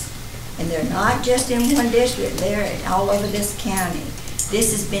priorities. And they're not just in one district, they're all over this county.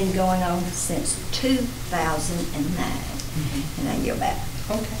 This has been going on since 2009. And I yield back.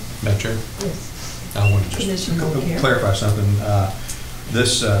 Okay. Madam Chair? Yes. I want to Commissioner just O'Carroll. clarify something.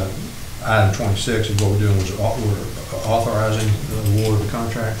 This item 26 is what we're doing, we're authorizing the award of the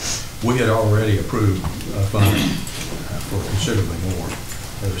contract. We had already approved funding for considerably more.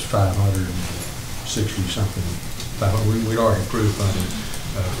 It was 560 something. We'd already approved funding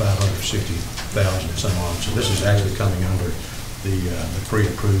 560,000 and some on. So this is actually coming under the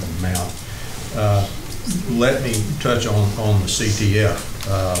pre-approved amount. Let me touch on the CTF.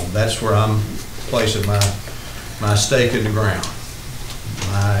 That's where I'm placing my stake in the ground.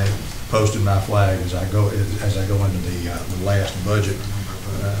 I posted my flag as I go into the last budget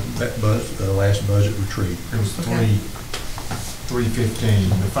retreat. It was 315.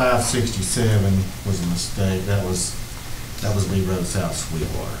 The 567 was a mistake. That was Lee Road, South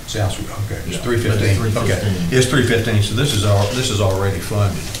Sweetwater. South Sweetwater. Okay, it's Yeah, 315. but it's 315. Okay, it's 315. So this is already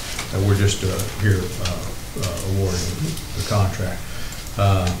funded. We're just here awarding the contract.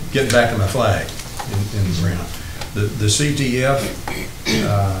 Getting back to my flag in the ground. The CTF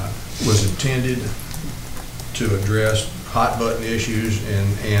was intended to address hot button issues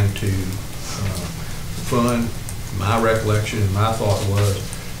and to fund, my recollection and my thought was,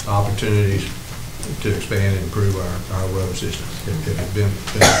 opportunities to expand and improve our road system. If it had been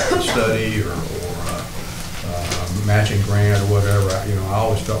a study or matching grant or whatever, I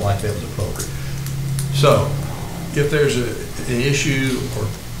always felt like that was appropriate. So, if there's an issue or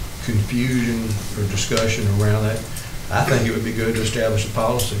confusion or discussion around that, I think it would be good to establish a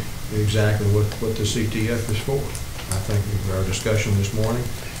policy, exactly what the CTF is for. I think our discussion this morning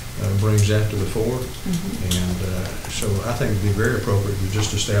brings that to the fore. And so I think it'd be very appropriate to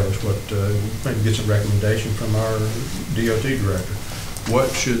just establish maybe get some recommendation from our DOT director.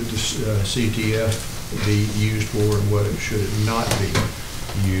 What should the CTF be used for and what should it not be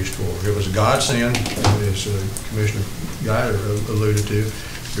used for? It was a godsend, as Commissioner Guider alluded to,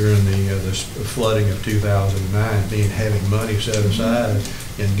 during the flooding of 2009, having money set aside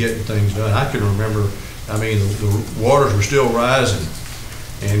and getting things done. I can remember, the waters were still rising,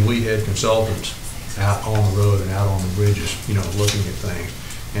 and we had consultants out on the road and out on the bridges, looking at things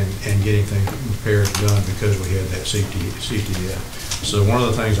and getting things, repairs done because we had that CTF. So one of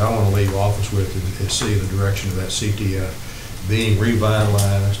the things I want to leave office with is see the direction of that CTF being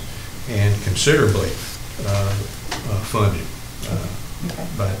revitalized and considerably funded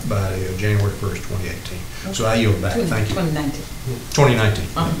by January 1st, 2018. Okay. So I yield back. Thank you. 2019. 2019.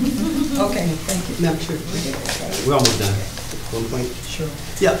 Okay, thank you. Madam Chair. We're almost done. 1 point? Sure.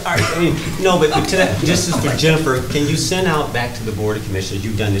 Yeah, all right. No, but to that, just as for Jennifer, can you send out back to the Board of Commissioners,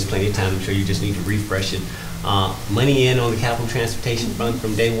 you've done this plenty of times, I'm sure you just need to refresh it, money in on the capital transportation fund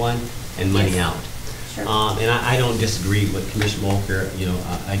from day one and money out. Sure. And I don't disagree with Commissioner Walker.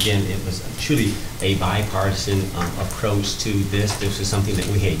 Again, it was truly a bipartisan approach to this. This was something that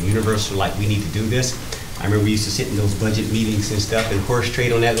we had universal, like we need to do this. I remember we used to sit in those budget meetings and stuff and horse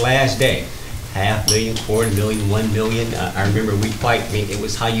trade on that last day. $500,000, $250,000, $1 million. I remember it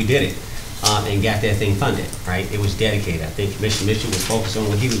was how you did it and got that thing funded, right? It was dedicated. I think Commissioner Mitchell was focused on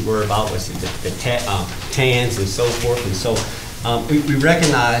what he was worried about was the TANs and so forth. And so we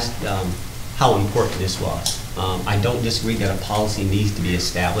recognized how important this was. I don't disagree that a policy needs to be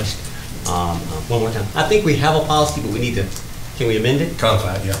established. One more time. I think we have a policy, but we need to, can we amend it?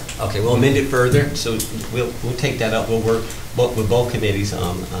 Codify it, yeah. Okay, we'll amend it further, so we'll take that up. We'll work with both committees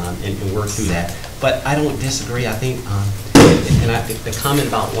and work through that. But I don't disagree. I think, the comment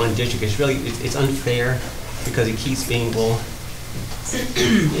about one district is really, it's unfair because it keeps being,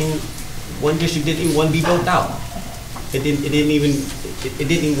 one district didn't even want to be built out. It didn't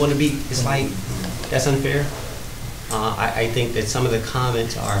even want to be, it's like, that's unfair. I think that some of the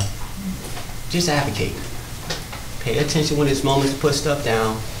comments are just advocate. Pay attention when it's moments to put stuff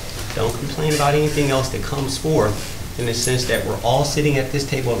down. Don't complain about anything else that comes forth in the sense that we're all sitting at this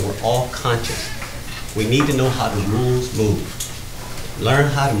table and we're all conscious. We need to know how the rules move.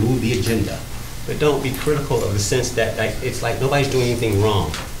 Learn how to move the agenda. But don't be critical of the sense that it's like nobody's doing anything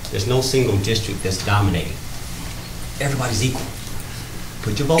wrong. There's no single district that's dominating. Everybody's equal.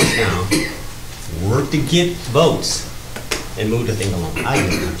 Put your votes down, work to get votes, and move the thing along. I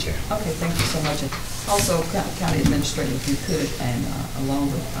agree, Madam Chair. Okay, thank you so much. And also, County Administrator, if you could, and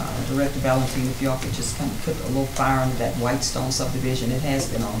along with Director Valentine, if y'all could just kind of put a little fire under that Whitestone subdivision. It has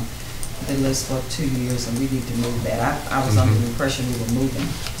been on the list for 2 years, and we need to move that. I was under the impression we were moving.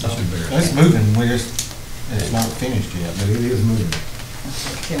 So. It's moving. It's not finished yet, but it is moving.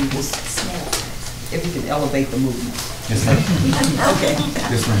 Can we just, if we can elevate the movement. Yes, ma'am. Okay.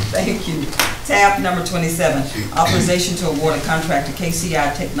 Yes, ma'am. Thank you. Tab number 27, authorization to award a contract to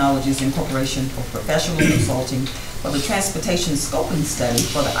KCI Technologies Incorporation for professional consulting for the transportation scoping study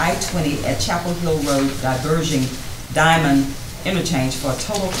for the I-20 at Chapel Hill Road diverging Diamond interchange for a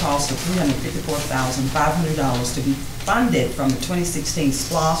total cost of $354,500 to be funded from the 2016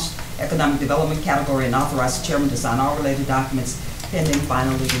 SPLOST Economic Development category, and authorize the chairman to sign all related documents pending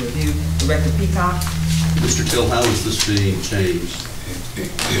final legal review. Director Peacock. Mr. Till, how is this being changed?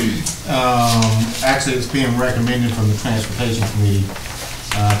 Actually, it's being recommended from the Transportation Committee.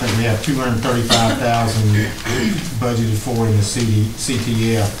 I think we have $235,000 budgeted for in the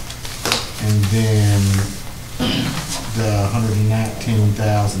CTF, and then the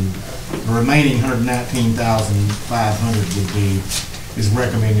the remaining $119,500 is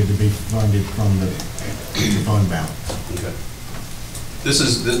recommended to be funded from the fund balance. Okay. This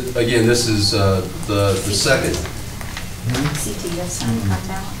is the second. CTF fund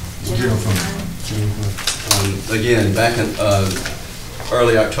balance. General fund. Again, back in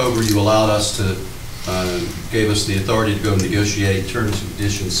early October, you allowed us to, gave us the authority to go negotiate terms and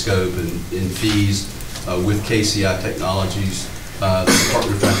conditions, scope, and fees with KCI Technologies. The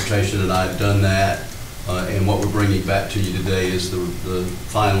Department of Transportation and I have done that, and what we're bringing back to you today is the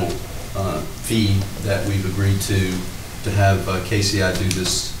final fee that we've agreed to have KCI do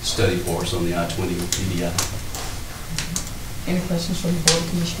this study for us on the I-20 PDI. Any questions from the Board of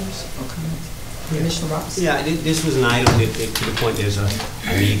Commissioners or comments? Commissioner Robinson? Yeah, this was an item that, to the point there's a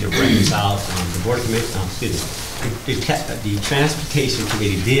need to reconcile. The Board of Commissioners, the Transportation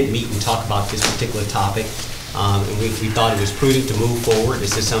Committee did meet and talk about this particular topic. And we thought it was prudent to move forward.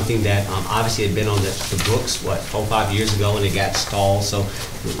 This is something that obviously had been on the books, 4 or 5 years ago, and it got stalled. So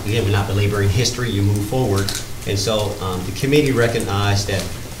again, we're not belaboring history, you move forward. And so the committee recognized that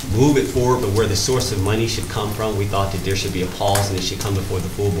move it forward, but where the source of money should come from, we thought that there should be a pause and it should come before the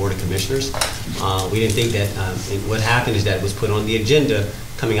full Board of Commissioners. We didn't think that, what happened is that it was put on the agenda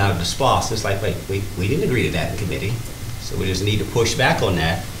coming out of the SPOS. It's like, wait, we didn't agree to that in committee. So we just need to push back on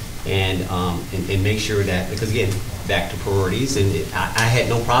that and make sure that, because again, back to priorities, and I had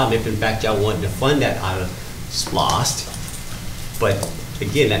no problem if in fact y'all wanted to fund that out of SPLOST, but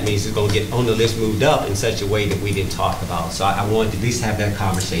again, that means it's going to get on the list moved up in such a way that we didn't talk about. So I wanted to at least have that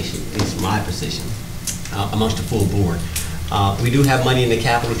conversation, at least my position, amongst the full board. We do have money in the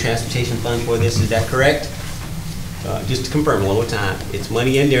Capital Transportation Fund for this, is that correct? Just to confirm one more time, it's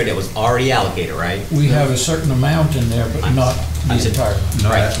money in there that was already allocated, right? We have a certain amount in there, but not the entire.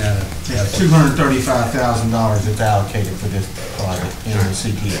 Right. $235,000 that's allocated for this project in the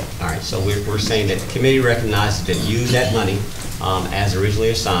CTF. All right, so we're saying that the committee recognizes that use that money as originally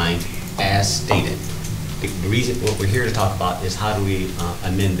assigned, as stated. The reason, what we're here to talk about is how do we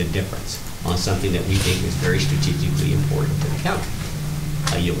amend the difference on something that we think is very strategically important to the county.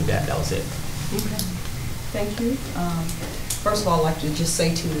 I yield with that, that was it. Okay, thank you. First of all, I'd like to just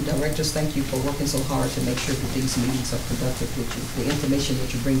say to the directors, thank you for working so hard to make sure that these meetings are productive with you, the information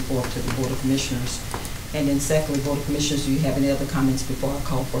that you bring forth to the Board of Commissioners. And then secondly, Board of Commissioners, do you have any other comments before I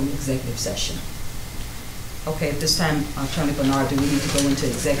call for an executive session? Okay, at this time, Attorney Bernard, do we need to go into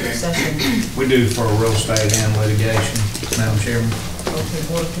executive session? We do for real estate and litigation, Madam Chairman. Okay,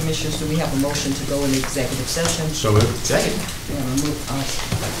 Board of Commissioners, do we have a motion to go into executive session? So moved. Second. We have a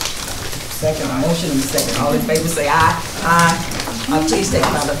second, a motion and a second. All in favor say aye. Aye. Please take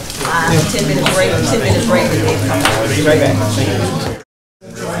about a 10-minute break, and then come back. Be right back.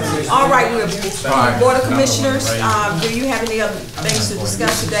 All right, we're Board of Commissioners. Do you have any other things to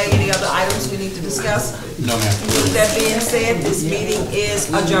discuss today? Any other items we need to discuss? No, ma'am. With that being said, this meeting is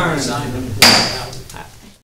adjourned.